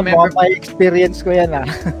 Tito Raymond, mukhang experience ko yan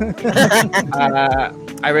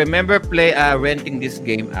I remember renting this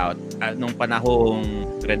game out nung panahong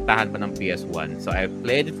rentahan pa ng PS1. So I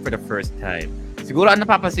played it for the first time. Siguro ang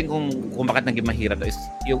napapansin kung bakit naging mahirap is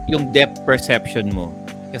yung depth perception mo.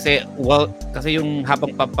 Kasi yung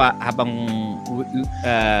habang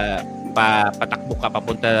patakbo ka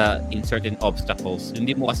papunta in certain obstacles,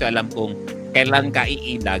 hindi mo kasi alam kung kailan ka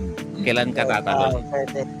iilag, kailan ka tatalon.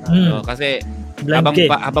 No, kasi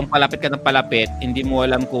habang palapit ka ng palapit, hindi mo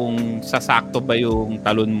alam kung sasakto ba yung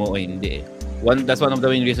talon mo o hindi. That's one of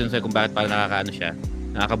the main reasons kung bakit parang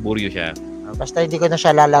nakakaburyo siya. Basta hindi ko na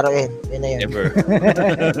siya lalaroin. Yun na yun. Never.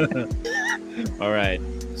 Alright.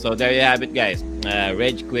 So there you have it, guys.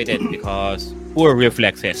 Reg quitted because poor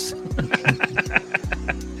reflexes.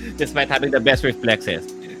 Despite having the best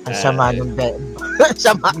reflexes. Ang sama ng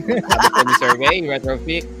sama. Sabi ko ni Survey,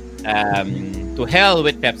 Retrofic, to hell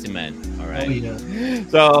with Pepsi Man. Alright. Oh, yeah.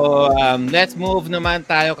 So, let's move naman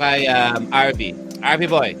tayo kay RV. RV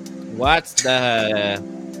boy, what's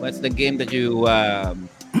the game that you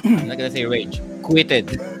I'm not gonna say rage, quitted?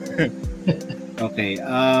 Okay.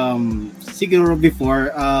 Siguro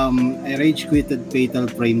before, I rage quitted Fatal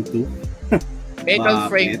Frame 2. Fatal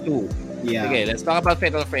Frame 2. Yeah. Okay, let's talk about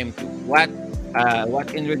Fatal Frame 2. What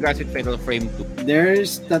in regards with Fatal Frame 2?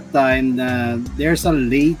 There's the time na there's a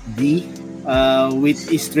lady with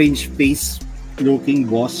a strange face looking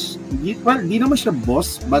boss. Di naman siya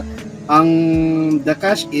boss, but the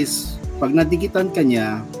catch is pag nadikitan ka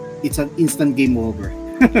niya, it's an instant game over.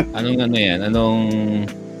 Anong yan?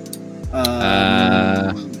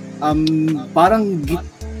 Parang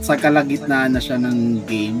sa kalagitnaan na siya ng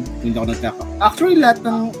game. Hindi ako Actually,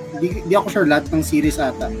 di ako sure lahat ng series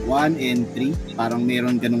ata. 1 and 3, parang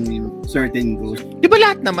meron ganung certain goals. Di ba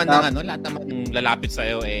lahat naman ng lalapit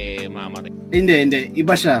sa'yo mamatay? Hindi.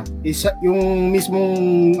 Iba siya. Yung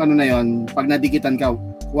mismong na yon, pag nadikitan ka,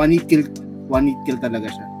 one hit kill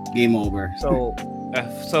talaga siya. Game over.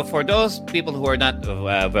 So for those people who are not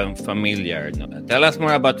familiar, tell us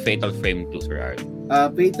more about Fatal Frame 2, Sir Art.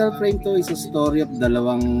 Fatal Frame 2 is a story of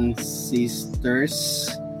dalawang sisters.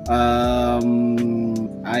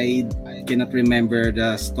 I cannot remember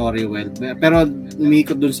the story well. Pero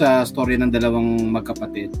umiikot dun sa story ng dalawang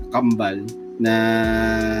magkapatid, kambal, na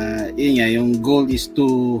yun nga, yung goal is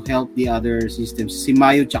to help the other systems. Si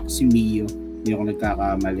Mayo tsaka si Mio. Hindi ako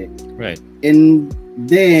nagkakamali. Right. And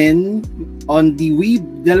then, on the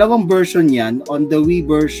Wii, dalawang version yan. On the Wii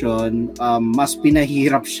version, mas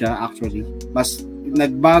pinahirap siya actually. Mas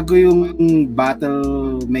nagbago yung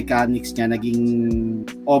battle mechanics niya, naging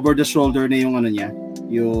over the shoulder na yung niya,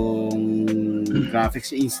 yung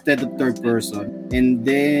graphics instead of third person. And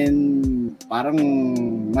then parang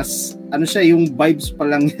mas siya, yung vibes pa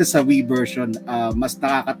lang niya sa Wii version, mas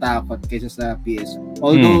nakakatakot kaysa sa PS.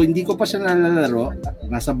 Although hindi ko pa siya nalalaro,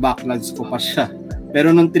 nasa backlogs ko pa siya.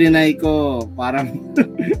 Pero nung trinay ko, parang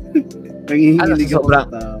nangihilig ako.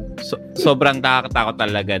 Sobrang nakakatakot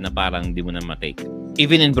talaga na parang di mo na matake.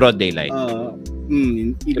 Even in broad daylight.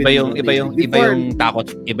 Iba yung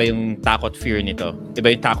takot fear nito.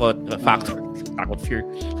 Iba yung takot factor. Takot fear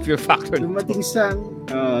factor. Dumating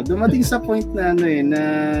sa point na na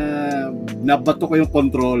nabato ko yung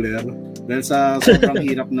controller dahil sa sobrang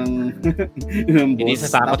hirap ng boss. Hindi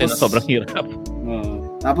sa takot yun, sobrang hirap.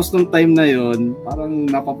 Tapos nung time na yon, parang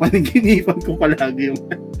napapanaginipan ko palagi yung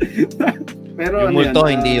pero yung multo,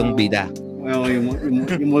 hindi yung bida. Yung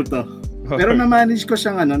multo. Pero na-manage ko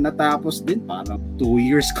siyang natapos din, parang 2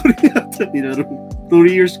 years ko rin yata nilaro. 2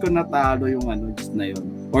 years ko natalo yung just na yun.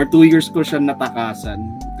 Or 2 years ko siya natakasan.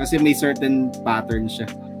 Kasi may certain pattern siya.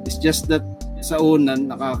 It's just that sa una,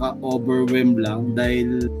 nakaka-overwhelm lang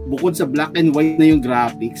dahil bukod sa black and white na yung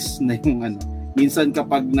graphics, na yung minsan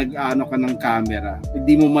kapag nag-ano ka ng camera,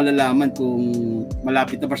 hindi mo malalaman kung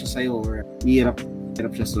malapit na ba siya sa'yo or hirap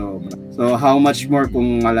siya sobra. So how much more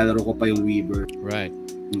kung malalaro ko pa yung Weaver. Right.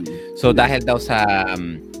 So dahil daw sa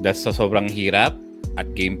sobrang hirap at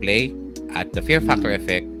gameplay at the fear factor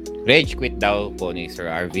effect, rage quit daw po ni Sir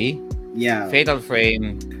RV. Yeah. Fatal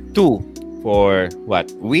Frame 2 for what?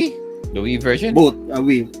 Wii? The Wii version? Both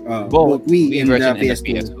Wii and version the and the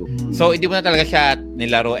PS2. So hindi mo na talaga siya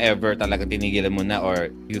nilaro ever, talagang tinigilan mo na,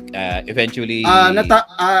 or you eventually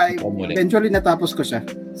eventually natapos ko siya.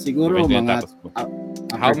 Siguro mga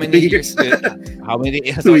how many years? How many?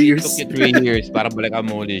 So 2 years. It took you 3 years para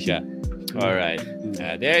balikan mo ulit siya. All right.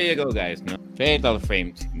 There you go, guys. No? Fatal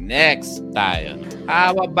Frame. Next tayo.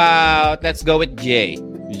 How about, let's go with Jay.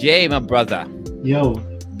 Jay, my brother. Yo.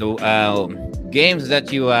 The games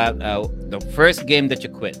that you the first game that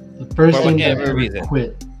you quit. The first for game that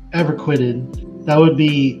I ever quitted. That would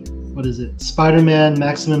be, what is it? Spider-Man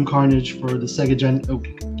Maximum Carnage for the Sega Gen. Oh,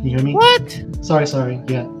 can you hear me? What? Sorry.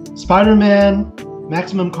 Yeah. Spider-Man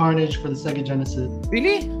Maximum Carnage for the Sega Genesis.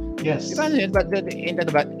 Really? Yes. Di ba ano yun? But ain't that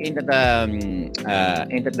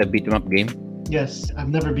the beat 'em up game? Yes. I've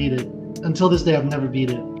never beat it. Until this day, I've never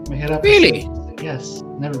beat it. Really? Yes.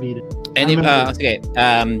 Never beat it. Any remember. okay.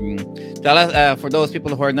 Tell us for those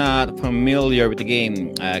people who are not familiar with the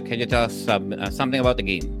game. Can you tell us something about the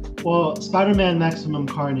game? Well, Spider-Man Maximum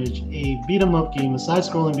Carnage, a beat 'em up game, a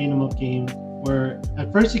side-scrolling beat 'em up game, where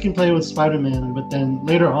at first you can play with Spider-Man, but then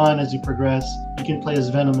later on, as you progress, you can play as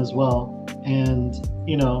Venom as well. And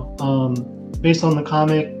based on the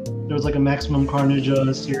comic, there was like a Maximum Carnage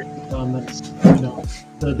series that's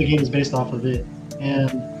the game is based off of it.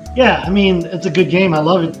 And yeah, I mean, it's a good game. I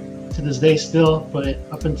love it to this day still, but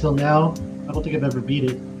up until now, I don't think I've ever beat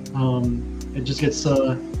it. It just gets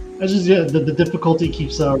the difficulty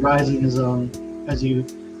keeps rising as you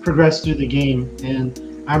progress through the game. And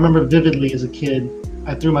I remember vividly as a kid,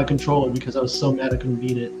 I threw my controller because I was so mad I couldn't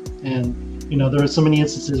beat it. And there were so many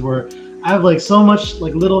instances where I have like so much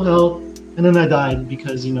like little health, and then I died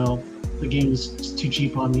because the game was just too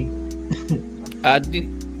cheap on me.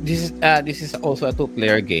 This is also a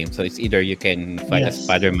two-player game, so it's either you can fight as Yes.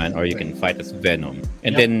 Spider-Man or you can fight as Venom,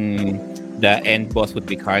 and Yep. then the end boss would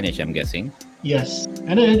be Carnage, I'm guessing. Yes,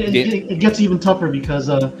 and it gets even tougher because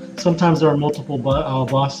sometimes there are multiple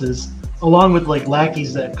bosses, along with like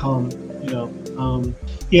lackeys that come.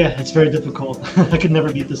 Yeah, it's very difficult. I could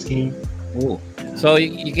never beat this game. Ooh. So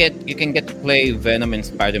you can get to play Venom and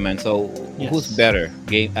Spider-Man. So who's Yes. better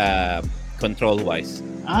game control-wise?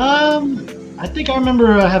 I think I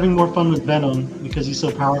remember having more fun with Venom because he's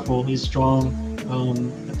so powerful. He's strong.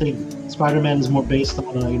 I think Spider-Man is more based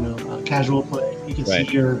on casual play. You can Right.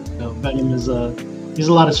 see here Venom is he's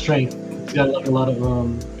a lot of strength. He's got like a lot of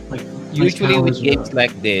like nice Usually with powers, games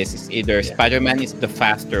like this, it's either Yeah. Spider-Man is the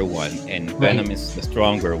faster one and Right. Venom is the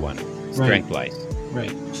stronger one, strength-wise,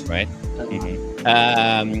 right. right?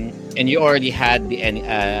 And you already had the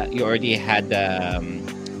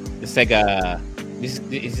the Sega. This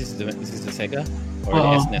is the Sega or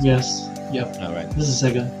the SNES? Yes. Yep. All right. This is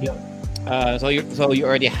Sega. Yep. So you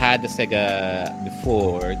already had the Sega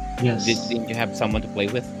before. Yes. Didn't you have someone to play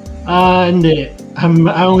with? And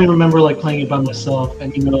I only remember like playing it by myself,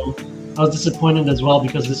 and I was disappointed as well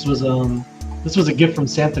because this was a gift from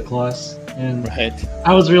Santa Claus, and Right.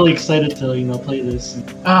 I was really excited to play this.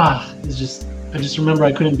 I just remember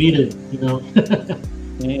I couldn't beat it.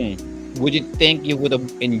 Would you think you would have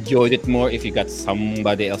enjoyed it more if you got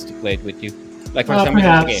somebody else to play it with you? Like for example,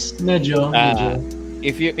 okay, Perhaps medyo.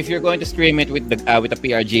 if you're going to stream it with the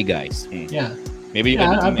PRG guys, Yeah. maybe you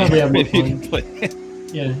Yeah, can I probably have more maybe you fun. can play.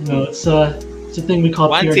 Yeah, it's a thing we call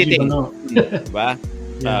One PRG sitting. Bano. Diba?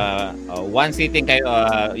 Yeah. One sitting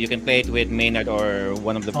kayo, you can play it with Maynard or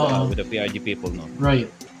one of the with the PRG people, no? Right.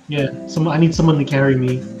 Yeah. I need someone to carry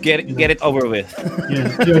me. Get it over with.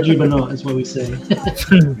 Yeah. PRG Bano is what we say.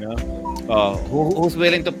 No? Who's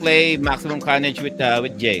willing to play Maximum Carnage with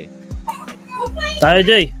Jay? Tayo,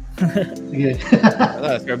 Jay. Okay.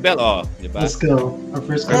 Sir Bell, diba? Let's go. Our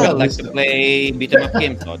first Sir Bell call. likes to play beat 'em up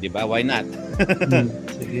games, diba? Why not?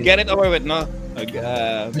 Sige. Get it over with, no? I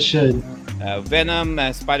should. Venom,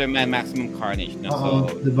 Spider-Man, Maximum Carnage, no?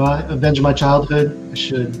 So, Diba? Avenge my childhood. I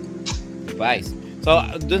should. device. So,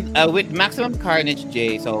 with Maximum Carnage,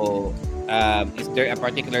 Jay, so is there a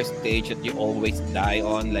particular stage that you always die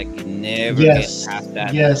on? Like, you never Yes. get past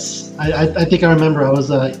that? Yes. I think I remember. I was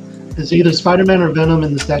it's either Spider-Man or Venom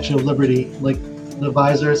in the Statue of Liberty. Like the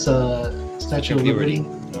visor's Statue of Liberty.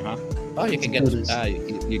 Uh-huh. Oh, you can get So it is.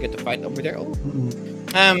 you get to fight over there. Oh.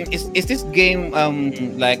 Mm-mm. Is this game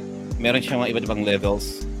like meron siyang mga iba't ibang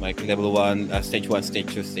levels, like level 1, stage 1, stage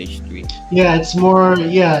 2, stage 3? Yeah, it's more.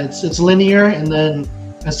 Yeah, it's linear, and then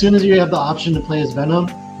as soon as you have the option to play as Venom,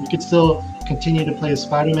 you can still continue to play as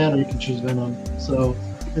Spider-Man, or you can choose Venom. So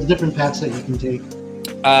there's different paths that you can take.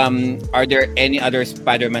 Are there any other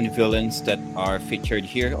Spider-Man villains that are featured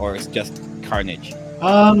here, or is just Carnage?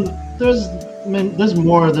 There's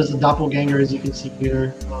more. There's the doppelganger, as you can see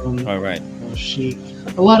here. All right. Sheik.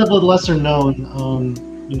 A lot of the lesser known.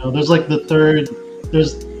 There's like the third.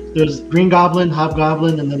 There's Green Goblin,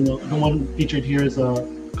 Hobgoblin, and then the one featured here is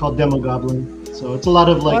called Demo Goblin. So it's a lot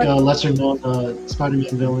of like lesser known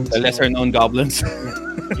Spider-Man villains. The lesser known goblins.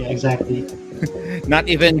 Yeah, exactly. Not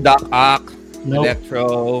even Doc Ock, Nope.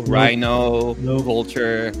 Electro, Rhino, Nope.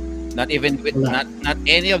 Vulture. Not even with not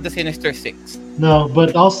any of the Sinister Six. No,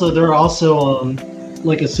 but also there are also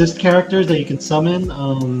like assist characters that you can summon.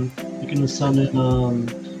 You can summon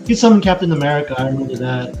Captain America. I remember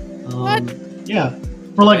that. Yeah,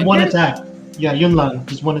 for like one attack. Yeah, yun lang,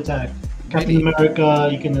 just one attack. Captain America.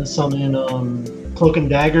 You can summon Cloak and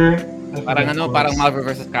Dagger. I Parang forget what parang else. Marvel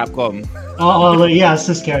vs. Capcom. Yeah,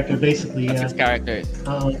 assist character basically. Yeah. Assist characters.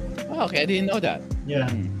 Oh, okay, I didn't know that. Yeah,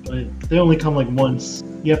 but they only come like once.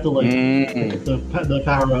 You have to like pick the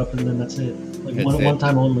power up, and then that's it. Like That's one it.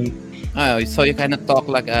 time only. So you kind of talk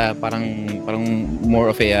like parang more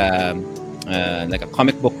of a like a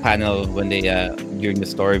comic book panel when they during the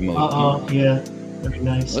story mode. Yeah, very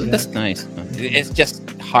nice. Well, yeah. that's nice. It's just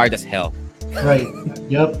hard as hell. Right.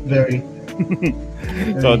 Yep. Very.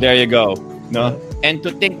 So there you go. No, and to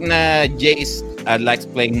think na Jace likes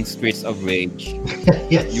playing Streets of Rage.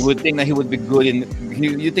 Yes. You would think that he would be good in.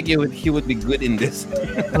 You think he would be good in this?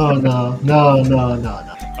 Oh no.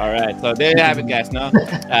 All right, so there you have it, guys. No,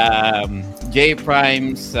 J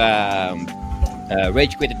Prime's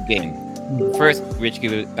Rage Quitted game. First Rage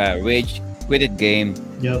Quitted game.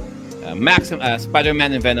 Yep.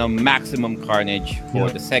 Spider-Man and Venom Maximum Carnage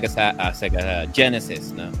for the Sega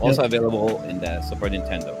Genesis. No? Also available in the Super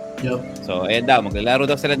Nintendo. Yep. So, ayan daw, maglalaro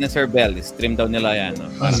daw sila ni Sir Bell. Stream daw nila yan. No?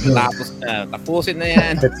 Let's go. Tapusin na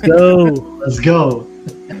yan. Let's go. Let's go.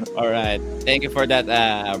 Alright. Thank you for that,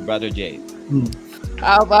 Brother Jay. Hmm.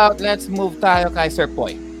 How about let's move tayo kay Sir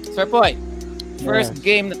Poy. Sir Poy, first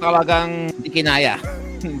game na talagang hindi kinaya.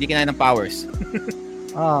 Hindi kinaya ng powers.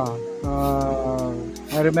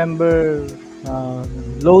 I remember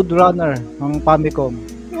Load Runner ng Famicom.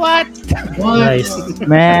 What? Nice.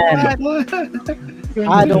 Man,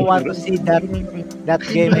 I don't want to see that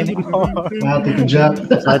game anymore. Wow, Tito Jack.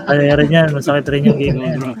 Masakit rin yan. Masakit rin yung game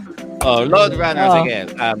na yan. Oh, Load Runner, sige.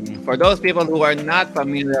 For those people who are not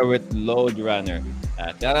familiar with Load Runner,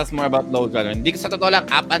 tell us more about Load Runner. Hindi ko sa totoo lang,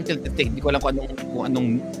 up until today, hindi ko alam kung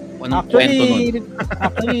anong kwento nun.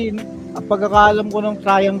 Actually, ang pagkakaalam ko ng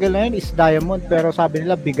triangle na yun is diamond, pero sabi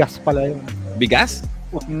nila bigas pala yun. Bigas?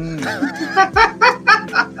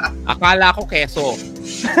 Akala ko keso.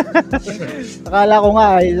 Akala ko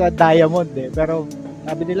nga ay diamond eh, pero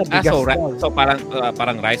sabi nila bigas. So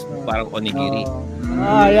parang rice, parang onigiri.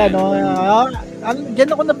 Yan o.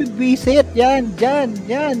 Diyan ako nabibwisit. Yan.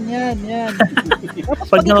 Tapos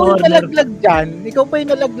pag ikaw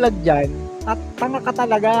yung nalaglag dyan, tanga ka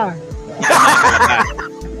talaga.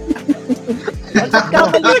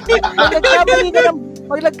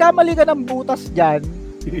 Pag nagkamali ka ng butas dyan,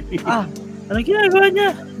 anong ginagawa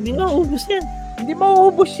niya? Hindi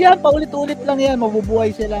mauubos yan. Paulit-ulit lang yan. Mabubuhay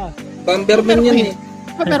sila. Bomberman yan eh.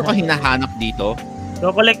 Meron kang hinahanap dito?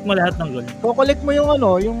 Ko-collect mo lahat ng gold. Ko-collect mo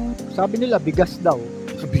yung sabi nila, bigas daw.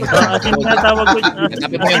 Kasi tinatawag ko.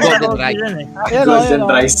 Hanapin mo yung golden rice. Golden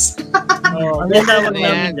rice. Ang tinatawag namin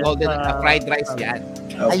dyan. Golden fried rice yan.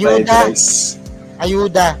 Fried rice.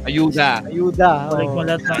 Ayuda. Collect mo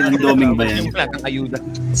lahat ng Sinandoming ba yan? Lahat ng ayuda.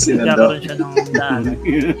 Nagkakaroon siya ng daan.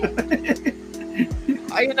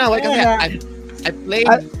 Ayun na, kasi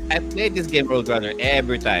I played this game Road Runner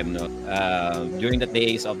every time, no. During the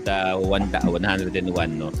days of the 101,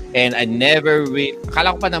 no. And I never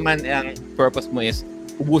akala ko pa naman ang purpose mo is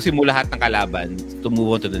ubusin mo lahat ng kalaban to move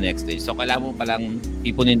on to the next stage. So kailangan mo palang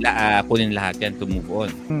kunin lahat yan to move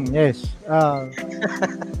on. Yes.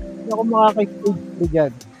 Hindi ako makaka-stage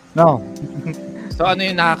dyan. No. So ano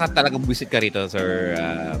yung nakakatalagang buwisit ka rito, Sir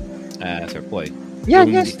Poy?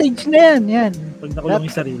 Yan, stage na yan. Pag nakulong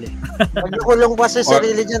yung sarili. Pag nakulong pa sa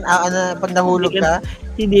sarili dyan, pag nahulog ka,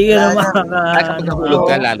 Hindi ka na Pag nahulog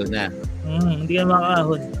ka, lalo na. Hindi ka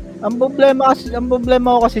makakahon. Ang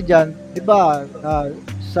problema ko kasi dyan, di ba,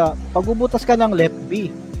 sa pagbubutas ka ng left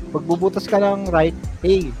B, pagbubutas ka ng right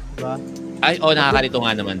A, di ba? Ay, nakakalito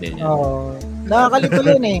nga naman din yan. Nakakalito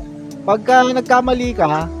yun eh. Pagka nagkamali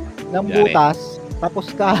ka ng butas, tapos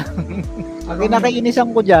ka, ang kinakainisan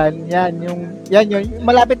ko dyan, yan yung,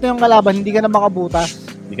 malapit na yung kalaban, hindi ka na makabutas.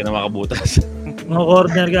 Mga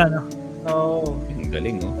corner ka, no? Oo.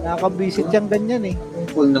 Galing, no? Nakakabisit yung ganyan eh.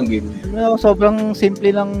 Full ng game. Sobrang simple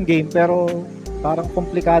ng game, pero parang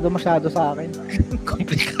komplikado masyado sa akin.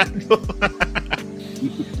 Komplikado.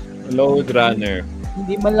 Load Runner.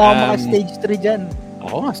 Hindi man lang ako maka-stage 3 dyan.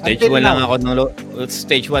 Oo nga, stage 1 lang ako ng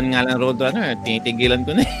stage 1 nga lang Road Runner. Tinitigilan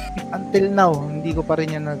ko na eh. Until now, hindi ko pa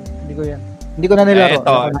rin yan hindi ko na nilaro.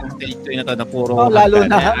 Ito, stage 2 na to na puro lalo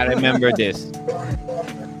na. I remember this.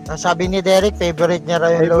 sabi ni Derek, favorite niya raw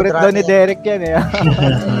yung Load Favorite daw Runner. ni Derek yan eh.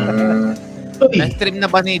 Na-stream na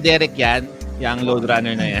ba ni Derek yan? Yung Load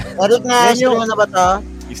Runner na yan. Derek nga, stream mo na ba to?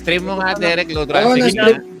 I-stream mo nga, Derek, Load Runner. Oo, Sige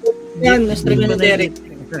na. na-stream ni Derek.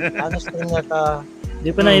 Stream niya to? Hindi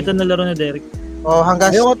pa na ito nalaro ni Derek.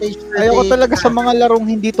 Hanggang stage 38. Ayoko talaga sa mga larong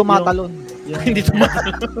hindi tumatalon. Hindi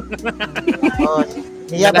tumatalon.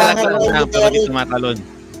 Niyabangan ko ni Hindi Derek. tumatalon.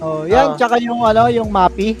 Yan, tsaka yung yung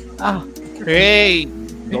Mappy. Hey!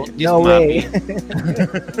 Don't diss No way.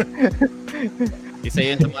 Isa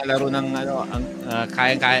yun sa mga laro ng ang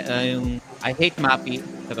kaya yung I hate Mappy.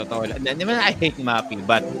 Sa totoo lang. Hindi man I hate Mappy,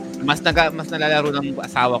 but mas nalalaro ng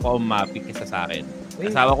asawa ko ang Mappy kaysa sa akin.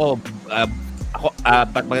 Asawa ko,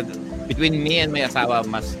 between me and my asawa,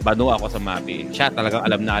 mas banu ako sa Mappy. Siya talagang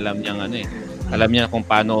alam niyang alam niya kung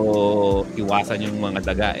paano iwasan yung mga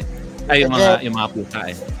daga eh. Ay, yung mga pusa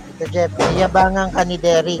eh. Ito, Jeff, yabangan ka ni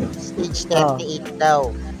Derek. Stage 38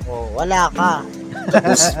 daw. Oh, wala ka.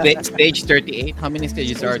 Stage 38? How many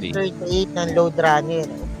stages are there? Stage 38 ng load runner.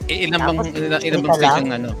 Ilan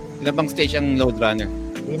bang stage ang load runner?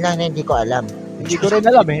 Yun lang na hindi ko alam. Hindi ko rin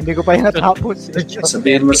alam eh. Hindi ko pa yun natapos.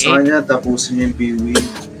 Sabihin mo sa kanya, tapusin niya yung B-Wing.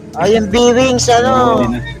 Yung B-Wings,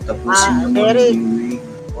 Tapusin niya mo Derek. yung B-Wing.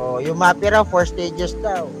 Yung Mappy raw, 4 stages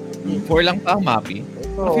daw. 4 lang pa ang Mappy?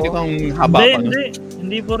 Oo. Hindi bang haba pa?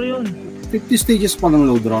 Hindi po rin yun. 50 stages pa ng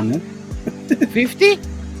load runner.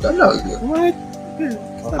 50? Talaga. What?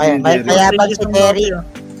 Mayabang si Derek.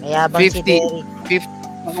 Mayabang si 50. Derek.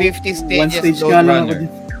 50 stages One stage load ka lang runner.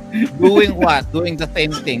 Doing what? Doing the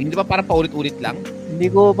same thing. Hindi ba parang paulit-ulit lang?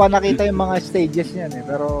 Hindi ko pa nakita yung mga stages niyan eh.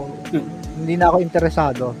 Pero hindi na ako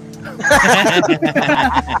interesado.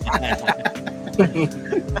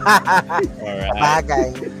 Alright. Bagay.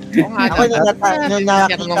 Ako nung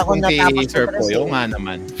nakita ko natapos Sir ko Poyo nga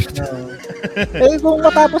naman. Eh kung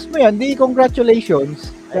matapos mo yan, di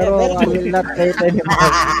congratulations. Pero I will not say it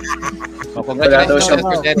anymore. Congratulations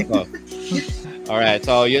for Jericho. Alright,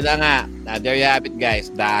 so yun na nga. There you have it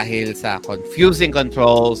guys. Dahil sa confusing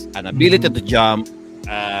controls, an ability to jump,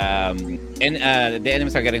 and the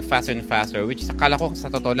enemies are getting faster and faster, which akala ko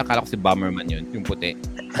sa totoo lang, akala ko si Bomberman yun, yung puti.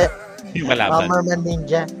 Yung malaban. Bomberman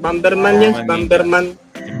Ninja. Bomberman yun, Bomberman.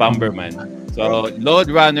 Si Bomberman. So,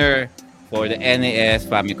 Load Runner for the NES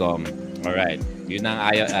Famicom. Alright. Yun ang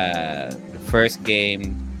the first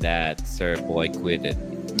game that Sir Boy quitted.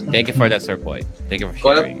 Thank you for that, Sir Boy. Thank you for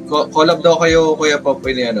sharing. Collab daw kayo, Kuya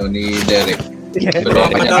Popoy, ni Derek.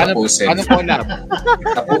 Tulungan kanya tapusin. Ano collab?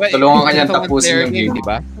 Tulungan kanya tapusin yung game.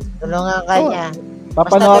 Diba? Tulungan kanya.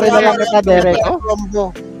 Papanoorin na lang kita, Derek. Combo.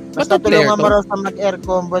 Basta tulungan mo raw sa mag-air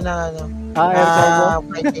combo ng air combo?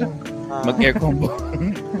 Fighting. Mag-air combo.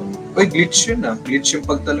 Uy, glitch yun Glitch yung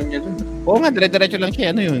pagtalon niya dun. Oo nga, dire-diretso lang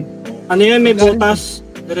siya. Ano yun? Ano yun, may butas.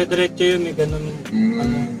 Dire-diretso yun, may ganun.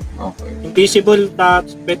 Okay. Invisible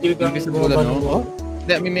touch, pwede kang Invisible ano?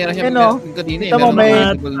 Hindi, may meron siya kanina. Kita mo may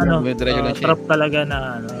diretso lang siya. Trap talaga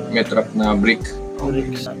na May trap na brick.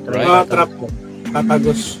 Trap.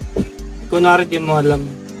 Tatagos. Kunwari di mo alam.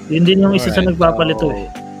 Yun din yung isa sa nagpapalito eh.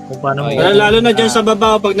 Kung paano mo. Lalo na dyan sa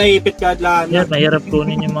baba pag naiipit ka at lahat. Yan, mahirap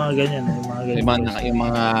kunin yung mga ganyan.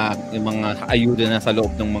 Yung mga ayuda na sa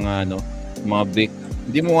loob ng mga mga brick.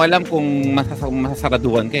 Hindi mo alam kung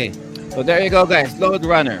masasaraduhan ka eh. So there you go guys, Load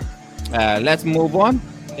Runner. Let's move on.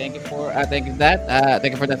 Thank you for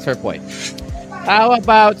that, Sir Poy. How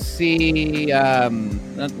about si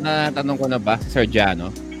natanong ko na ba si Sir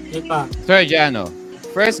Jano? Hindi pa. Sir Jano,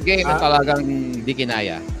 first game na talagang di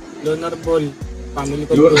kinaya. Lunar Ball. Family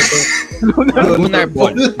computer. Lunar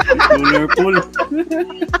Ball.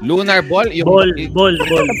 Lunar Ball? Yung Ball.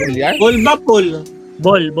 Bilyar? Ball ba pool?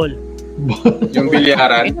 Ball. Yung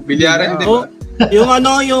bilyaran? Bilyaran, di ba? Yung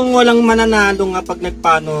yung walang mananalo nga pag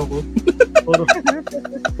nagpano ako.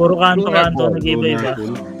 Puro kanto nag-iba-iba.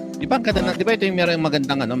 Di ba ito yung meron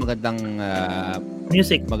magandang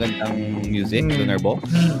music. Magandang music, Lunar Ball?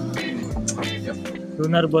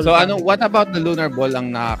 Lunar Ball. So what about the Lunar Ball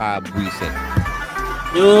ang nakakabuisit?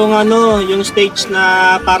 Yung stage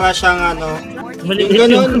na para siyang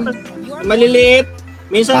maliliit.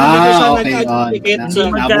 Minsan dito siya nag-advocate sa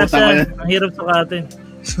magkasa. Ang hirap sukatin.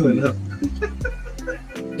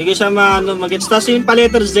 Hindi ko siya mag-gets. Tapos yung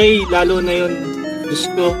pa-letter Z, lalo na yun.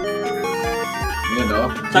 Diyos ko.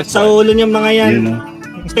 Sa ulo niyang mga yan.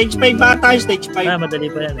 Stage 5 ba tayo? Stage 5.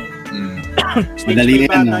 Madali pa yan eh. Madali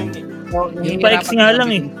yan. Yung pa-X nga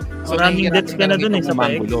lang eh. Maraming deaths ka na dun eh sa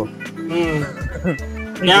pa-X.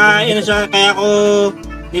 Kaya ako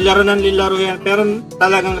nilaro yan. Pero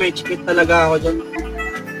talagang rage quit talaga ako dyan.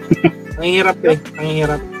 Ang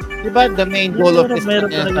hirap. Diba the main goal of this is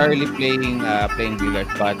entirely playing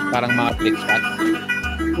billiards, but parang mga flick shot?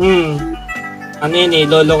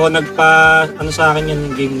 Lolo ko sa akin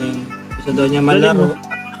yung game na yun. Gusto daw niya malaro.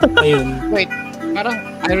 Ayun. Wait, parang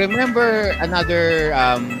I remember another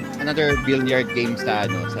billiard game sa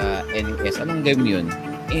NES. Anong game yun?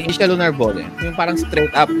 Hindi siya Lunar Ball eh. Yung parang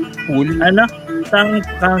straight up pool. Saan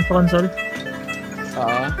console?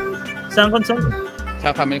 Saan console?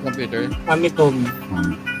 Sa family computer. Famicom.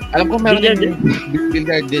 Alam ko meron din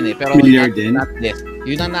billiard din eh, pero not this.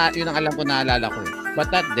 Yun ang alam ko, naalala ko.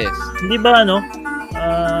 But not this. Hindi ba Ang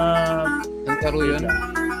karo yun?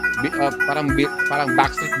 parang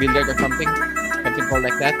backstreet billiard or something called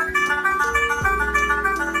like that.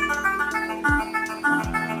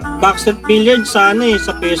 Backstreet Billiard sa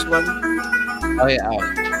sa PS1. Oh yeah,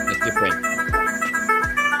 it's different.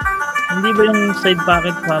 Hindi ba yung side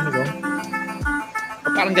packet Famicom?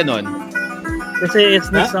 Parang ganon. Kasi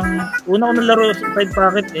SNES ang una ko nalaro side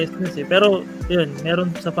packet SNES pero yun,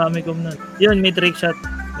 meron sa Famicom nun. Yun, may trick shot,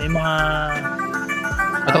 may mga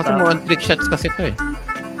At ako mo trick shots kasi to eh.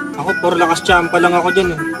 Ako, puro lakas champa lang ako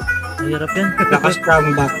dyan. Mahirap yan. Lakas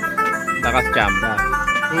chamba. Lakas chamba.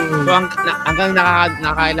 So hanggang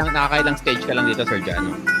nakakailang stage ka lang dito, Sir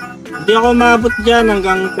Jano? Hindi ako maabot dyan,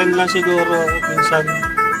 hanggang 10 lang siguro minsan.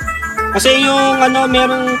 Kasi yung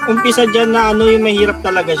merong umpisa dyan na yung mahirap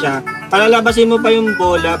talaga siya. Palalabasin mo pa yung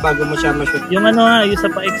bola bago mo siya ma-shoot. Yung yung sa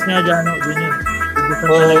pa-X nga dyan, dun yun. Gusto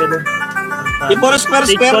Oo. talaga dun. Di po square.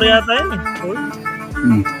 Stage 4 yata yun eh.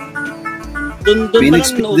 Doon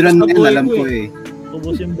Phoenix speedrun na alam ko eh.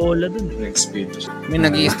 Ubus yung bola dun. May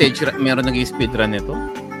meron nag-i-speedrun nito?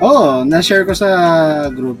 Oo, na-share ko sa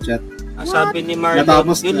group chat. Sabi ni Marlon,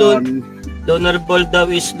 Natapos yung Lunar Ball daw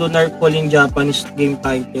is Lunar Ball in Japanese game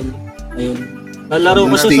title. Ayun. Nalaro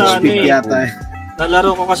ko siya sa yata eh.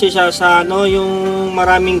 Nalaro ko kasi siya sa yung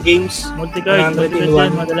maraming games. Multicard, 100 in 1.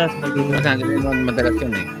 Madalas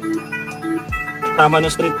yun eh. Tama ng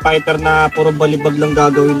Street Fighter na puro balibag lang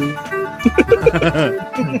gagawin.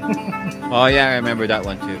 Oh yeah, I remember that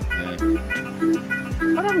one too.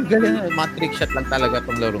 Parang galing, mga trick shot lang talaga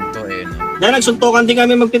tong larong to eh. No? Yan, nagsuntukan din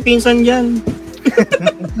kami magpipinsan dyan.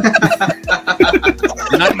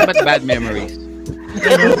 Nothing but bad memories.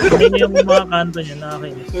 Hindi yung mga kanto niya,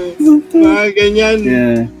 nakakainis. Mga ganyan.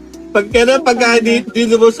 Yeah. Pagka di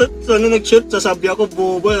mo sa nag-shoot, sasabi ako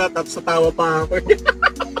bobo, tapos sa tawa pa ako.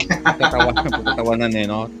 Pagkatawanan eh,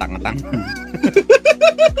 no? Tang-tang.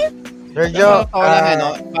 Sergio,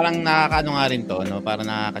 parang nakakaano nga rin to, no?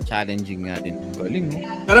 Parang nakaka-challenging nga din. Galing, no?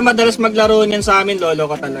 Pero madalas maglaro niyan sa amin,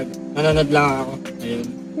 lolo ko talaga. Nanonood lang ako. Ayun.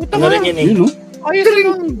 Ano rin yun eh. Yun, no? Ayos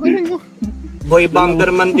lang, galing mo. Boy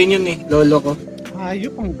Bomberman din yun eh, lolo ko.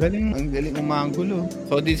 Ayop, ang galing umanggulo.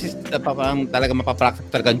 So this is talaga mapapractice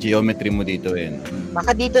talaga ang geometry mo dito eh. No?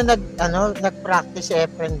 baka dito nag-practice si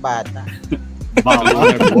Efren Bata.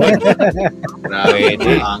 Grabe,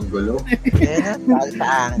 angulo. Yan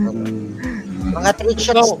sa angulo. Mga trick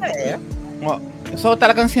shots na eh. So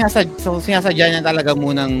talagang sinasadya niya talaga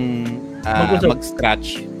munang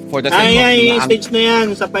mag-scratch for the sake Ay, stage na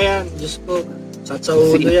yan, isa pa yan. Diyos ko, sa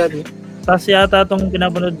ulo yan. Tapos yata itong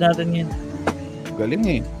pinapanood natin yun. Galing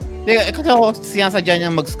eh. Kasi ako sinasadya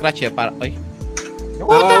niya mag-scratch eh. Para,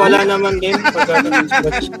 Wala naman din pagka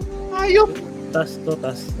nag-scratch. Ayop. Tas.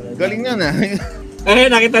 Galing yun ah.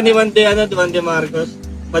 Nakita ni Juan de Marcos.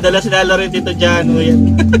 Madalas lalaro dito dyan, yan.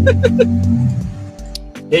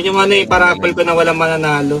 Yan yung parapol ko na walang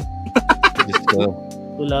mananalo. Diyos ko.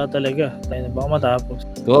 Wala talaga. Tayo na baka matapos.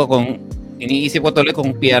 So, kung iniisip ko tuloy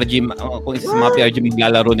kung kung isa sa mga PRG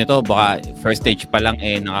maglalaro nito, baka first stage pa lang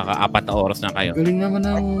nakaka-4 na oras na kayo. Galing naman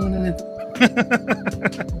ang nito.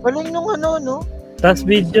 Galing nung no? Tas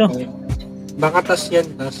video. Baka tas yan,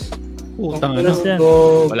 tas. Putang yan.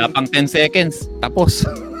 Wala pang 10 seconds. Tapos.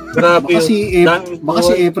 Grabe Baka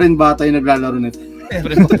si Efren Bata yung naglalaro nito.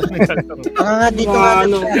 Baka nga dito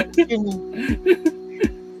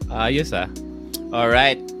Ayos ah.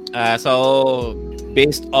 Alright. So,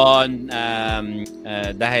 based on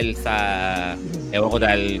dahil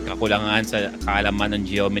dahil kakulangan sa kaalaman ng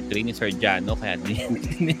geometry ni Sir Jano, kaya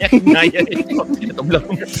hindi niya kinaya itong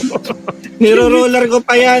laro. Niro-roller ko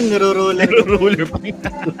pa yan. Niro-roller pa yan.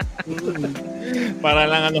 Para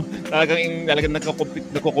lang talagang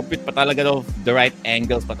nagkukupit pa talaga the right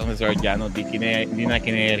angles pa itong Sir Jano. Hindi na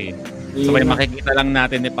kinaya rin. So may makikita lang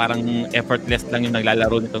natin parang effortless lang yung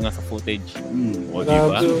naglalaro nito nga sa footage. O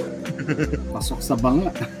diba? Pasok sa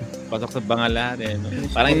banga. Pasok sa banga lahat eh. No?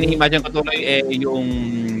 Parang ini-imagine ko tuloy yung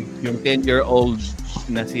 10-year-old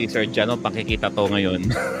na si Sir Jano, pakikita to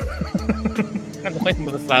ngayon. Ano kayo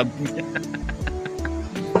masasabi niya?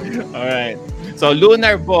 Alright. So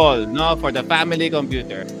Lunar Ball, no, for the family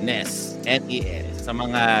computer, NES, NES, sa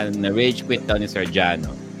mga na-rage quit daw ni Sir Jano.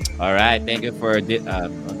 Alright, thank you for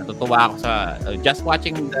natutuwa ako sa just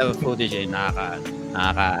watching the footage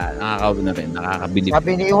nakakabilib.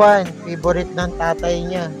 Sabi ni Juan, favorite ng tatay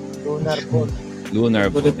niya, Lunar Ball.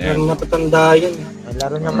 Ang matatanda yan.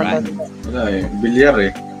 Laro na matanda. Wala eh, bilyar eh.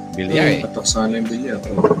 Patok sana yung bilyar.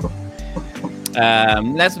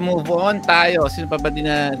 Let's move on tayo. Sino pa ba din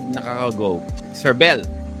na nakaka-go? Sir Bell.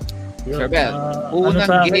 Sir Bell.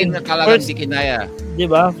 Unang game na talagang di kinaya.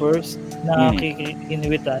 Diba? First na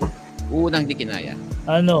kikinuwitan. Unang di kinaya.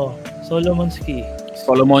 Solomon's Key.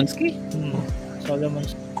 Solomonski?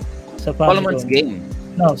 Solomon's sa Solomon's Famicom. game.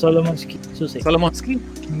 No, Solomon's Susi. Solomonski?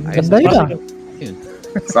 Ganda yun ah.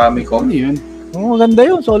 Famicom. Ano yun? Oo, ganda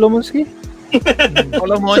yun. Solomonski.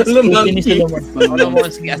 Solomonski. Susi ni Solomon.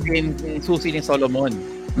 Solomonski as in susi ni Solomon.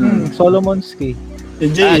 Solomonski.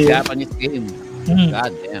 Japanese game.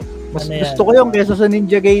 God damn. Mas Ano yan? gusto ko yung kesa sa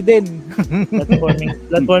Ninja Gaiden.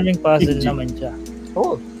 Platforming puzzle naman siya.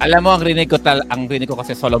 Oh, Alam mo, ang rinig ko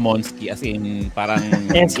kasi Solomonski as in parang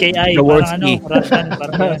SKI, parang Jaworski. Russian,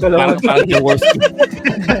 parang Parang Jaworski.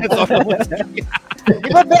 Solomonski. di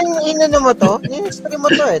ba Ben, inano mo to? In-stream mo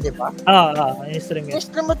to di ba? in-stream yun.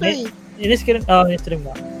 In-stream mo to In-stream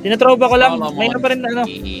mo. Tinatroba ko lang,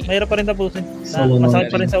 Solomonski. mahirap pa rin tapusin. Solomon. Masakit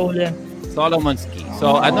pa rin sa ulo yan. Solomonski.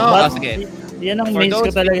 So sige. Yan ang For mains ko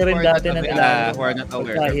those talaga rin people dati na nilalaro. who are not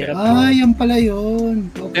aware. Pagkahirap. Yan pala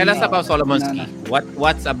yun. Okay. Tell us about Solomonski.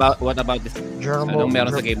 What about this? Germo. Anong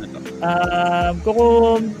meron sa game na to?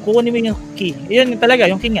 Kukunin mo yung key. Yun talaga,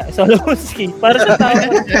 yung key nga. Solomon's key. Para sa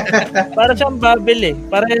tower. Para siyang Babel eh.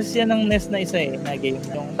 Parehas yan ng NES na isa eh, na game.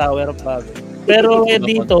 Yung Tower of Babel. Pero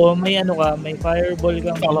dito, may may fireball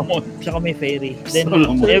kang Solomon. tsaka may fairy. Then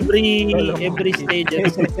Solomon. every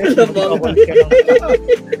stages, kukulit ka ng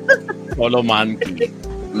Solomonski.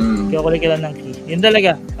 kukulit ka lang ng key. Yun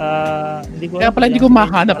talaga. Hindi ko Kaya pala hindi ko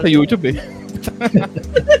mahanap sa YouTube eh.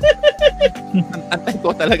 Antay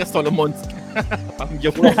ko talaga Solomonski. Pang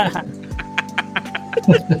Jaworski.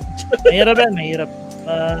 Mahirap.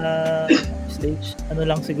 Stage, ano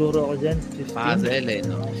lang siguro ako dyan? 15? Puzzle eh,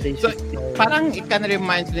 no? Stage So, 15. parang it kind of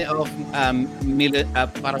reminds me of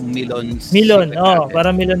parang Milon's Milon, Secret oh, Castle.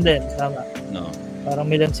 parang Milon din, tama. No. Parang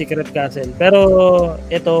Milon Secret Castle. Pero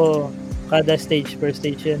ito, kada stage per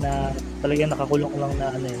stage yun na talagang nakakulong lang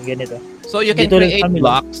na ganito. So you can Dito rin create sa Milon.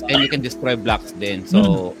 blocks and you can destroy blocks din.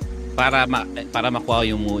 So para makuha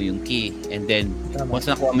mo yung key and then Tama. once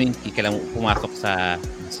nakuha mo yung key, kailangan mo pumasok sa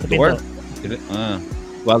Sa door pinto.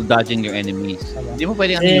 while dodging your enemies. Tama. Hindi mo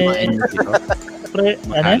pwedeng yung mga enemies dito.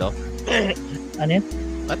 Matalo. Ano yun?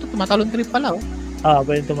 Ito, tumatalon trip pala oh.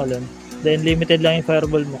 Pwede tumalon. Then limited lang yung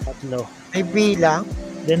fireball mo, katlo. May bilang.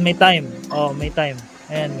 Then may time. May time.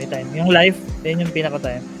 Ayan, may time. Yung life, yun yung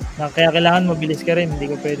pinaka-time. Kaya kailangan mabilis ka rin.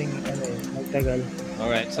 Hindi ka pwedeng magtagal.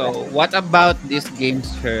 Alright, so what about this game,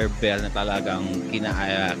 Sir Bell, na talagang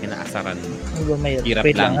kinaasaran? Ano ba may Hirap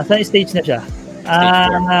wait lang. lang. Nasa stage na siya. Stage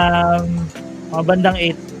Mga bandang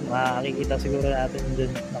 8, makikita siguro natin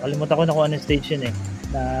dun. Nakalimutan ko na kung anong stage yun eh.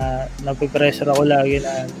 Na napipressure ako lagi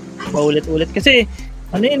na paulit-ulit. Kasi,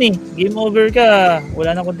 ano yun eh, game over ka,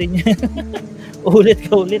 wala na continue. Ulit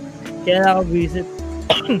ka ulit. Kaya nakabwisit.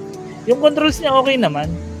 Yung controls niya okay naman.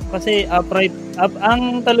 Kasi upright,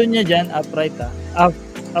 ang talon niya dyan, upright up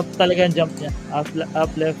talaga ang jump niya. Up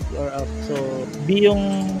left or up. So, B yung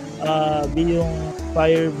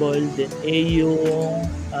fireball, then A yung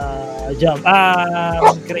jump.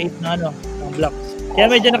 Create na ng blocks. Kaya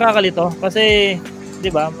medyo nakakalito kasi 'di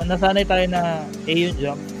ba, nasanay tayo na A yung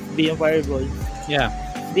jump, B yung fireball. Yeah.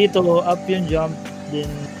 Dito up yung jump, then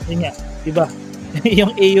yun nga, 'di ba?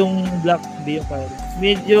 Yung A yung block, B yung fireball.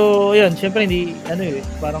 Medyo 'yun, syempre hindi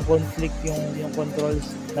parang conflict yung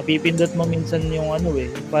controls. Napipindot mo minsan yung yung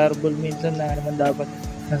fireball minsan na naman dapat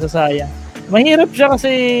nasasayang. Mahirap siya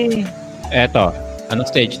kasi Eto, anong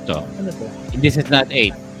stage to? ano to? This is not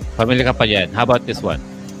 8. Familiar ka pa dyan. How about this one?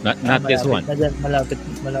 Not this one. Malapit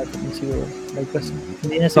na siguro. Lagpas.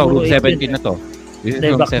 Hindi na So, siguro room 8 17 na to. This is Hindi,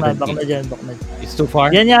 room back na 17. dyan. It's too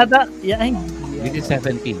far? Yan yata. Yan, This is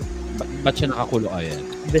 17. Ba't siya nakakulo? Ayan.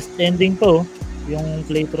 best ending to. Yung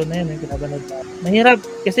playthrough na yun, yung pinapanood na. Mahirap.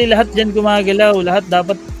 Kasi lahat dyan gumagalaw. Lahat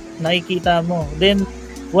dapat nakikita mo. Then,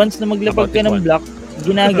 once na maglapag About ka this ng one? block,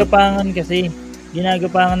 ginagapangan kasi.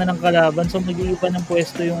 Ginagapangan na ng kalaban. So, mag-iiba ng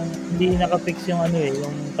pwesto yung hindi nakafix yung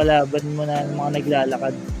yung kalaban mo na mga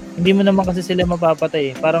naglalakad. Hindi mo naman kasi sila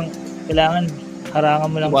mapapatay. Parang kailangan harangan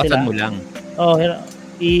mo lang sila. Iwasan mo lang.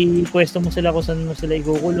 I-pwesto mo sila kung saan mo sila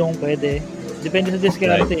igukulong, pwede. Depende sa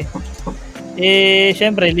diskarte.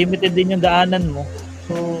 Syempre, limited din yung daanan mo.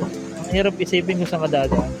 So, ang hirap isipin kung saan ka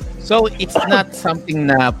dadaan. So, it's not something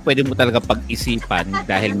na pwede mo talaga pag-isipan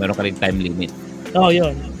dahil meron ka rin time limit.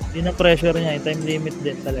 Yun. Yun ang pressure niya, yung time limit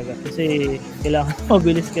din talaga. Kasi kailangan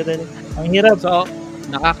mabilis ka talaga. Ang hirap. So,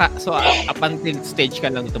 up until stage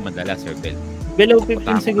ka lang ito madalas, Sir Bell. Below 15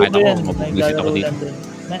 Patama, siguro kahit ako, yan. mabubuisit ako Naglalaro dito. lang din.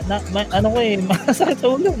 Masakit sa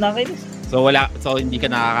ulo, nakainis. So hindi ka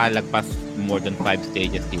nakakalagpas more than 5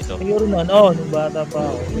 stages dito. Siguro nung bata pa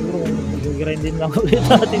ako. Siguro mag-grind din lang ulit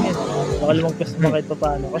natin yun. Baka lumagpas pa kahit pa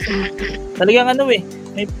paano. Kasi talagang may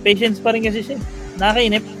patience pa rin kasi siya.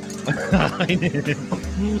 Nakainip.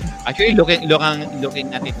 Actually, looking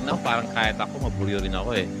at it now, parang kahit ako, maburyo rin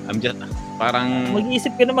ako eh. I'm just, parang...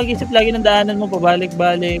 Mag-iisip ka na mag-isip lagi ng daanan mo,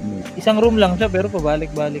 pabalik-balik. Isang room lang siya, pero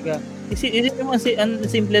pabalik-balik ka. Isip mo, ang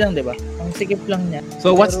simple lang, di ba? Ang sikip lang niya.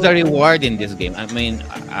 So, what's the reward in this game? I mean,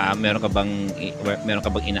 meron ka bang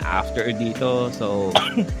ina-after dito? So,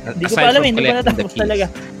 Hindi ko pa alam, hindi ko natapos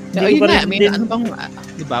talaga. Hindi ko pa rin din. Ano bang,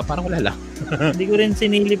 di ba? Parang wala lang. Hindi ko rin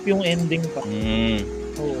sinilip yung ending pa.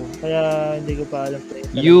 Oo, kaya hindi ko pa alam.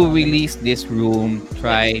 You release this room,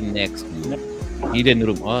 try next room. Hidden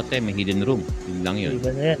room. Oh, may hidden room. Yun lang yun.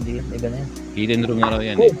 Iba na yan, iba na yan. Hidden room na raw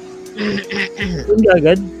yan eh. Yung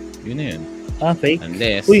agad? Yun na yun. Fake?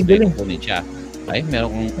 Unless, Uy, galing. kunin siya. Ay,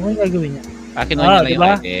 meron kong... Ano yung gagawin niya? Kinuha niya lang diba?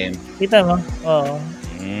 yung item. Kita mo? Oo.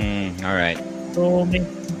 Alright. So, may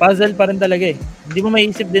puzzle pa rin talaga eh. Hindi mo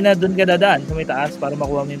maiisip din na doon ka dadaan sa may taas para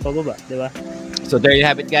makuha mo yung pababa, di ba? So, there you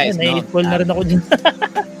have it, guys. Nai-fall na rin ako dyan.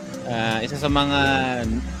 Isa sa mga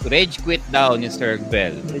rage quit daw ni Sir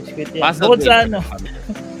Bell. Rage quit yan. Bukod sa ano?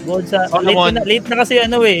 Bukod sa... Late na kasi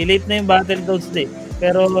late na yung Battletoads day.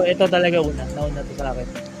 Pero ito talaga nauna to sa akin.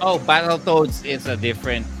 Oh, Battletoads is a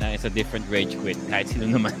different rage quit. Kahit sino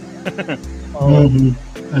naman.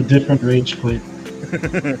 A different rage quit.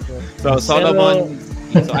 So, Solomon...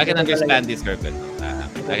 So, I can understand this, Sir Bell.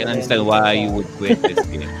 I can understand why you would quit this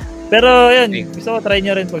game. Pero yun, gusto ko try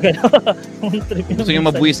nyo rin pag ano. Gusto nyo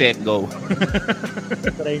mabuisit, go.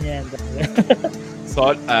 Try nyo yan.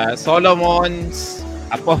 Solomon's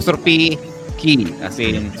apostrophe key, as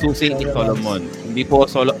in Susi Solomon. Hindi po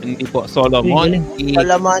Solomon key.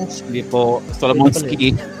 Hindi po Solomon's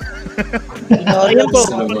key. Ayun po,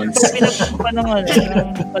 pinapapa ng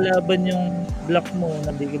palaban yung block mo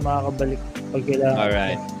na hindi ka makakabalik pag kailangan.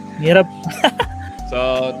 Alright. Hirap.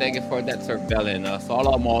 So, thank you for that, Sir Belen.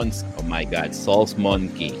 Solomon's, oh my God, Sol's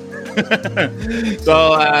Monkey.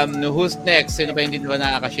 So, who's next? Sino ba hindi ba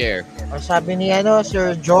nakaka-share? Sabi ni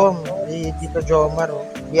Sir Jom, Tito Jomar,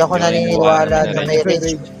 hindi ako naniniwala na may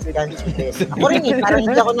rage. Ako rin parang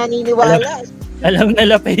hindi ako naniniwala. Alam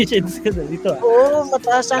nila patience ka dito. Oo,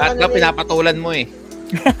 mataas ang Lahat ka pinapatulan mo eh.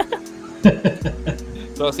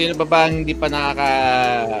 So, sino ba hindi pa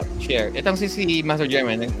nakaka-share? Itong si Master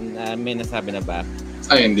Jeremiah, may nasabi na ba?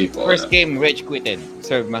 Ay, hindi po. First game, rage quitted.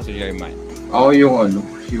 Sir Master Jeremiah. Ako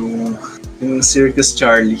yung Circus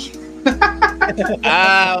Charlie.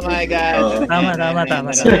 Oh my God.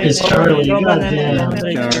 Tama. Circus Charlie.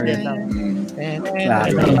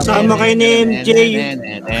 Sama kayo ni MJ.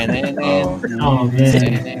 Oh, man.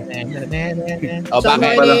 Sama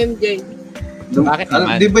kayo ni MJ. Bakit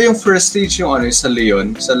naman? Di ba yung first stage yung sa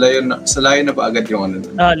Leon? Sa Lion na ba agad yung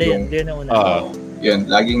Leon na una. Yun,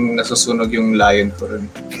 laging nasusunog yung Lion ko rin.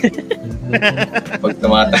 Pag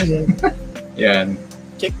tumatay. Yan.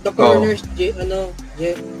 Check the corners, J.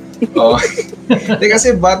 Hindi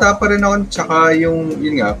kasi bata pa rin ako, tsaka yun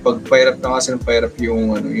nga, pag pairap na kasi ng pairap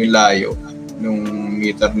yung layo nung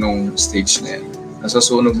meter nung stage na yan.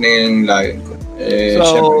 Nasusunog na yung Lion ko.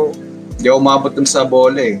 Syempre, hindi ako umabot dun sa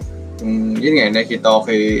bola eh. Yun nga, nakita ko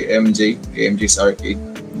kay MJ's Arcade.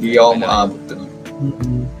 Hindi ako maabot doon.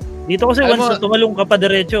 Dito kasi once na tumalong ka pa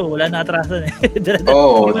diretso, wala na atrasan eh.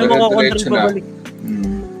 Oo, diretso na.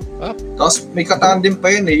 Tapos may katandem pa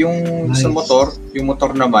yun eh, yung sa motor, yung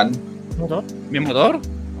motor naman. Motor? May motor?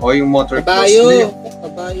 O yung motor. Kabayo.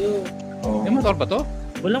 May motor ba to?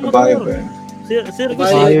 Walang Kabayo motor. ba yun?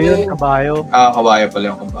 Kabayo yun, kabayo. Kabayo pala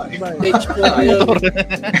yung kabayo.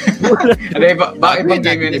 Ano, ibang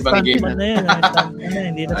game yun, ibang game.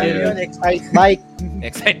 Hindi na yun, Excite Bike.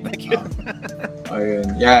 Excite Bike yun. Ayun,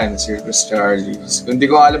 yan, Circus Charlie. Hindi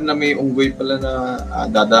ko alam na may unggoy pala na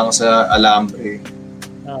dadaan sa alambre.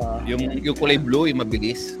 Yung kulay blue, yung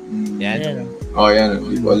mabilis. Yan. Yan,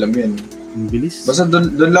 hindi ko alam yan. Ang bilis. Basta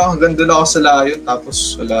doon lang, hanggang doon ako sa Lion,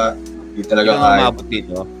 tapos wala, hindi talaga kaya. Umabot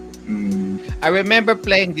dito. I remember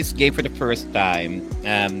playing this game for the first time.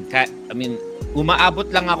 Umaabot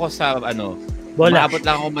lang ako sa bola. Umaabot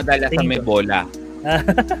lang ako madala sa may bola.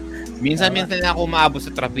 Minsan na ako umaabot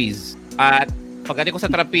sa trapeze. At pagdating ko sa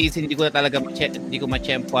trapeze, hindi ko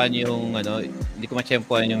ma-champuan yung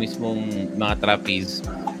mismong mga trapeze.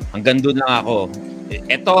 Hanggang doon lang ako.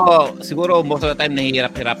 Ito, siguro most of the time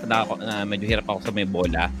hirap na ako, medyo hirap ako sa may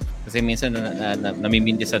bola. Kasi minsan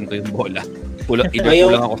namimintisan ko yung bola.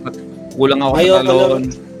 Kulang ako sa talon.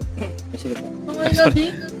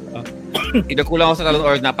 Either kulang ako sa talon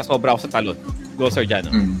or napasobra ako sa talon. Go, Sir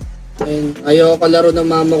Jano. Ayaw ko laro ng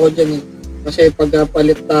mama ko dyan eh. Kasi pag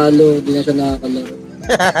palit talo, hindi na siya nakakalaro.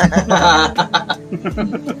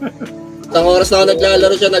 Isang oras na ako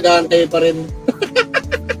naglalaro siya, nag-aantay pa rin.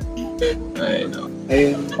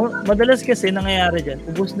 Ayun. Madalas kasi nangyayari dyan,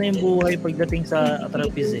 ubos na yung buhay pagdating sa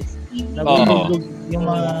trapeze eh. Nabubulog yung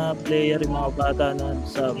mga player, yung mga bata nun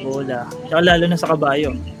sa bola. Tsaka lalo na sa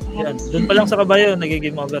kabayo. Yan. Doon pa lang sa kabayo,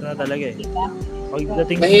 nagiging over na talaga eh.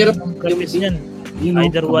 Pagdating Mahirap ng trapeze niyan, Yun, no,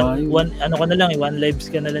 either kabayo. ano ka na lang, one lives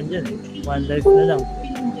ka na lang dyan eh. One life na lang.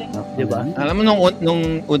 Diba? Alam mo,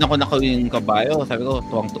 nung una ko nakuha yung kabayo, sabi ko,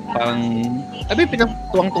 tuwang-tuwa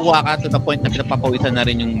ka to the point na pinapapawisan na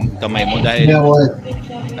rin yung kamay mo dahil, Yeah, what?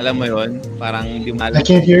 alam mo yon parang hindi mo I alam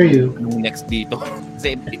can't hear you. nung next dito.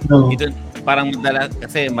 Kasi No. dito, parang madalas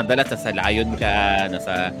nasa lion ka,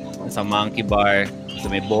 nasa monkey bar, sa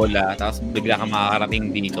may bola, tapos bigla ka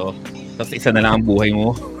makakarating dito, tapos isa na lang ang buhay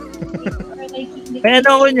mo. May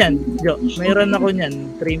ano ako niyan, Jo. Mayroon ako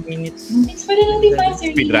niyan, 3 minutes.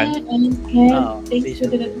 Speedrun. Oo,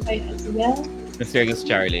 Mysterious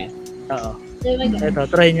Charlie. Oo. Ito,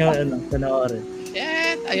 try nyo, panoorin.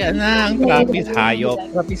 Shit! Ayan na, ang trapeze, hayop.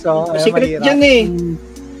 Trapeze, oh. May Ayan, secret mahirap. dyan eh.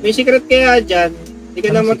 May secret kaya dyan. Hindi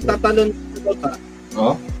ka na Anong magtatalon sa baba.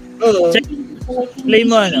 Oh? Oo. Check. Play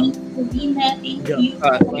mo, ano? Jo.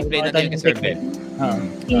 I-play natin yung Sir Ben. Oo.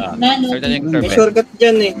 Sir Ben yung Sir May Ben. shortcut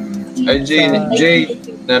dyan eh. Ay, Jay,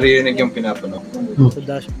 naririnig yung pinapanood. Sa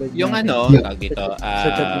dashboard. Yung na. ano, tawag dito, Sa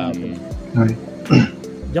chat natin. Alright.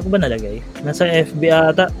 Diyan ko ba nalagay? Nasa FB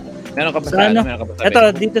ata. meron ka ba Sa sa ano? meron ka ba sa Ito,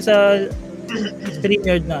 Ben? dito sa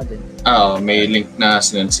StreamYard natin. May link na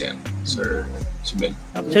sinend siya, Sir Ben.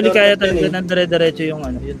 Actually, kaya talaga ng dire-diretso yung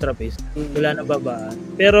yung trapeze. Wala na babaan.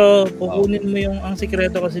 Pero, kukunin mo ang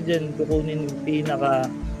sikreto kasi dyan, kukunin yung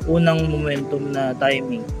unang momentum na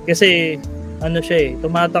timing. Kasi, siya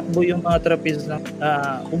tumatakbo yung mga trapeze na,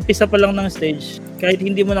 umpisa pa lang ng stage, kahit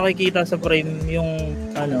hindi mo nakikita sa frame yung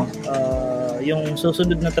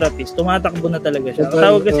susunod na trapeze, tumatakbo na talaga siya. Ang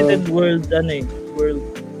tawag kasi din world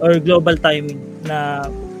or global timing na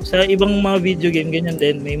sa ibang mga video game, ganyan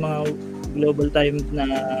din, may mga global time na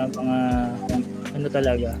mga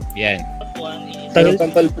talaga. Yan. Tagal,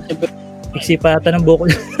 Pampal po siya. iksipatan ng buko.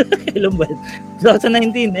 Kailan ba?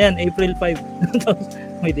 2019, ayan, April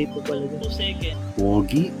 5. May date po pala dun.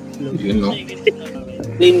 Pogi. Yun, no?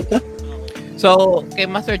 Lane ka? So, kay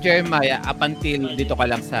Master Jeremiah, up until dito ka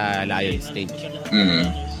lang sa Lion stage. Mm.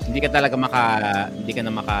 Hindi ka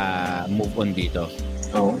na maka-move on dito.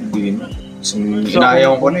 Oo, hindi na.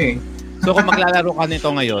 Inayaw ko na eh. So, kung maglalaro ka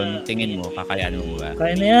nito ngayon, tingin mo, kakayanin mo ba?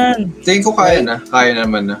 Kaya na yan. Tingin ko kaya na. Kaya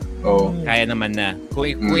naman na. Oo. Kaya naman na. Kung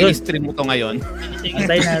Good. i-stream mo to ngayon,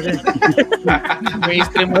 Antay natin. kung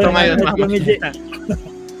i-stream mo to ngayon,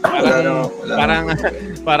 Wala.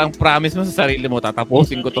 parang promise mo sa sarili mo,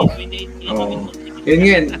 tatapusin ko to. Oo. Yun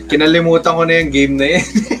yun. Kinalimutan ko na yung game na yan.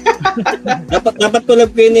 Dapat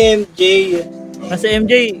tulad ko ni MJ. Kasi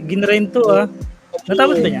MJ, ginrain to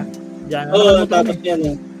Natapos ba niya? Diyan. Oo, tapos yan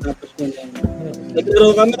eh. Tapos yan.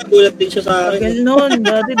 Naglaro kami, nagulat din siya sa akin. Tagal noon,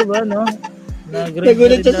 dati diba, no?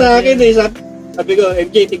 Nagulat siya sa akin eh. Sabi ko,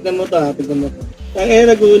 MJ, tignan mo to ha. Tignan mo to.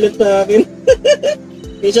 Nagulat sa akin.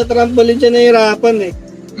 Yung sa trampoline siya nahirapan eh.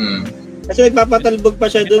 Mm. Kasi nagpapatalbog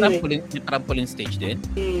pa siya dun eh. May trampoline stage din?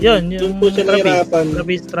 Yun, Doon yung po siya nahirapan.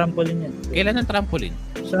 trapeze trampoline yan. Kailan ang trampoline?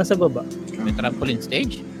 Siya sa baba. May trampoline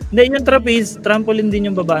stage? Hindi, yung trapeze, trampoline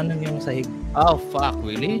din yung baba nun yung sahig. Oh, fuck,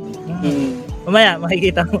 really? Mamaya,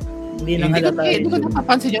 makikita mo. Hindi nang halata. Hindi ko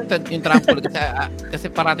napapansin yung trampoline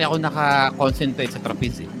kasi parati ako naka-concentrate sa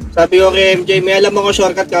trapeze. Sabi ko kay MJ, may alam ako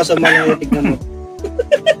shortcut kaso malayo, tignan mo.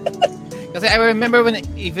 Kasi I remember when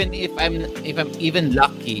even if I'm even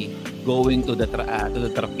lucky going to the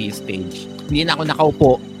trapeze stage, hindi na ako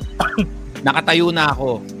nakaupo. Nakatayo na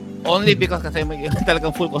ako. Only because kasi may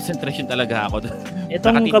talagang full concentration talaga ako.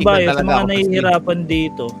 Itong Nakatitignan kabayo, sa talaga mga ako sa nahihirapan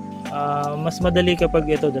dito, mas madali kapag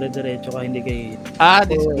ito, dire-diretso ka, hindi kay...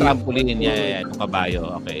 This is trampoline. Yeah, itong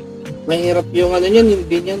kabayo. Okay. Mahirap yung niyan, yung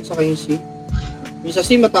ganyan, saka yung C. Yung sa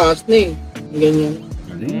C, mataas na eh. Yung ganyan.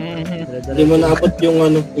 Hindi mo naabot yung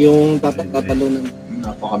yung tatalunan.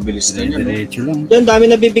 Napakabilis na niya. No? Diretso lang. Yan, dami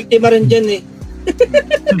nabibiktima rin dyan eh.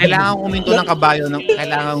 Kailangan uminto ng kabayo,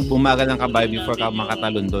 kailangan bumagal ng kabayo before ka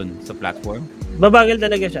makatalon doon sa platform. Babagal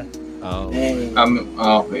talaga siya. Oh.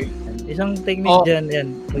 Okay. Isang technique dyan, yan.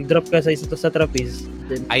 Mag-drop ka sa trapeze.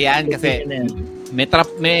 Then, Ayan, kasi may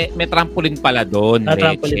trampoline pala doon.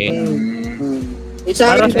 trampoline.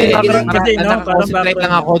 Sa akin, Parang kasi, no? Parang Concentrate background.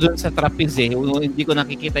 lang ako doon sa trapeze eh. Hindi ko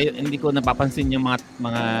nakikita hindi ko napapansin yung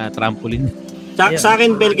mga trampoline. Sa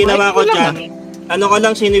akin, Bel, ginawa ko dyan. Ano ko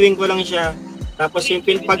lang, siniwing ko lang siya. Tapos yung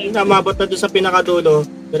pag namabot na doon sa pinakadulo,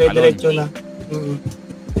 dire-diretso na.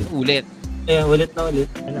 Ulit. Ulit na ulit.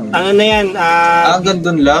 Ano na yan? Hanggang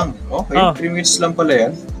doon lang. Okay, 3 minutes lang pala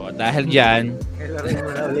yan. dahil dyan, Laruin mo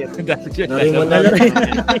na ulit. dahil dyan, Laruin mo na.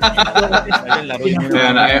 dahil laruin mo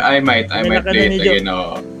Ayan, na. I might Nalaka na play ni it Joe. again.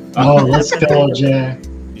 Oh. Oh, let's go, Jack.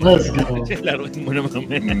 Let's go. Laruin mo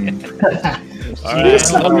naman. Serious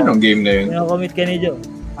na kami ng game na yun. Pinakomit ka ni Joe.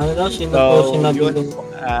 Ano daw, sino So, po sinabi yun, ko?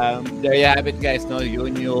 there you have it guys, no?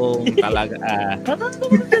 Yun yung talaga,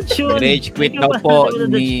 rage quit Ikaw daw ba? po Ano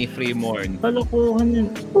ba, ni Freemorn. Kalokohan yun.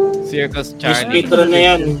 Circus Yung Charlie. speedrun na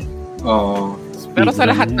yan. Oo. Pero sa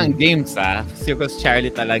lahat ng games, Circus Charlie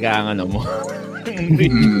talaga ang ano mo. Ang rage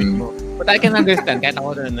quit mo. But I can understand, kahit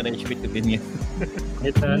ako na rage quit ko din yun.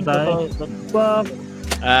 Hit na lang tayo. Fuck.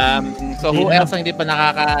 So who Hindi na. else ang hindi pa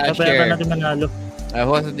Kapaya nakaka-share? natin manalo.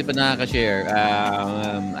 Who else hindi pa nakaka-share?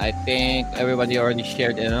 I think everybody already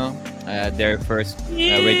shared, their first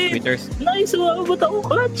rage quitters. Nice, umabot ako,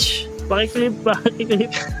 clutch. Pakiklip.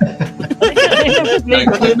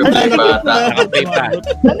 Nag-clip bata. Naka-play pa.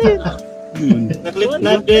 Naklip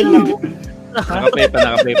na din. Naka-play pa.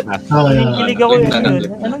 Oh, yeah. Kilig ako yun.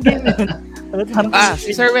 Naklip na. Anong game yun?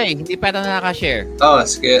 Si Sir Ray, hindi pa nakaka-share. Oh,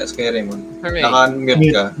 Raymond. Sir Ray,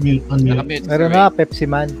 Naka-mute ka. Unmute. naka-mute. Meron Sir Ray. na, Pepsi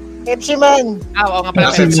Man. Pepsi Man. Oo nga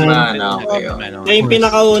pala. Pepsi Man. Okay, Siya yung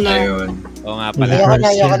pinakauna. Ayun. Oo nga pala.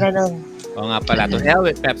 Ayoko na nun. Oo nga pala. To hell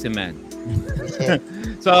with Pepsi Man.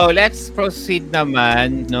 So, let's proceed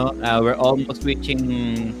naman, no? We're almost reaching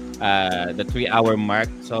the 3-hour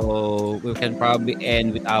mark. So, we can probably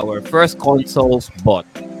end with our first consoles bot.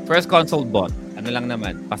 First console bot. Ano lang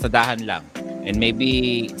naman, pasadahan lang. And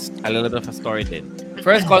maybe a little bit of a story din.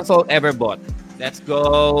 First console ever bought. Let's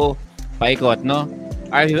go paikot, no?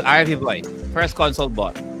 RV Boy. First console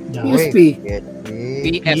bought. PSP.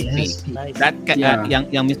 PSP. Nice. That Yeah.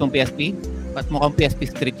 yung mismong PSP? Ba't mukhang PSP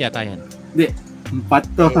Street yata yan? Pat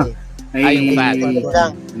to. Ay, yung pat.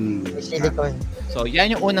 Lang. Mm. May silicone. So,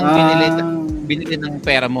 yan yung unang binili ng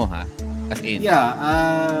pera mo, ha? As in. Yeah,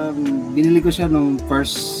 binili ko siya nung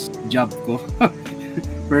first job ko.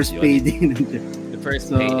 First Yun. payday. The first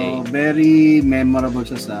So, payday. very memorable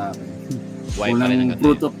siya sa akin. Why pa rin ang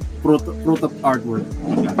Fruit of artwork.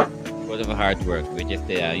 Fruit of hard work, which is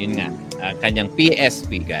yun nga, kanyang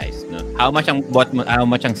PSP, guys. No? How much ang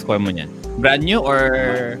score mo niyan? Brand new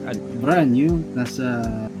or Brand new. Nasa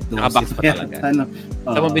Nakabox pa talaga? Ano,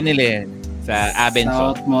 saan mo binili? Sa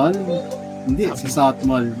Abenso? South Mall? Hindi, sa South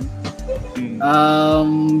Mall.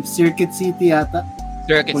 Circuit City yata.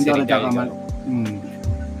 Circuit Kung di ako City. nagkakamali.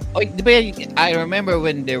 Oh, di ba I remember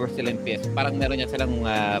when they were still in PS, parang meron silang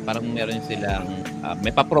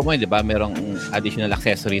may pa-promo, di ba? Merong additional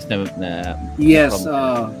accessories na Yes,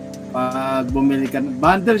 promo. pag bumili ka,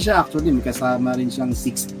 bundle siya actually, may kasama rin siyang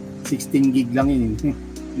 16 gig lang yun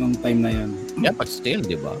nung time na yun. Yeah, but still,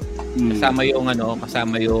 di ba? Mm. Kasama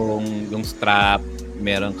yung strap,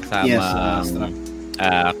 meron kasama Yes, strap.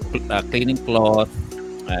 Cleaning cloth,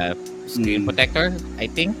 screen Mm. protector, I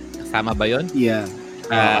think. Kasama ba yun? Yeah.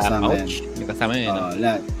 Kasama Pouch? May kasama yun. no?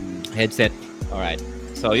 Lahat. Headset. Alright.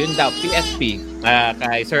 So, yun daw. PSP.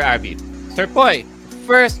 Kay Sir RB. Sir Poy,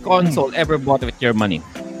 first console ever bought with your money.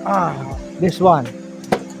 This one.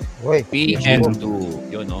 Uy. PS2.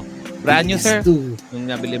 Yun, no? Brand new, sir? PS2. Nung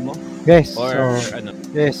nabili mo? Yes. Or, So, ano?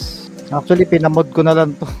 yes. Actually, pinamod ko na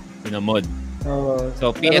lang to. Pinamod. So, So,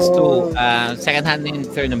 PS2, second hand din,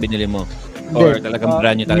 sir, nung binili mo? Or Hindi. talagang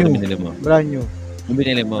brand new talaga New. binili mo? brand new. Nung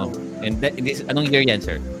binili mo? And anong year yan,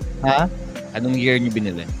 sir? Ha? Anong year niyo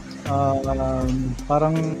binili?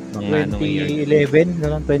 Parang Anong year? 2011,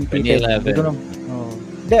 ganun, 2010. 2011. Hindi ko lang.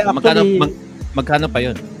 Hindi, actually, Magkano pa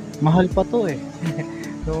yun? mahal pa to eh.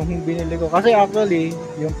 Nung binili ko. Kasi actually,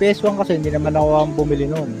 yung PS1 kasi hindi naman ako ang bumili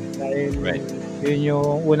noon. Dahil Right. yun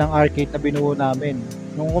yung unang arcade na binuo namin.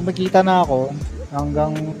 Nung kumikita na ako,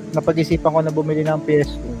 hanggang napag-isipan ko na bumili ng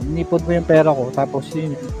PS2, nipon ko yung pera ko, tapos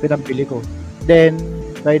yun, pinambili ko. Then,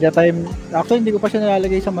 by the time, actually hindi ko pa siya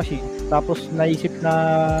nilalagay sa machine. Tapos naisip na,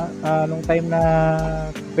 nung time na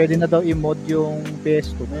pwede na daw i-mod yung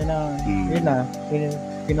PS2, yun na,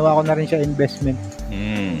 ginawa ko na rin siya investment.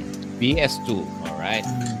 PS2. Alright.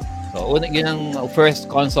 So, yun ang first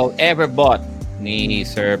console ever bought ni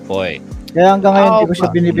Sir Poy. Kaya hanggang ngayon, hindi ko siya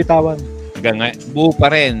binibitawan. Hanggang ngayon, buo pa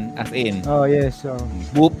rin, as in. Oh, yes.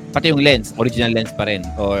 Buo, pati yung lens, original lens pa rin.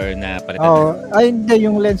 Or napalitan na. Ay, hindi,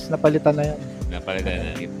 yung lens, napalitan na yan. Napalitan na.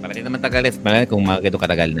 Pati naman tagal lens, malala kung mga ganito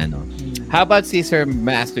katagal na, no? How about si Sir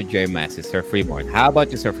Master J. Master, Sir Fremont? How about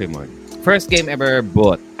you, Sir Fremont? First game ever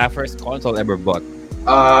bought, first console ever bought.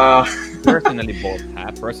 Personally bought, ha?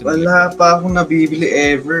 Personally. Wala pa akong nabibili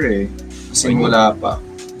ever eh. Simula pa.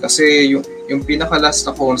 Kasi yung pinaka-last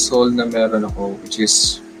na console na meron ako, which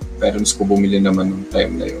is parents ko bumili naman nung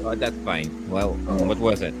time na yun. Oh, that's fine. Well, what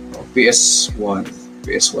was it? PS1.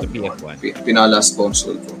 PS1. PS1. Pinaka-last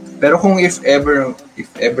console ko. Pero kung if ever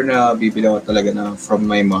na bibili ako talaga na from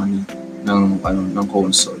my money ng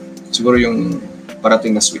console, siguro yung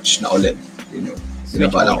parating na Switch na OLED. Yun yung Switch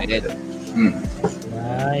binabala ko. OLED.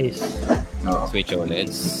 Nice. Oo. Switch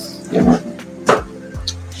OLED.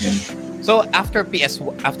 Yan. So after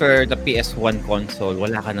the PS1 console,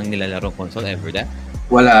 wala ka nang nilalarong console ever da?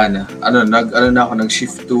 Wala na. Na ako,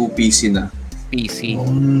 nag-shift to PC na. PC.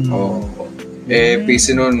 Oo.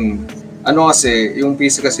 PC nun, kasi, yung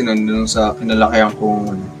PC kasi nun sa kinalakihan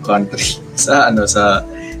kong country, sa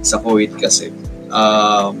Kuwait kasi,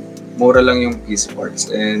 mura lang yung PC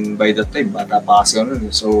parts. And by that time, bata pa kasi ako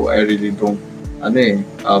nun. So, I really don't,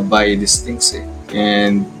 buy these things eh.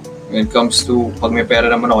 And when it comes to, pag may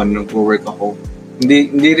pera naman ako, nag-work ako,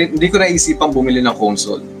 hindi ko naisipang bumili ng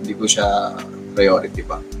console. Hindi ko siya priority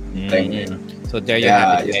pa. Time na yun. So there you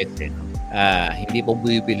have it, guys. Hindi po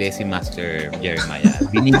bumibili si Master Jeremiah.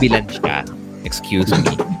 Binibilan siya. Excuse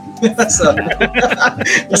me. Sana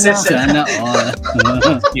all.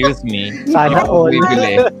 Excuse me. Sana all.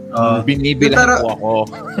 Binibilan po ako.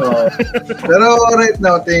 Pero right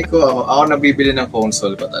now, tingin ko ako nabibili ng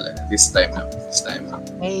console pa talaga. This time na.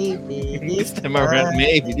 Maybe. This time around,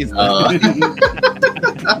 maybe. This time.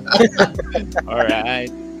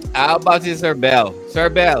 Alright. How about si Sir Bell?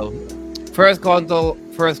 Sir Bell, first console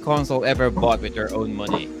ever bought with your own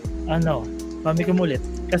money? Famicom ulit.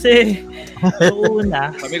 Kasi, yung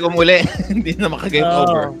una, Famicom muli, hindi na maka-game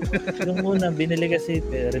over. Yung una, binili kasi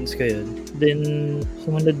parents ko yun. Then,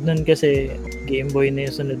 sumunod nun kasi, Game Boy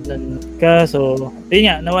na yung sunod nun. Kaso, yun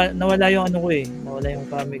nga, nawala yung nawala yung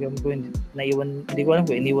Famicom ko. Hindi ko alam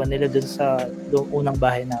kung iniwan nila dun sa unang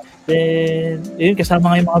bahay na. Then, yun,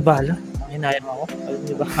 kasama nga yung mga bala. Hinayang ako. Alam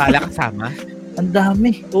niyo ba? Bala kasama? Ang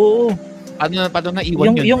dami. Oo. Paano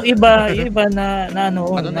naiwan yun? Yung iba na Paano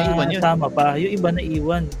naiwan yun? tama pa, yung iba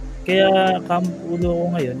naiwan. Kaya ulo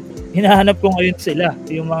ko ngayon, hinahanap ko ngayon sila,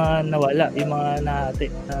 yung mga nawala, yung mga nahati,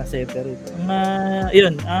 na separate.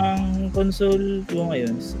 Yun, ang console ko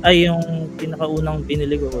ngayon, ay yung pinakaunang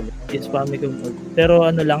binili ko ulit, is Famicom ulit. Pero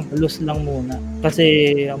loose lang muna. Kasi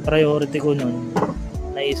ang priority ko nun,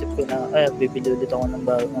 naisip ko na, bibili ulit ako ng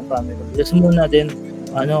Famicom. Loose muna din.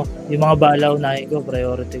 Yung mga balaw na ko,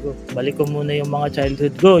 priority ko. Balik ko muna yung mga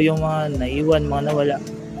childhood ko, yung mga naiwan, mga nawala.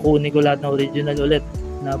 Kunin ko lahat ng original ulit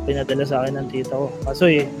na pinadala sa akin ng tita ko.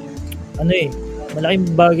 Kaso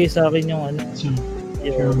malaking bagay sa akin yung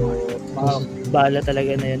mga bala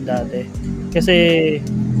talaga na yun dati. Kasi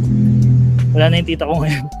wala na yung tita ko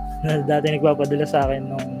ngayon na dati nagpapadala sa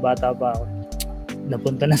akin nung bata pa ako.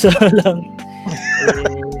 Napunta na sa lang.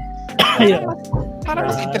 Parang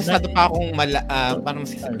mas interesado pa akong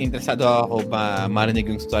interesado ako pa marinig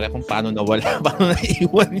yung story kung paano nawala, paano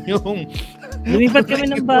naiwan yung lumipat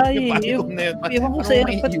kami ng bahay. Ewan ko sa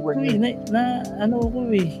airpot ko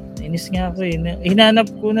nainis nga ako hinanap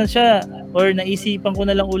ko na siya or naisipan ko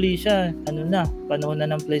na lang uli siya. Panahon na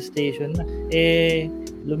ng PlayStation na.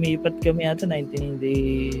 Lumipat kami ata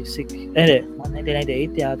 1998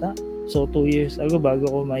 yata. So 2 years ago bago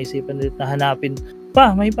ko maisipan ulit na hanapin.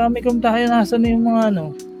 May Famicom tayo, nasa na yung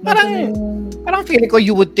mga Parang feeling ko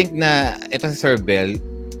you would think na ito si Sir Bell,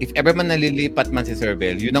 if ever man nalilipat man si Sir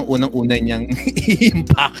Bell, yun ang unang-una niyang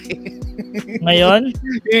i-impake. Ngayon?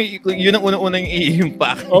 Yun ang unang-una niyang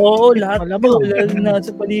i-impake. Oo, lahat na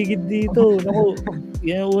sa paligid dito. Naku,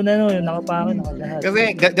 yun una nakapake na lahat.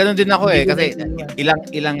 Kasi ganoon din ako kasi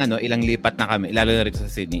ilang lipat na kami, lalo na rito sa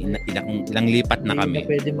Sydney, ilang lipat na kami. Hindi na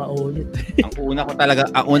pwede maulit.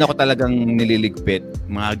 ang una ko talagang nililigpit,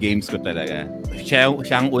 mga games ko talaga. Siya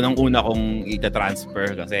ang unang-una kong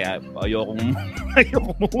ita-transfer kasi ayokong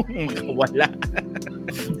wala.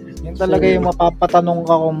 Yan talaga yung mapapatanong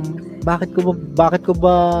ka kung bakit ko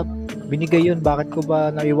ba binigay yun, bakit ko ba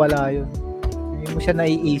naiwala yun. Hindi mo siya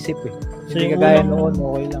naiisip eh. Hindi kagaya noon,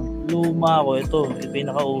 okay lang. Luma ako ito,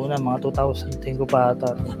 pinakauna, mga 2010 ko pa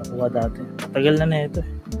ata nakuha dati. Tagal na ito.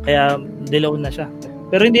 Kaya dilaw na siya.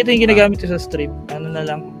 Pero hindi ito yung ginagamit ko sa stream. Na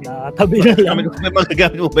lang, nakatabi na lang. May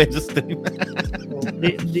magagamit mo ba sa stream?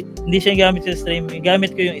 Hindi siya yung gamit sa stream.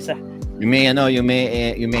 Gamit ko yung isa. Yung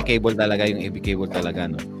may cable talaga, yung AB cable talaga,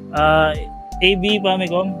 no? AB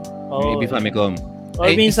Famicom. Yung AB Famicom. Or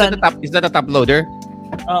minsan, is that a top loader?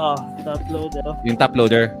 Oo, top loader. Yung top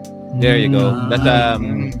loader. There you go. That's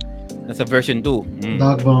a version 2.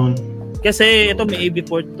 Dogbone. Kasi ito may AB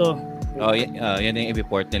port to. Yan yung AB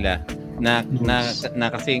port nila.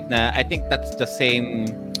 Kasi I think that's the same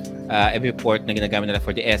AB port na ginagamit nila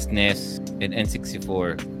for the SNES and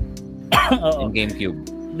N64 and GameCube.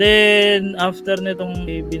 Then after nitong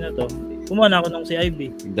AB na to, kumuha na ako ng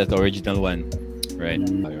CIB. That's the original one. Right.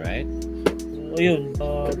 Alright. So yun,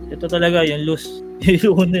 ito talaga yung loose.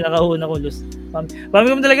 Yung nakahuna ko lose.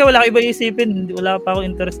 Famicom talaga, wala ka iba isipin. Wala pa ako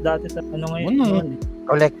interest dati sa ano ngayon. Ano? noon eh.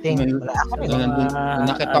 Collecting. Wala ako rin.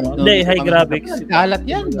 Hindi, high graphics. Kalat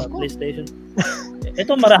yan. PlayStation.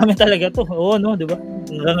 Ito, marami talaga to. Oo, no, di ba?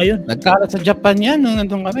 Hanggang ngayon. Nagkalat sa Japan yan nung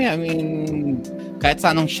nandun kami. I mean, kahit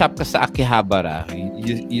sa anong shop ka sa Akihabara,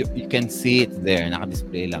 you can see it there,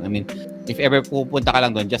 naka-display lang. I mean, if ever pupunta ka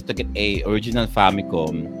lang doon just to get a original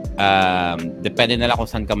Famicom, depende na lang kung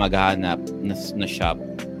saan ka maghahanap na shop,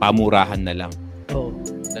 pamurahan na lang. Oo.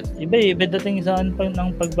 Iba dating saan pa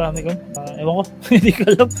ng pag-Famicom. Ewan ko, hindi ko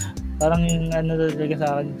alam. Parang ano talaga sa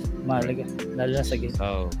akin, mahalaga. Lalo na sa game.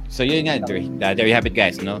 So yun nga, there you have it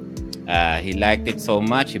guys, no? He liked it so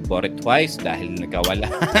much, he bought it twice dahil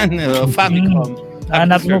nagkawalan. Famicom.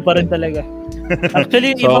 Hanap mo pa rin talaga.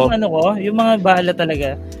 Actually, ibang ano ko, yung mga bahala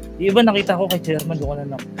talaga, yung iba nakita ko kay Chairman, doon ko na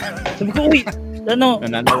lang. Sabi ko, uy, ano,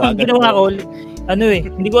 ginawa ko, ano eh,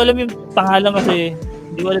 hindi ko alam yung pangalan kasi,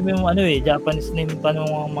 hindi ko alam yung ano eh, Japanese name pa nung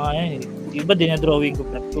mga yan eh. Iba din na drawing ko,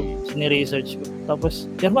 prep ko, sini-research ko. Tapos,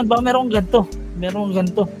 Chairman, baka meron kang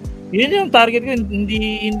ganito. Yun yung target ko,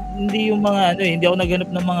 hindi yung mga ano eh, hindi ako naghanap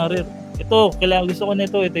ng mga rare. Ito, kailangan gusto ko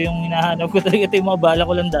nito, ito yung hinahanap ko talaga, ito yung mga bala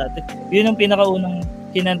ko lang dati. Yun yung pinakaunang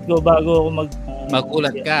kinant ko bago ako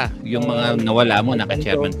magulat ka, yung mga nawala mo,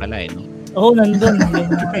 naka-chairman pala eh, no? Oo, nandun.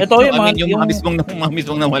 Ito yung mga... yung mga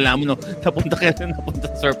mismong nawala mo, no? Napunta sa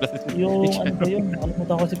surplus. Yung ano ba yun?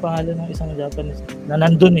 Nakalimutan ko si pangalan ng isang Japanese na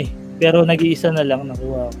nandun eh. Pero nag-iisa na lang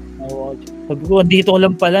nakuha ko. Sabi ko, dito ko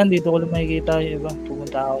lang makikita yung iba.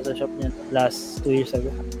 Pumunta ako sa shop niya last 2 years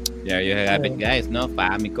ago. There you have it, guys, no?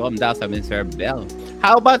 Famicom daw, sabi ni Sir Bell.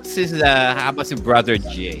 How about si Brother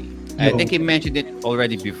Jay? I think he mentioned it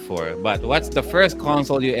already before, but what's the first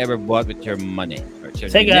console you ever bought with your money? Or your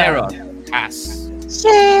dinero? Cash.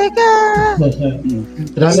 Sega!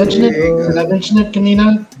 Did I mention it? Did I mention it,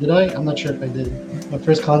 Kanina? Did I? I'm not sure if I did. My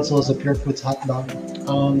first console is a Pure Foods hot dog.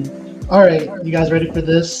 All right, you guys ready for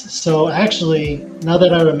this? So actually, now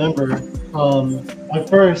that I remember, my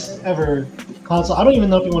first ever console, I don't even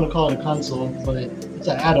know if you want to call it a console, but it's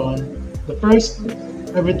an add-on. The first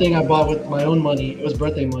everything I bought with my own money, it was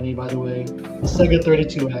birthday money, by the way, the Sega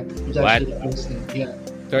 32X. It was actually the first thing. Yeah.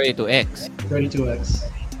 32X?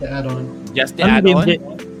 32X, the add-on. Just the add-on?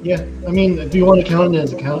 Yeah, I mean, if you want to count it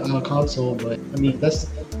as a console, but I mean,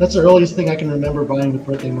 that's the earliest thing I can remember buying with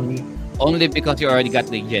birthday money. Only because you already got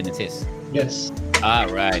the Genesis? Yes. Ah,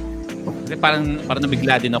 right. Kasi parang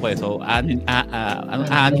nabigla din ako eh. So, ano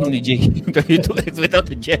ni Jay 32X without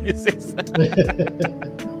the Genesis?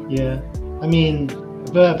 Yeah. I mean,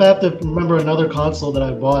 if I have to remember another console that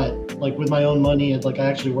I bought, like with my own money, and like I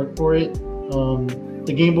actually worked for it,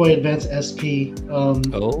 the Game Boy Advance SP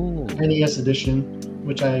NES edition,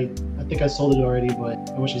 which I think I sold it already, but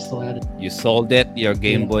I wish I still had it. You sold it, your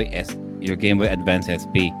Game Boy Advance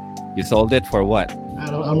SP. You sold it for what? I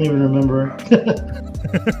don't even remember.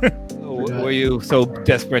 Were you so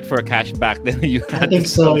desperate for cash back then? I think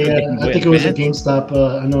so. Yeah, I think it was a GameStop.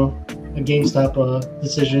 A GameStop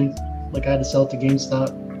decision. Like I had to sell it to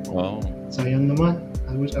GameStop. Wow. Sayang naman.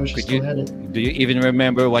 I wish I still had it. Do you even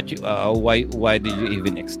remember why did you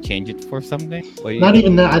even exchange it for something? Not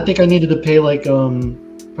even that. I think I needed to pay like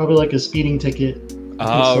probably like a speeding ticket.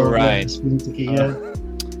 Oh, right. Yeah, speeding ticket. Yeah.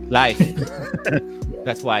 Life.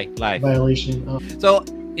 That's why life. Violation. So,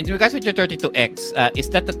 in regards with your 32X, is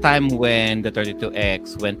that the time when the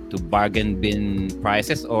 32X went to bargain bin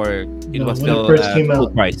prices, or it was still full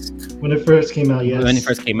price? When it first came out, yes. When it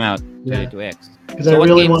first came out, yeah. 32X. Because I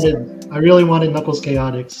really wanted Knuckles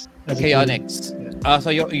Chaotix. Chaotix. Yeah. So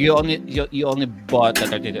you only bought the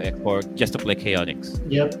 32X for just to play Chaotix.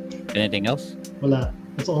 Yep. Anything else? Wala.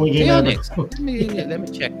 That's the only game Chaotix. I Let me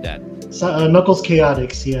check that. Knuckles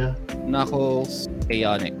Chaotix, yeah. Knuckles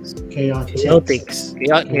Chaotix. Chaotix.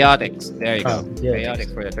 Chaotix. There you go.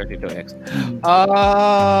 Chaotix for the 32X.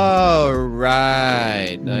 Oh,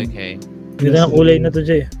 right. Okay. Ganda ng kulay na to,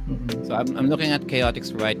 Jay. So I'm looking at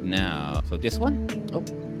Chaotix right now. So this one? Oh.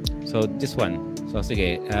 So this one. So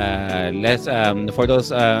sige, let's for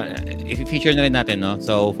those i-feature na rin natin, no?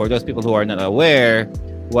 So for those people who are not aware,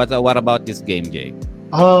 what about this game, Jay?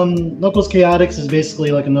 Knuckles Chaotix is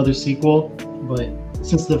basically like another sequel, but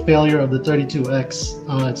since the failure of the 32X,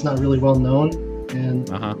 it's not really well known, and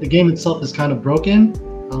the game itself is kind of broken.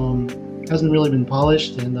 Hasn't really been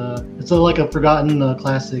polished, and it's like a forgotten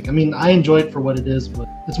classic. I mean, I enjoy it for what it is, but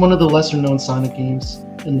it's one of the lesser known Sonic games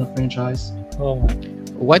in the franchise. Oh.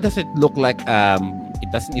 Why does it look like it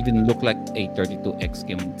doesn't even look like a 32X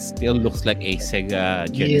game? It still looks like a Sega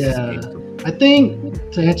Genesis game. I think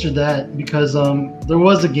to answer that, because there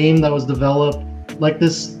was a game that was developed like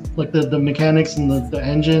this, like the mechanics and the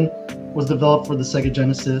engine was developed for the Sega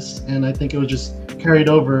Genesis, and I think it was just carried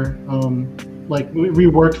over, like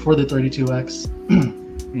reworked for the 32X.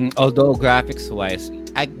 Although graphics-wise,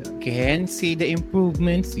 I can see the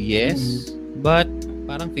improvements, yes. But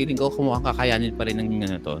parang feeling ko kumukhang kakayanin pa rin ng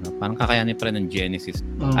ano to. Parang kakayanin pa rin ng Genesis.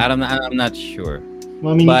 I'm not sure.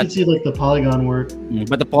 Well, I mean, you can see like the polygon work.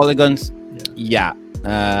 But the polygons, yeah.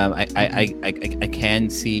 I can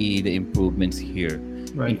see the improvements here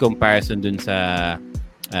in comparison dun sa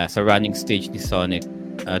running stage ni Sonic,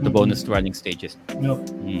 the bonus running stages. Yep.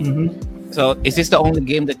 So, is this the only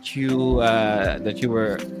game that you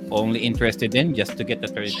were only interested in just to get the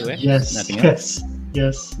 32X? Yes. Nothing else?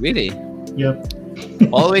 Yes. Really? Yep.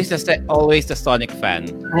 always the Sonic fan.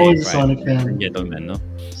 Always a Sonic fan. Gentlemen, no?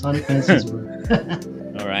 Sonic fans as well.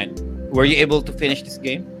 All right. Were you able to finish this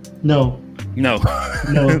game? No. No.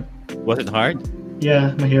 Was it hard?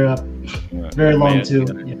 Yeah, mahirap. Very long too.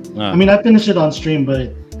 Yeah. I mean, I finished it on stream,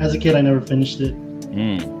 but as a kid, I never finished it.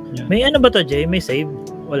 Yeah. May ano ba to, Jay? May save?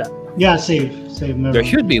 Wala. Yeah, save. Never. There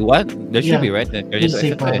should be what? There should be, right? There's a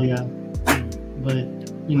save file, yeah. But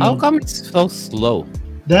how come it's so slow?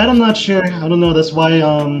 That I'm not sure. I don't know. That's why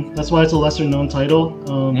it's a lesser known title.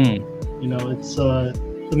 You know, it's the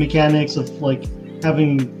mechanics of like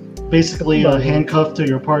having basically a handcuff to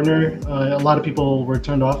your partner. A lot of people were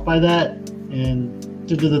turned off by that, and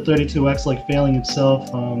due to the 32X like failing itself,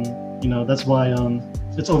 you know, that's why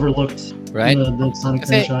it's overlooked. Right. In the Sonic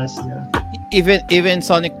franchise. Yeah. Even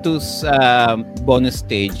Sonic 2's bonus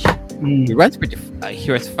stage, he runs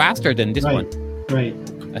he runs faster than this one. Right.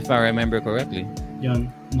 If I remember correctly. Young.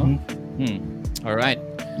 All right.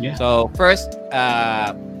 Yeah. So first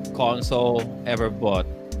console ever bought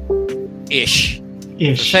ish.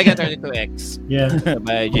 So Sega 32X. Yeah.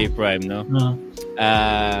 By J Prime, no?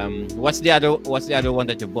 What's the other one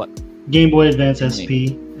that you bought? Game Boy Advance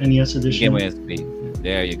SP, NES edition. Game Boy SP.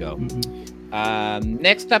 There you go.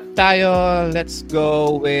 Next up tayo, let's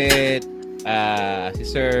go with si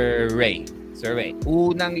Sir Ray. Sir Ray,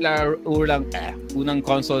 unang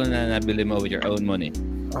console na nabili mo with your own money.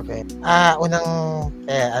 Okay.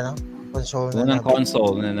 Console na Unang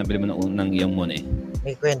console na nabili mo ng iyong money.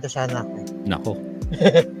 May kwento sana ako. Nako.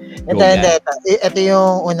 Ito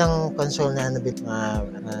yung unang console na nabili na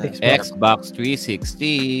Xbox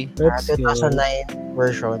 360. 2009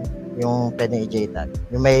 version. Yung penny ejector.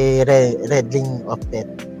 Yung may red ring of death.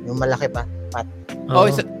 Yung malaki pa. Pat.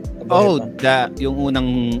 Yung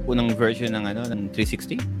unang version ng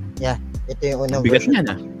 360? Yeah, ito yung unang bigat version. Bigat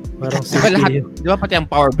niya na. Parang di ba pati ang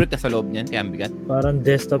power brick nasa loob niyan, kaya ang bigat? Parang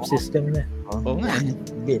desktop system na. Oo nga.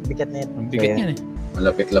 Bigat na ito. Ang bigat niyan eh.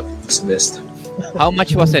 Malapit-lapit sa best. How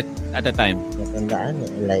much was it at the time? Matandaan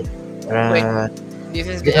eh. This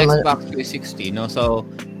is the Xbox 360, no? So,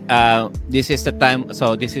 this is the time,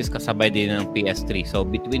 so this is kasabay din ng PS3. So,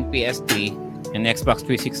 between PS3 and Xbox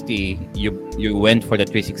 360, you went for the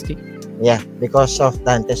 360? Yeah, because of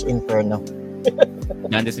Dante's Inferno.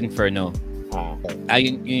 Dante's Inferno.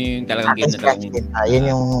 Yung talagang game na talagang... Yun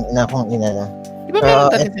yung inakong inano. Di ba meron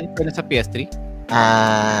Dante's Inferno sa PS3?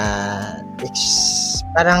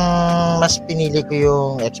 Parang mas pinili ko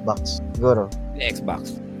yung Xbox, siguro. The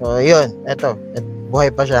Xbox. So, yun. Eto.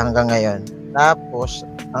 Buhay pa siya hanggang ngayon. Tapos,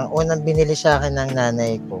 ang unang binili sa akin ng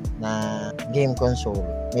nanay ko na game console,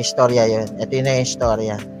 may istorya yun. Ito yun na yung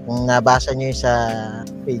istorya. Kung nabasa nyo yung sa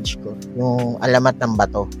page ko, yung Alamat ng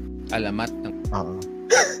Bato. Alamat ng... Oo.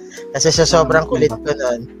 Kasi sa sobrang kulit ko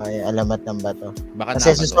nun, ay Alamat ng Bato.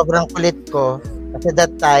 Kasi sa sobrang kulit ko, kasi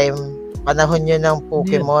that time, panahon yun ng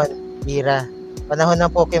Pokemon era. Panahon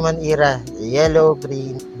ng Pokemon era. Yellow,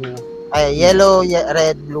 green, blue. Yellow,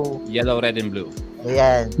 red, blue. Yellow, red, and blue.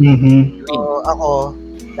 Ayan. So, ako,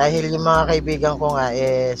 dahil yung mga kaibigan ko nga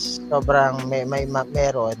is sobrang may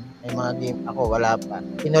meron, may mga game ako, wala pa.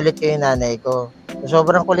 Pinulit ko yung nanay ko. So,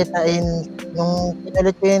 sobrang kulit na nung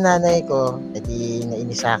pinulit ko yung nanay ko, edi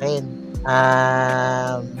nainis sa akin.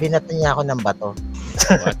 Binato niya ako ng bato.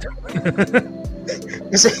 What?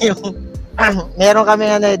 Kasi yung meron kami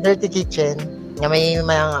dirty kitchen na may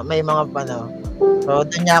mga so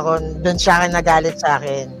doon siya akin nagalit sa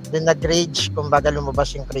akin. Doon nag-rage, kumbaga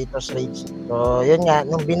lumabas yung Kratos rage. So yun nga,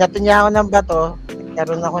 nung binato niya ako ng bato,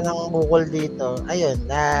 nagkaroon ako ng bukol dito. Ayun,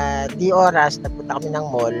 di oras, nagpunta kami ng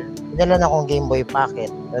mall. Binalan akong Game Boy Pocket.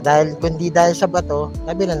 So kundi dahil sa bato,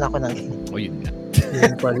 nabilan ako ng game. Yun nga.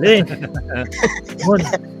 Yun pala eh. Mon,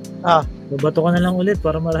 babato ka na lang ulit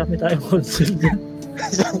para marami tayong console dyan.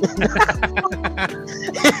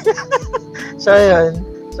 So yun.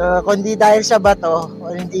 So kundi dahil sa bato,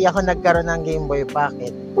 hindi ako nagkaroon ng Game Boy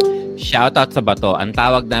Pocket. Shoutout sa bato. Ang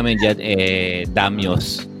tawag namin dyan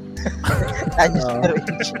Damios.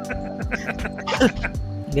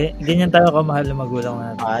 Ganyan tayo kamahal ng magulang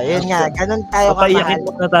natin. Yun nga, ganun tayo Papaiyakin kamahal.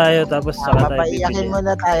 muna tayo, tapos saka tayo Papaiyakin bibili.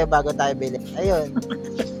 muna tayo bago tayo bili. Ayun.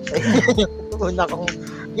 Una kong,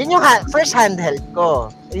 yun yung first handheld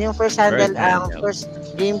ko. Yun yung first handheld, ang handheld. first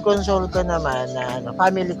game console ko naman na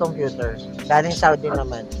family computer. Galing Saudi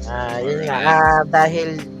naman. Yun nga,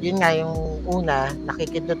 dahil yun nga yung una,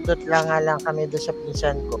 nakikidot-dot lang kami doon sa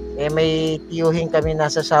pinsan ko. May tiyuhin kami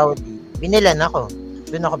nasa Saudi. Binilan ako.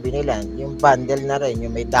 Doon ako binilan. Yung bundle na rin,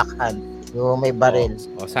 yung may duck hunt, yung may barrel.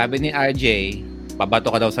 Sabi ni RJ,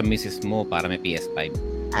 pabato ka daw sa misis mo para may PS5.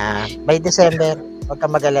 By December, huwag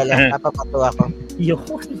ka mag-alala, papapato ako.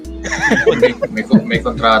 Yun. May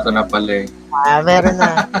kontrato na pala eh. Meron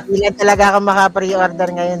na. Ilan talaga ako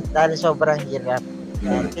maka-pre-order ngayon dahil sobrang hirap.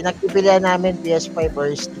 Pinagpipilian namin PS5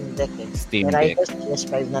 or Steam Deck eh. Steam Pero Deck.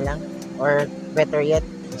 PS5 na lang. Or better yet,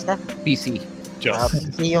 basta. PC.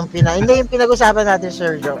 PC hindi yung pinag-usapan natin,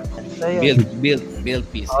 Sir Joe. So yun. Build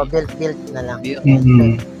PC. Build na lang. Build.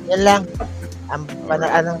 Yan lang.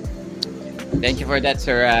 Thank you for that,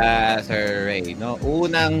 Sir Ray. No,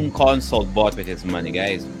 unang console bought with his money,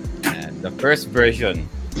 guys. And the first version,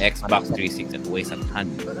 Xbox 360, at waste at hand.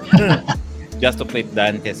 Just to play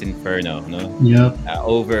Dante's Inferno, no? Yep.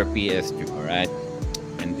 Over PS2, alright?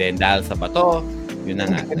 And then dahil sa bato, yun na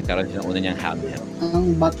nga, nagkaroon siya ng una niyang handheld.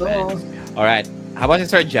 Ang bato. Alright, how about si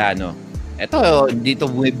Sir Jano? Ito, dito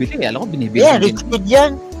bumibili. Alam ko, binibilhan Yeah, rich kid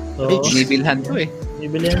yan. Binibilhan to eh.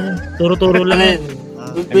 Bibilihan yun. Turo-turo lang yan.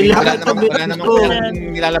 Wala namang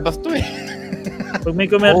nilalabas to eh. Pag may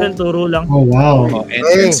commercial, turo lang. Oh, wow.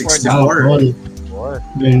 N64.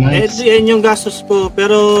 Very nice. Yan yung gastos ko.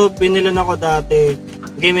 Pero binilan ako dati.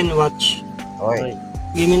 Game & Watch.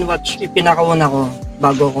 Game & Watch, ipinakauna ko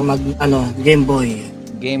bago ako Game Boy.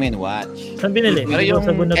 Game & Watch. Saan binili? Pero yung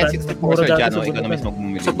sa Bunutan. N64, Mura Sir dati Jano, sa ikaw na Bunutan. mismo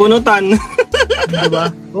bumili. Sa Bunutan. Diba?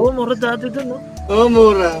 Oo, mura dati dun, no? Oo,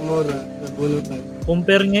 mura. Sa Bunutan.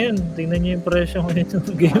 Compare nyo yun. Tingnan nyo yung presyo ngayon ng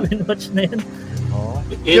Game & Watch na yun.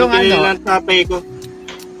 Yung binilan tatay ko.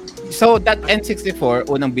 So, that N64,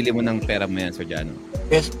 unang bili mo ng pera mo yan, Sir Jano?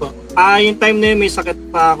 Yes po. Yung time na yun, may sakit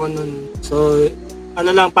pa ako nun. So,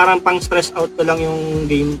 parang pang stress out ko lang yung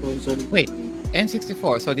game console. Wait,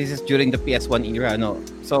 N64, so this is during the PS1 era, no?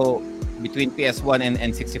 So, between PS1 and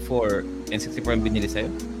N64, N64 ang binili sa'yo?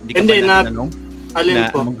 Hindi, pa tinanong alin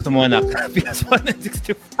na po? gusto mo na PS1 and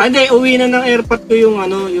N64? Hindi, uwi na ng airpot ko yung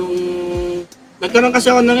nagkaroon kasi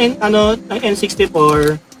ako ng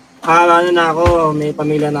N64. Na ako, may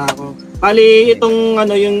pamilya na ako. Bali, itong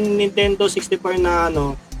yung Nintendo 64 na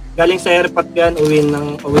galing sa airpot yan, uwi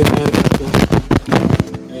ng airpot ko.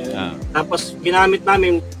 Tapos, ginamit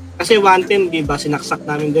namin, kasi 110, di ba, sinaksak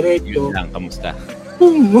namin diretso. Yun lang, kamusta?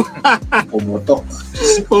 Pumutok.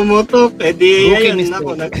 Ayun,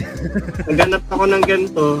 naghanap ako ng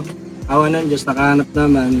ganito. Awa ng Diyos, nakahanap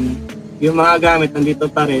naman. Yung mga gamit, nandito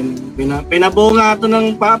pa rin. Pinabuo nga ito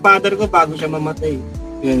ng father ko bago siya mamatay.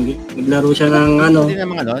 Yun, naglaro siya ng Hindi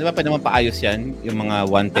naman di ba pwede naman paayos yan? Yung mga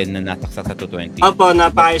 110 na nasaksak sa 220? Opo,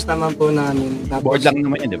 napaayos naman po namin. Tapos, Board lang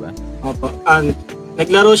naman yan, di ba? Opo.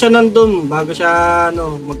 Naglaro siya ng Doom bago siya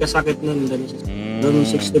magkasakit nun. Doom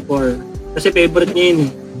 64. Kasi favorite niya yun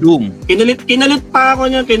eh. Doom. Kinulit pa ako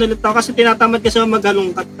niya. Kinulit ako kasi tinatamad kasi ako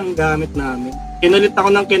maghalungkat ng gamit namin. Kinulit ako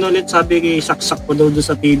ng kinulit. Sabi saksak ko daw doon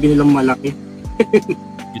sa TV nilang malaki.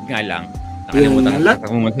 Yun nga lang. Nakalimutan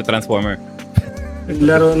mo sa Transformer.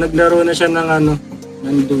 Naglaro na siya ng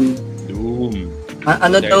ng Doom. Doom.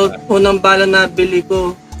 Daw unang bala na bili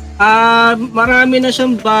ko? Marami na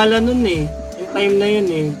siyang bala nun eh. Yung time na yun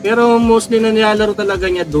eh. Pero mostly na nilalaro talaga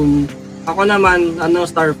niya Doom. Ako naman,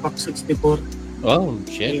 Star Fox 64. Oh,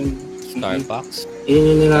 shit. Star Fox. Yun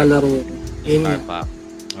yung nilalaro. Star Fox.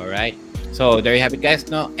 Alright. So, there you have it, guys,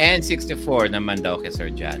 no? N64 naman daw kay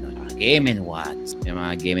Sir Jano. Game & Watch. Yung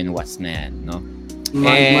mga Game & Watch na yan, no?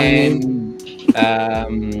 And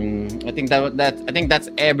I think that's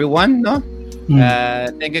everyone, no?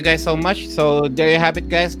 Thank you guys so much. So there you have it,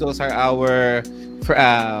 guys. Those are our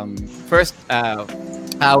first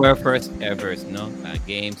evers, no?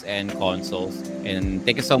 Games and consoles. And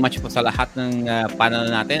thank you so much po sa lahat ng panel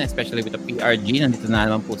natin, especially with the PRG. Nandito na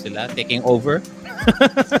naman po sila taking over.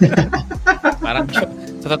 Parang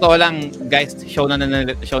sa totoo lang, guys, show na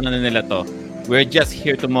nila to. We're just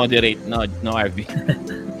here to moderate, no RV.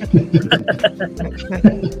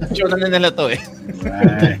 Show na nila to eh.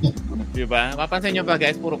 Diba? Papansin nyo ba,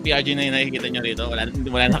 guys, puro PRG na yung nakikita nyo rito. Wala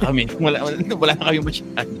na kami. Wala na kami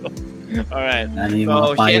masyado. Alright.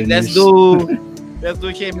 So, let's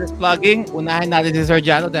do shameless plugging. Unahin natin si Sir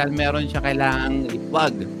Jano dahil meron siya kailangang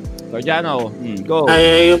i-plug. Sir Jano, go.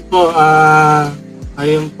 Ayun po.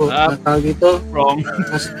 Natawag ito.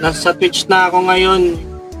 Nasa Twitch na ako ngayon.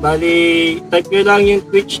 Bali, type nyo lang yung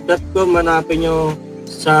twitch.com, hanapin nyo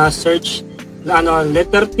sa search na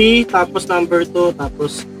letter T, tapos number 2,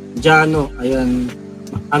 tapos Jano. Ayan.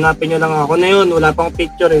 Hanapin nyo lang ako. Na yun, wala pang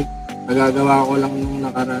picture eh. Nagagawa ko lang nung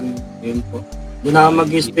nakaraan. Yun po. Doon ako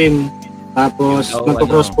mag-stream. Tapos,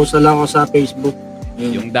 magpo-cross-post na lang ako sa Facebook.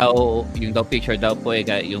 Yung daw picture daw po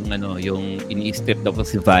yung yung ini-strip daw po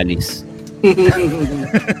si Valis.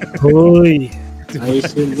 Hoy. Ayos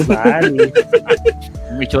yun. Bali.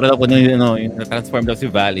 May tsura daw po yung na-transform daw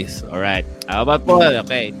si Valis. Alright. How about po?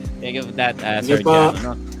 Okay. Thank you for that, Sir po.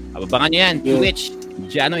 Jano. Abangan nyo yan. Yeah. Twitch.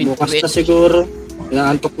 Jano in Bukas Twitch. na siguro.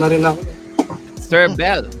 Inaantok na rin ako. Sir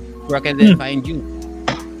Bell, where can they find you?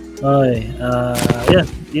 Okay. Yan.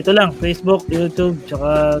 Dito lang. Facebook, YouTube,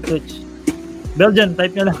 tsaka Twitch. Belgian,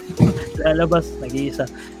 type nyo lang. Lalabas, nag-iisa.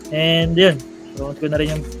 And yun, promote ko na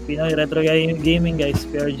rin yung Pinoy Retro Gaming guys.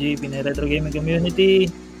 PRG, Pinoy Retro Gaming Community.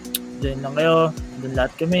 Join lang kayo. Doon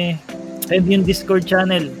lahat kami. And yung Discord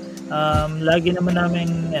channel. Lagi naman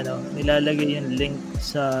namin nilalagay yung link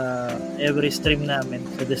sa every stream namin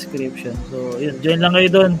sa description. So yun, join lang kayo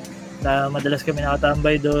doon. Madalas kami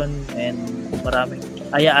nakatambay doon. And maraming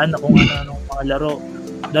ayaan na kung ano mga laro.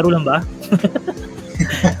 Laro lang ba?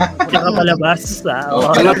 Tsaka palabas.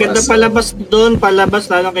 Maganda palabas doon, palabas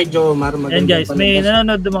lalo kay Jomar. And guys, may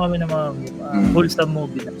nanonood naman kami ng mga wholesome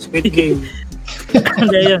movie. Squid Game.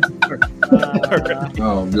 Hindi yun.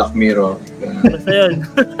 Black Mirror. Basta yun.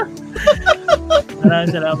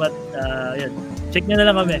 Maraming salamat. Yun. Check nyo na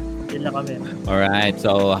lang kami. Yun lang kami. Alright,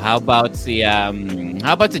 so how about si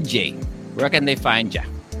Jay? Where can they find ya?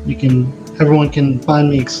 Everyone can find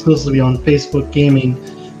me exclusively on Facebook Gaming.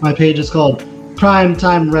 My page is called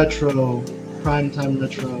Primetime Retro. Primetime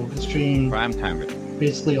Retro. I stream Primetime Retro.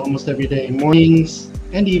 basically almost every day, mornings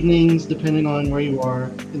and evenings, depending on where you are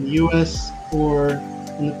in the US or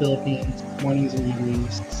in the Philippines. Mornings and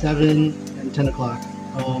evenings, 7 and 10 o'clock.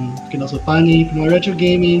 You can also find me for my retro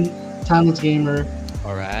gaming, Timeless Gamer.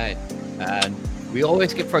 All right. We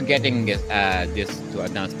always keep forgetting this to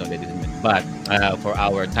announce, no, ladies and gentlemen. But for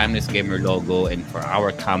our Timeless Gamer logo and for our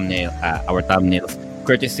thumbnails,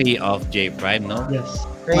 courtesy of J Prime, no? Yes.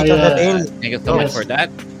 Great on the nail. Thank you so much for that.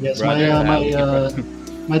 Yes, brother.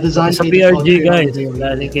 my design Sa page is called PRG guys. PRG.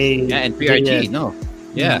 Lali kay Yeah, and PRG, no?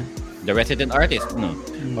 Yeah, the resident artist, no?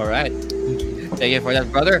 All right. Thank you for that,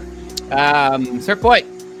 brother. Sir Poy,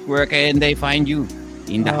 where can they find you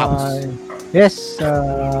in the house? Yes,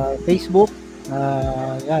 Facebook.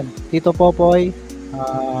 Yan, Tito Popoy.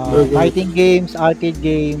 Fighting games, arcade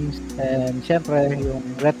games, and syempre yung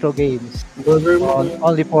retro games.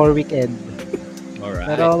 Only for weekend. All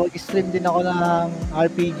right. Pero mag-stream din ako ng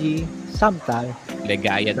RPG sometime.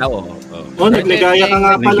 Legaya daw. Nagligaya ka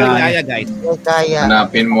nga pala. Legaya, guys. Kaya.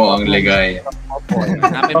 Hanapin mo ang ligaya.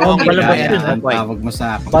 Hanapin mo ang palabas Legaya. yun, Ang tawag mo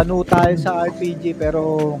sa akin. Banu tayo sa RPG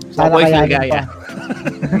pero sana Popoy si kaya Legaya.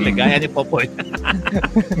 Legaya ni Popoy.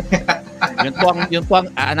 yun po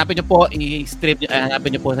ang hanapin niyo po i-stream niyo,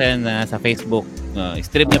 hanapin niyo po sa Facebook.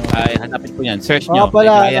 I-stream niyo hanapin po yan. Search niyo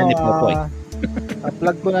Legaya ni Popoy.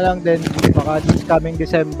 Plug ko na lang din baka this coming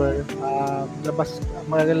December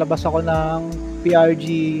maglabas ako ng PRG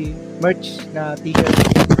merch na t-shirt.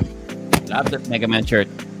 Love that Mega Man shirt.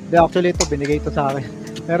 Actually ito binigay ito sa akin.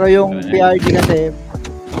 Pero yung PRG kasi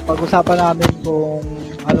pag-usapan namin kung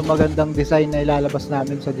ano magandang design na ilalabas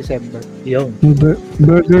namin sa December. Yun.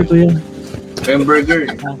 Burger to yan. Yung burger.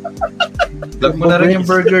 Plug mo na rin yung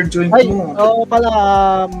burger joint mo. Oo pala,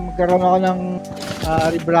 karoon ako ng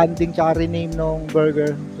rebranding tsaka rename ng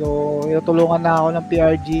burger. So, itutulungan na ako ng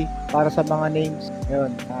PRG para sa mga names.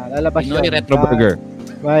 Yun, lalabas Pinoy yun. Retro Burger.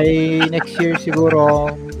 By next year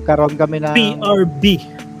siguro, karoon kami ng PRB.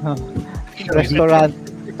 Restaurant.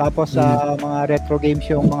 Tapos sa mga retro games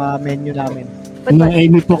yung mga menu namin. Mga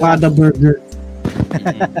Amy Pocada Burger.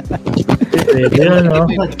 Pwede yun, no?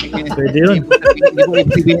 Pwede yun.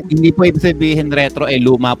 Hindi po ibig sabihin retro,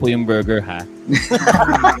 luma po yung burger, ha?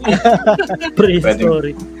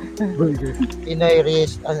 Prehistoric burger. Pinoy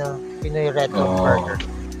Retro Burger.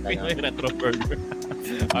 Pinoy Retro Burger.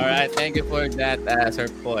 Alright, thank you for that, Sir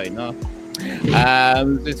Poy, no?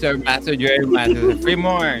 Sir Master Jeremy,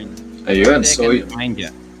 Fremorn. Ayun, so find ya.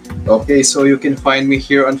 Okay, so you can find me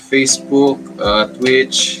here on Facebook,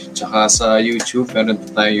 Twitch, tsaka sa YouTube. Meron pa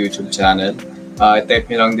tayong YouTube channel. Type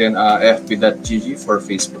nyo lang din fb.gg for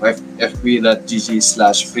Facebook,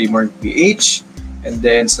 fb.gg/freemornph. And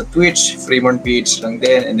then sa Twitch, freemornph lang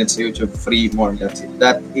din. And then sa YouTube, freemorn. That's it.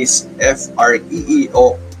 That is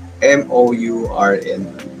FREEOMOURN.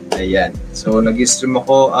 Ayan. So, nag-stream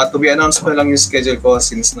ako. To be announced ko lang yung schedule ko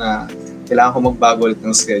since na kailangan ko magbago ulit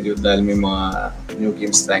ng schedule dahil may mga new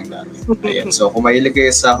games tayong natin. Ayan. So kung mahilig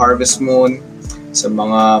kayo sa Harvest Moon, sa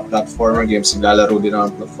mga platformer games, naglalaro din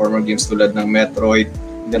ng platformer games tulad ng Metroid,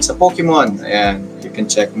 and then sa Pokemon, ayan, you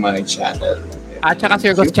can check my channel. At saka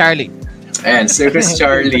Circus Charlie. Ayan, Circus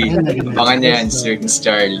Charlie. Abangan yan, Circus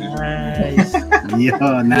Charlie. Nice. Yo,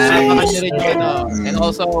 Abangan nice. nyo rin yun, no? And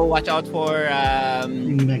also, watch out for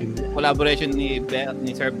collaboration ni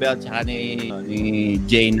Sir Bell tsaka ni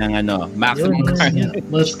Jay ng Maximum Yun. Carnage.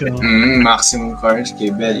 Let's go. Maximum Carnage kay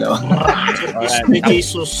Bell, oh. Alright.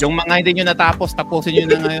 Jesus. Yung mga hindi nyo natapos, tapusin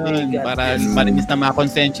nyo na ngayon para malinis na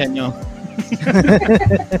makonsensya nyo.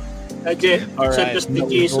 Ajay, Alright. Santos ni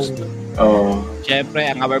Jesus. Oh. Siyempre,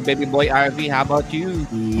 ang our baby boy RV, how about you?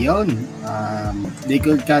 Yun. They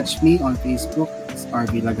could catch me on Facebook. It's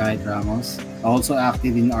RV Lagay Ramos. Also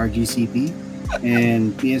active in RGCP and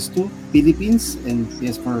PS2 Philippines and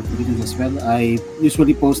PS4 Philippines as well. I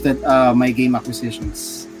usually posted my game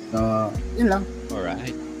acquisitions. So, yun lang.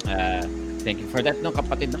 Alright. Thank you for that, no,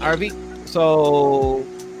 kapatid ng RV. So,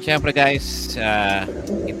 siyempre guys,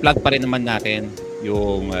 i-plug pa rin naman natin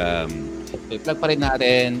yung i-plug pa rin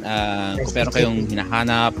natin kung meron kayong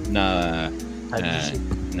hinahanap na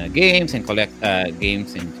games and collect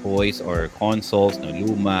games and toys or consoles na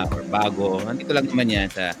luma or bago. Nandito lang naman yan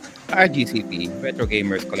sa RGCP, Retro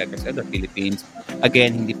Gamers Collectors of the Philippines.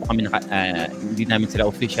 Again, hindi po kami hindi namin sila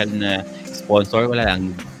official na sponsor, wala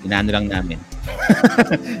lang, inano lang namin.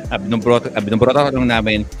 Binubrota lang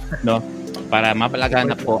namin, no, para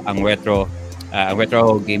mapalaganap po ang retro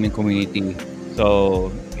gaming community. So,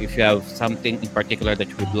 if you have something in particular that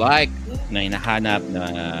you would like na hinahanap,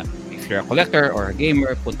 na if you're a collector or a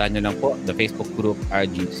gamer, puntahan nyo lang po the Facebook group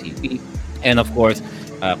RGCP. And of course,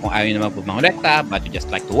 kung ayaw naman po mangolekta but you just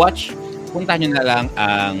like to watch, puntahan nyo na lang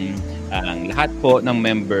ang lahat po ng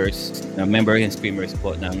members and streamers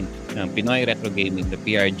po ng Pinoy Retro Gaming, the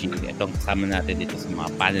PRG. Itong kasama natin dito sa mga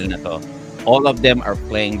panel na to. All of them are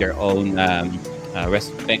playing their own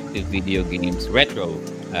respective video games, retro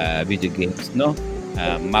video games, no?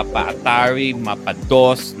 Mapa Atari, mapa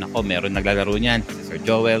DOS, nako, meron naglalaro niyan, si Sir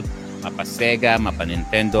Joel, mapa Sega, mapa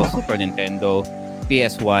Nintendo, Super Nintendo,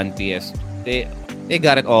 PS1, PS2. They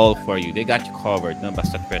got it all for you. They got you covered, no?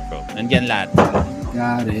 Basta retro. Nandiyan lahat.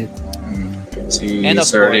 Got it. Si And of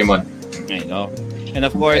Sir course, Raymond. I know. And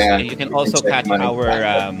of course, Yeah, you can also check catch money. our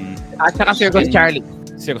at saka Circus Charlie.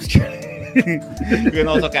 Circus Charlie. You can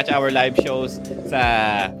also catch our live shows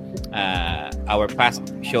sa our past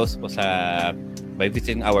shows po by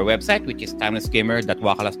visiting our website, which is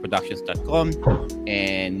timelessgamer.wakalasproductions.com,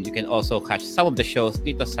 and you can also catch some of the shows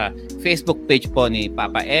dito sa Facebook page po ni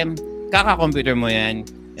Papa M. Kaka-computer mo yan.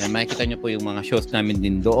 Makikita nyo po yung mga shows namin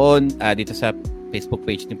din doon dito sa Facebook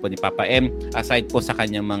page din po ni Papa M. Aside po sa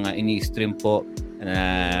kanyang mga ini-stream po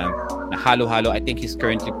na halo-halo, I think he's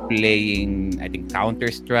currently playing, I think,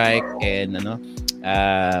 Counter-Strike and ano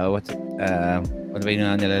ba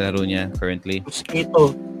yung nilalaro niya currently?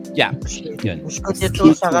 Mosquito. Yeah, yun.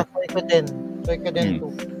 Mosquito saka Suikoden. Suikoden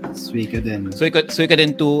 2.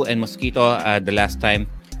 Suikoden 2 and Mosquito the last time.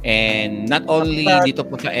 And not only dito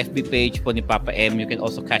po sa FB page po ni Papa M, you can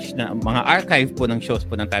also catch na mga archive po ng shows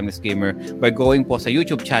po ng Timeless Gamer by going po sa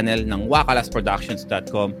YouTube channel ng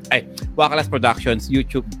wakalasproductions.com. Wakalas Productions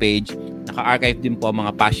YouTube page. Naka-archive din po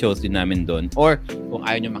mga past shows din namin doon. Or kung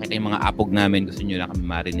ayaw nyo makita yung mga apog namin, gusto nyo lang kami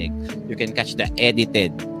marinig, you can catch the edited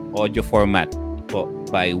audio format po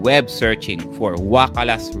by web searching for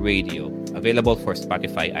Wakalas Radio. Available for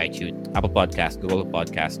Spotify, iTunes, Apple Podcast, Google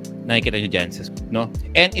Podcast. Nakikita nyo dyan, no?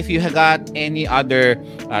 And if you have got any other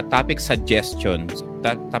topic suggestions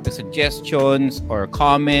or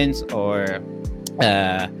comments or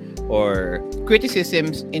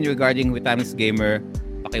criticisms in regarding with Timeless Gamer,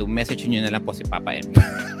 paki-message nyo na lang po si Papa M.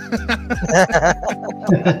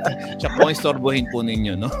 Siya po istorbohin po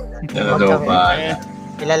ninyo, no? Kilala.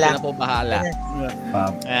 Sila po bahala.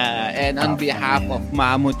 And on behalf of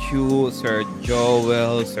Mamuchu, Sir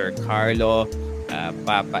Joel, Sir Carlo,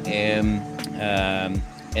 Papa M,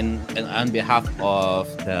 and on behalf of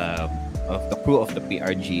the crew of the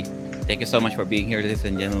PRG, thank you so much for being here, ladies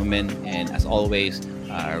and gentlemen. And as always,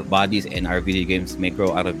 our bodies and our video games may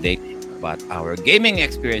grow out of date, but our gaming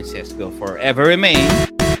experiences will forever remain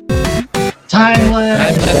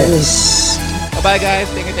Timeless. Bye guys.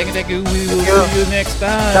 Thank you. We will see you next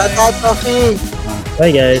time. Shout out, Coffee. Bye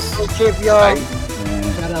guys. Chip yo.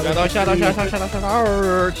 Shout out.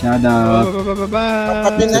 Shout out.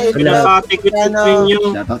 Pati na ito. Pinapati ko Ano? ninyo.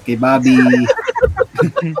 Shout out kay Bobby.